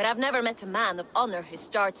 but I've never met a man of honor who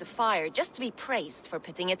starts a fire just to be praised for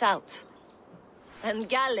putting it out. And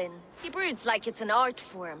Galin, he broods like it's an art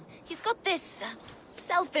form. He's got this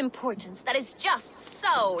self-importance that is just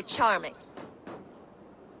so charming.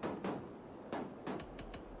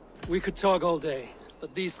 We could talk all day,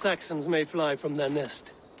 but these Saxons may fly from their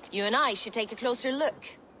nest. You and I should take a closer look.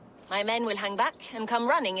 My men will hang back and come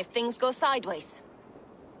running if things go sideways.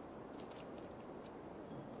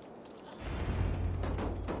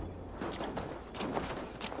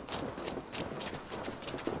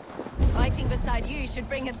 Fighting beside you should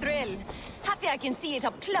bring a thrill. Happy I can see it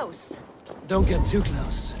up close. Don't get too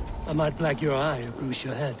close. I might black your eye or bruise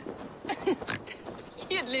your head.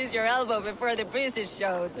 You'd lose your elbow before the bruises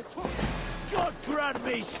showed. God grant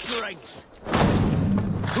me strength!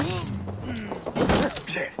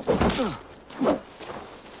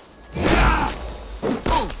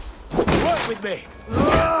 Work with me!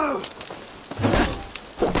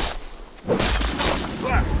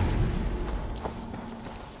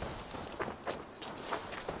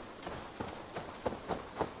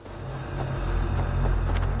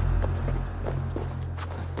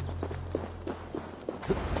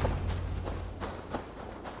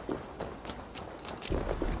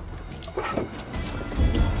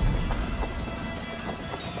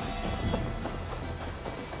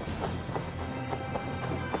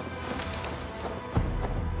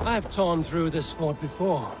 I've torn through this fort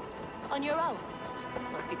before. On your own?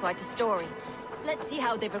 Must be quite a story. Let's see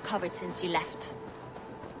how they've recovered since you left.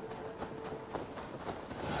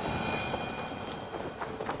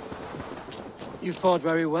 You fought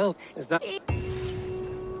very well. Is that...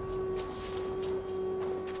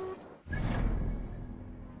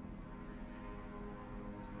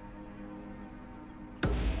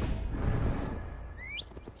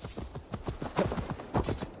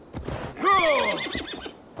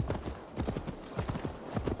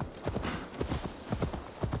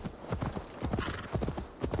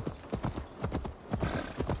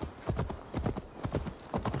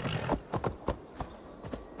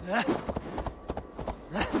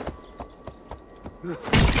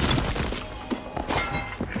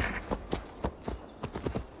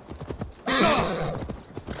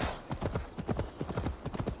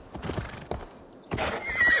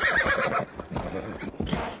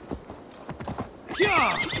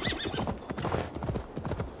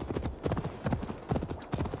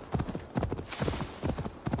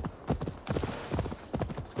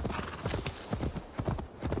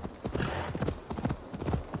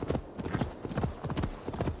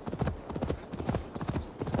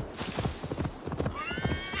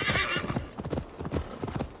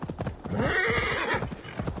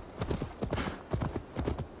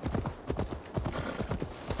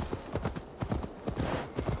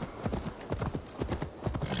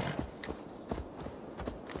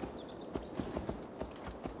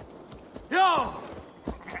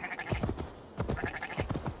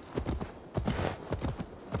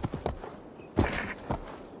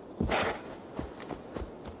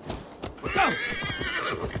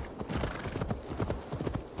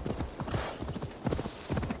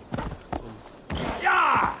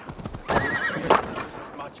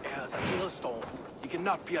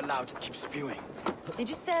 Not be allowed to keep spewing. Did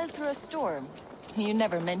you sail through a storm? You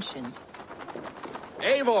never mentioned.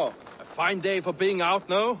 Eivor! A fine day for being out,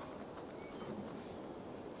 no?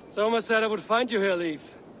 Soma said I would find you here, Leif.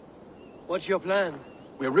 What's your plan?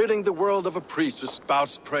 We're ridding the world of a priest who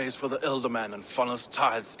spouts praise for the Elderman and funnels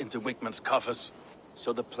tithes into Wigman's coffers.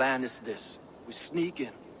 So the plan is this. We sneak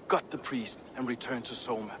in, gut the priest, and return to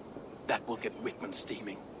Soma. That will get Wigman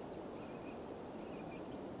steaming.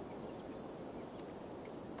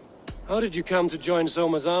 How did you come to join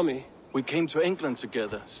Soma's army? We came to England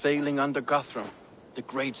together, sailing under Guthrum. The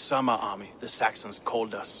Great Summer Army, the Saxons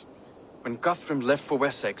called us. When Guthrum left for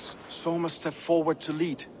Wessex, Soma stepped forward to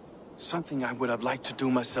lead. Something I would have liked to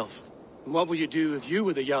do myself. What would you do if you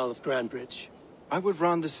were the Jarl of Grandbridge? I would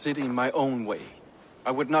run the city in my own way.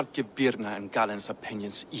 I would not give Birna and Galen's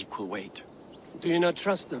opinions equal weight. Do you not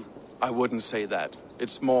trust them? I wouldn't say that.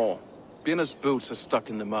 It's more. Birna's boots are stuck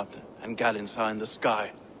in the mud, and Galen's are in the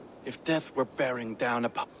sky. If death were bearing down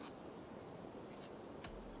upon...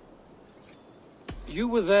 You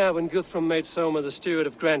were there when Guthrum made Soma the steward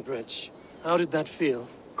of Grandbridge. How did that feel?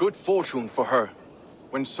 Good fortune for her.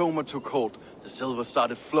 When Soma took hold, the silver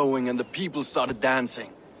started flowing and the people started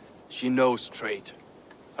dancing. She knows trade.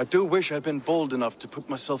 I do wish I'd been bold enough to put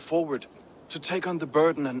myself forward, to take on the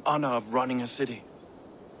burden and honor of running a city.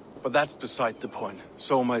 But that's beside the point.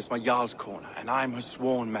 Soma is my Jarl's corner, and I'm her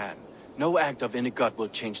sworn man. No act of any god will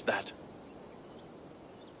change that.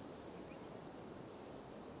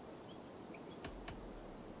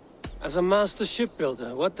 As a master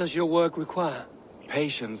shipbuilder, what does your work require?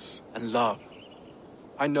 Patience and love.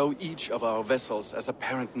 I know each of our vessels as a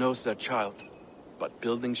parent knows their child. But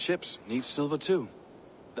building ships needs silver too.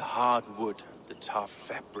 The hard wood, the tough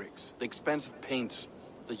fabrics, the expensive paints.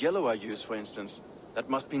 The yellow I use, for instance, that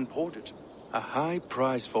must be imported. A high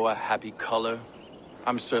price for a happy color.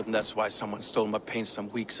 I'm certain that's why someone stole my paint some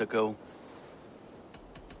weeks ago.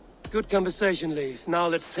 Good conversation, Leif. Now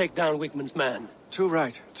let's take down Wigman's man. Too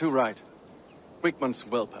right, too right. Wigman's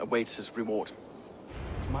whelp awaits his reward.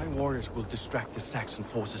 My warriors will distract the Saxon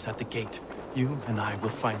forces at the gate. You and I will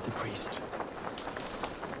find the priest.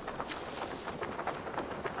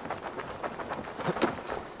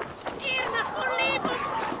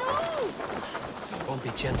 Won't be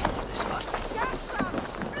gentle on this one.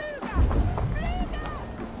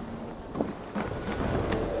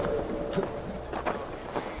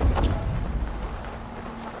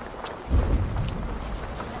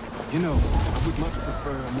 You know, I would much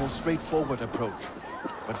prefer a more straightforward approach.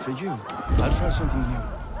 But for you, I'll try something new.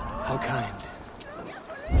 How kind.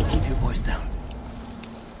 Keep your voice down.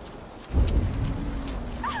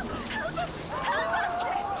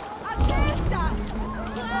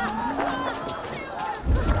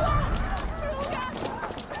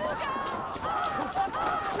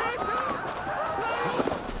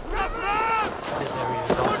 This area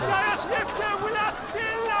is off limits.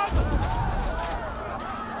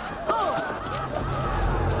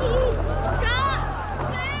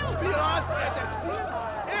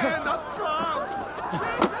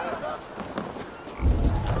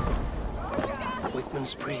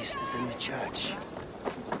 Wickman's priest is in the church.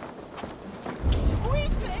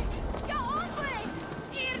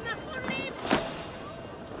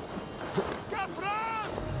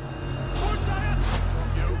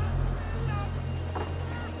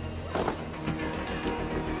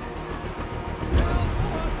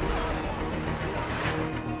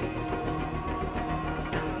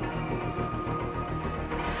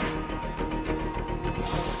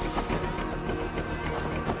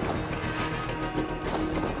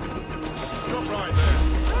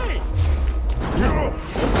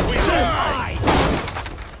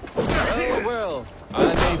 Well, I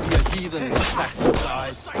may be a heathen in Saxon's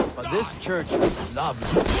eyes, but this church is lovely.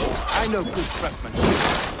 I know good craftsmanship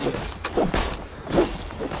when I see it.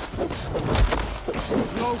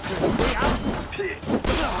 Locust, we have...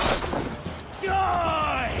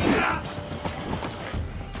 Die!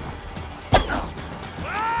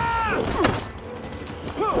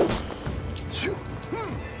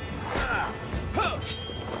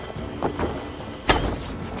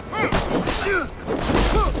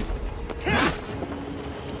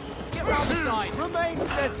 Get round the side. Remain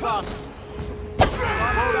steadfast.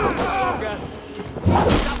 I'm stronger.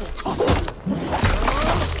 That will cost you.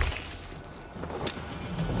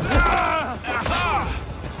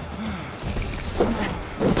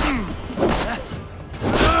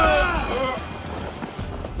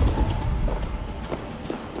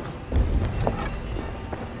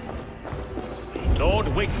 Lord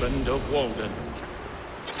Wigmund of Walden.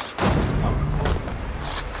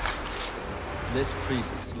 This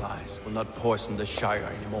priest's lies will not poison the Shire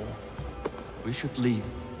anymore. We should leave.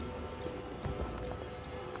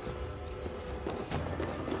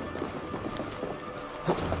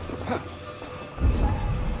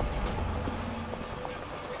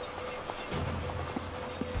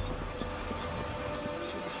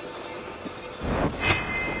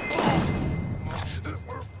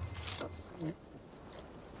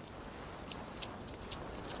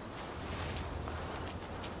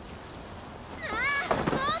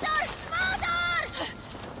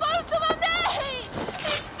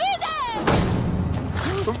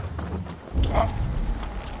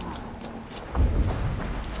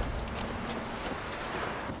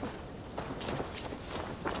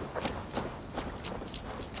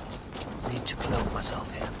 Need to clothe myself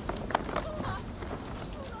here.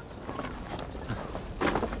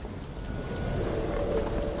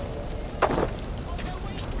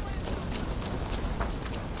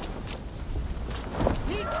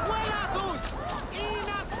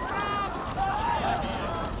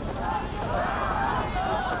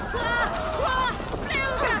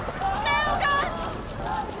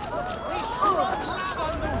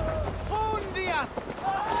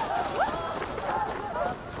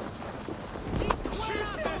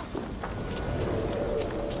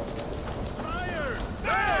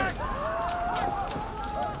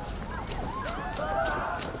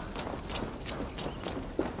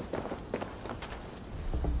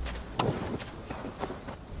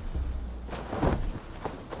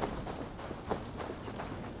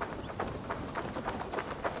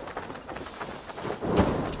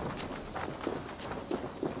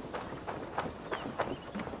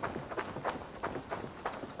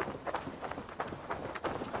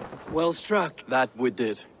 Well struck. That we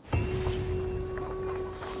did.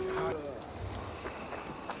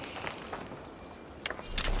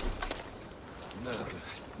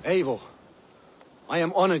 Eivor, I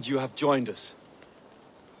am honored you have joined us.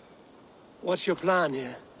 What's your plan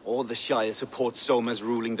here? All the Shire support Soma's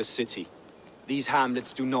ruling the city. These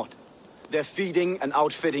hamlets do not. They're feeding and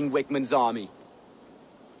outfitting Wigmund's army.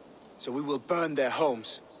 So we will burn their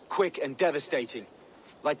homes, quick and devastating,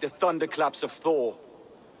 like the thunderclaps of Thor.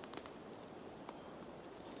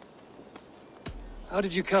 How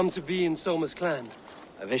did you come to be in Soma's clan?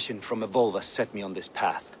 A vision from Evolva set me on this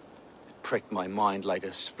path. It pricked my mind like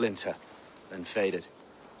a splinter, then faded.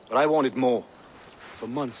 But I wanted more. For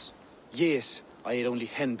months, years, I ate only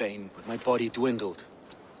henbane, but my body dwindled.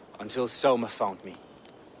 Until Soma found me,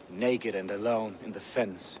 naked and alone in the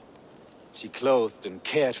fens. She clothed and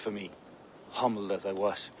cared for me. Humbled as I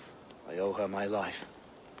was, I owe her my life.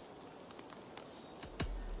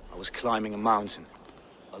 I was climbing a mountain.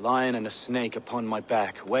 A lion and a snake upon my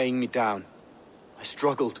back, weighing me down. I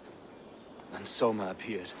struggled. Then Soma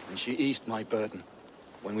appeared, and she eased my burden.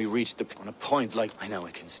 When we reached on a point like... I know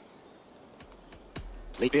I can...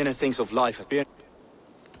 Birna thinks of life as being...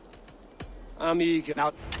 I'm eager.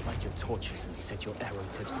 Now, light your torches and set your arrow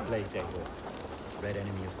tips ablaze, Eivor. The red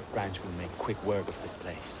enemy of the branch will make quick work of this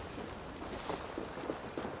place.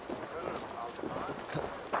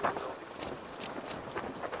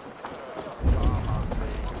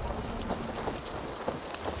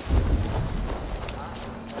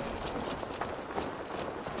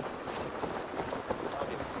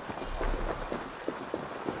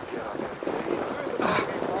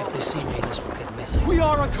 darkness. We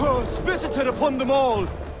are a curse visited upon them all!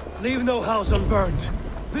 Leave no house unburned.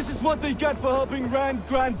 This is what they get for helping Rand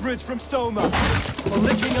Grand Bridge from Soma. For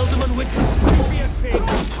licking Elderman Wickham's previous sin.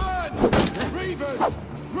 Run! Reavers!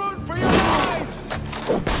 Run for your lives!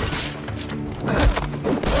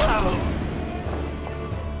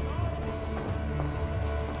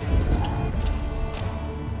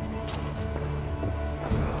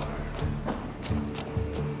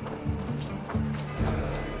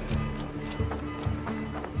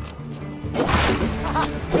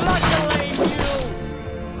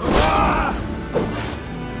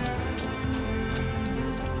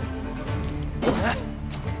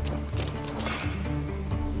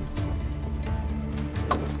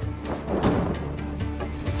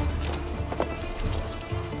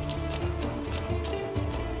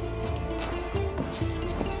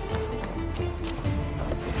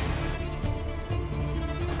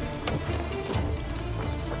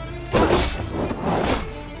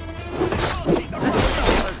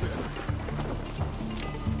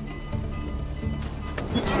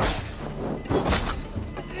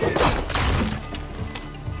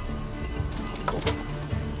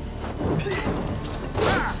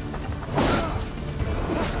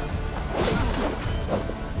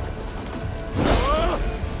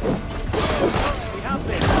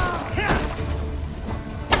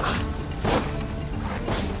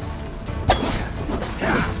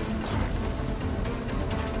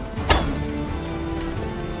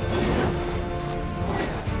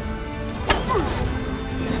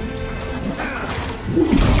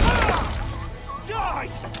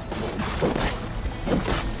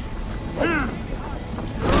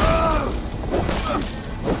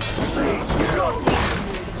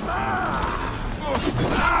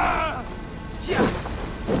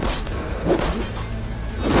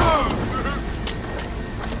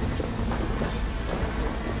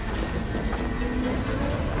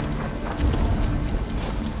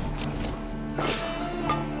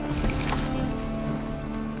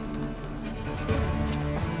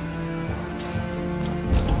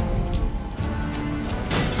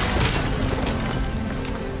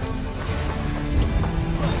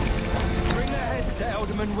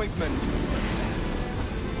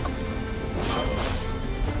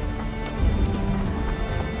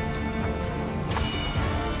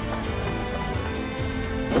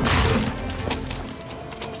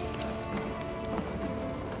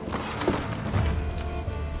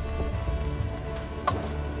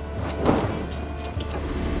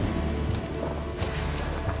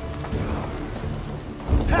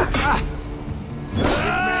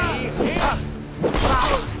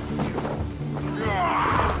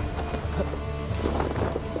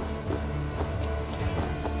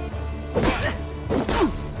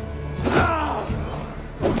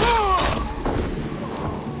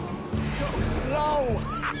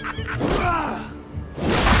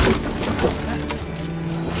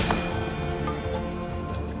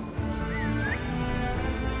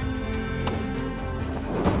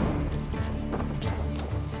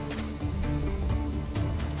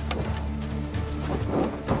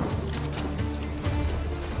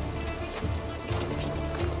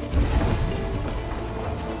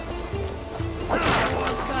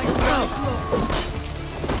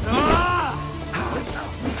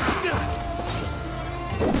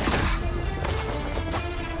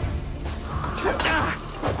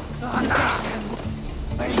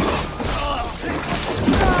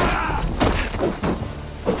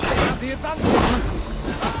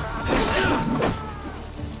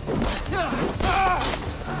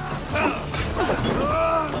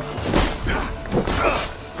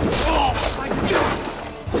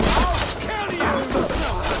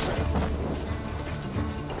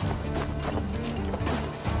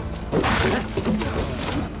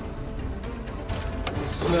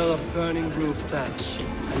 Smell of burning roof thatch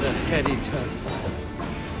and a heady turf.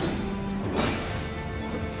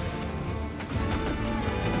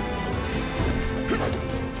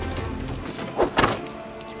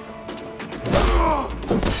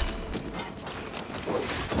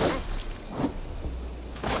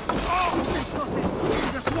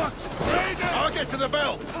 I'll get to the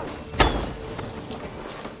bell!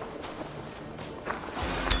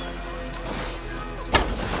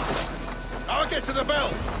 I'll get to the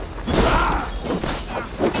bell!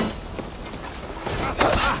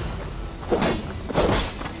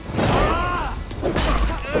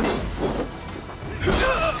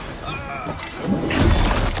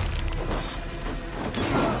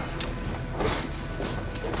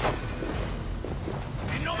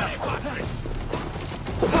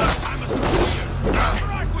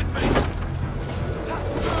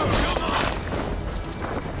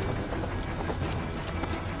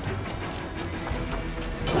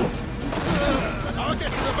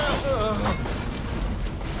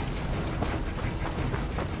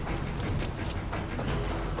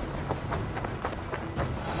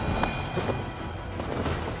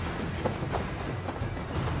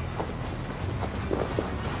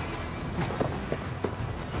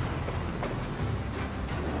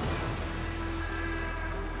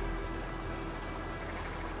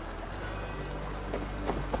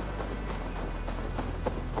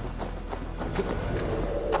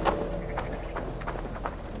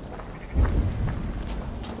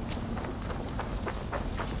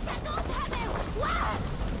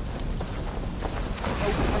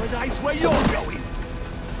 Paradise where you're going!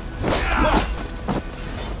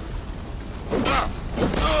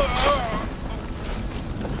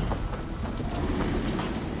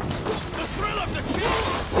 The thrill of the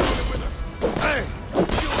chase! Come with us! Hey!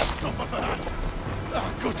 You'll suffer for that! Ah,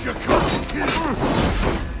 good you come!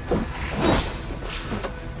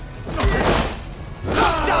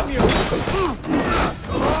 Damn you!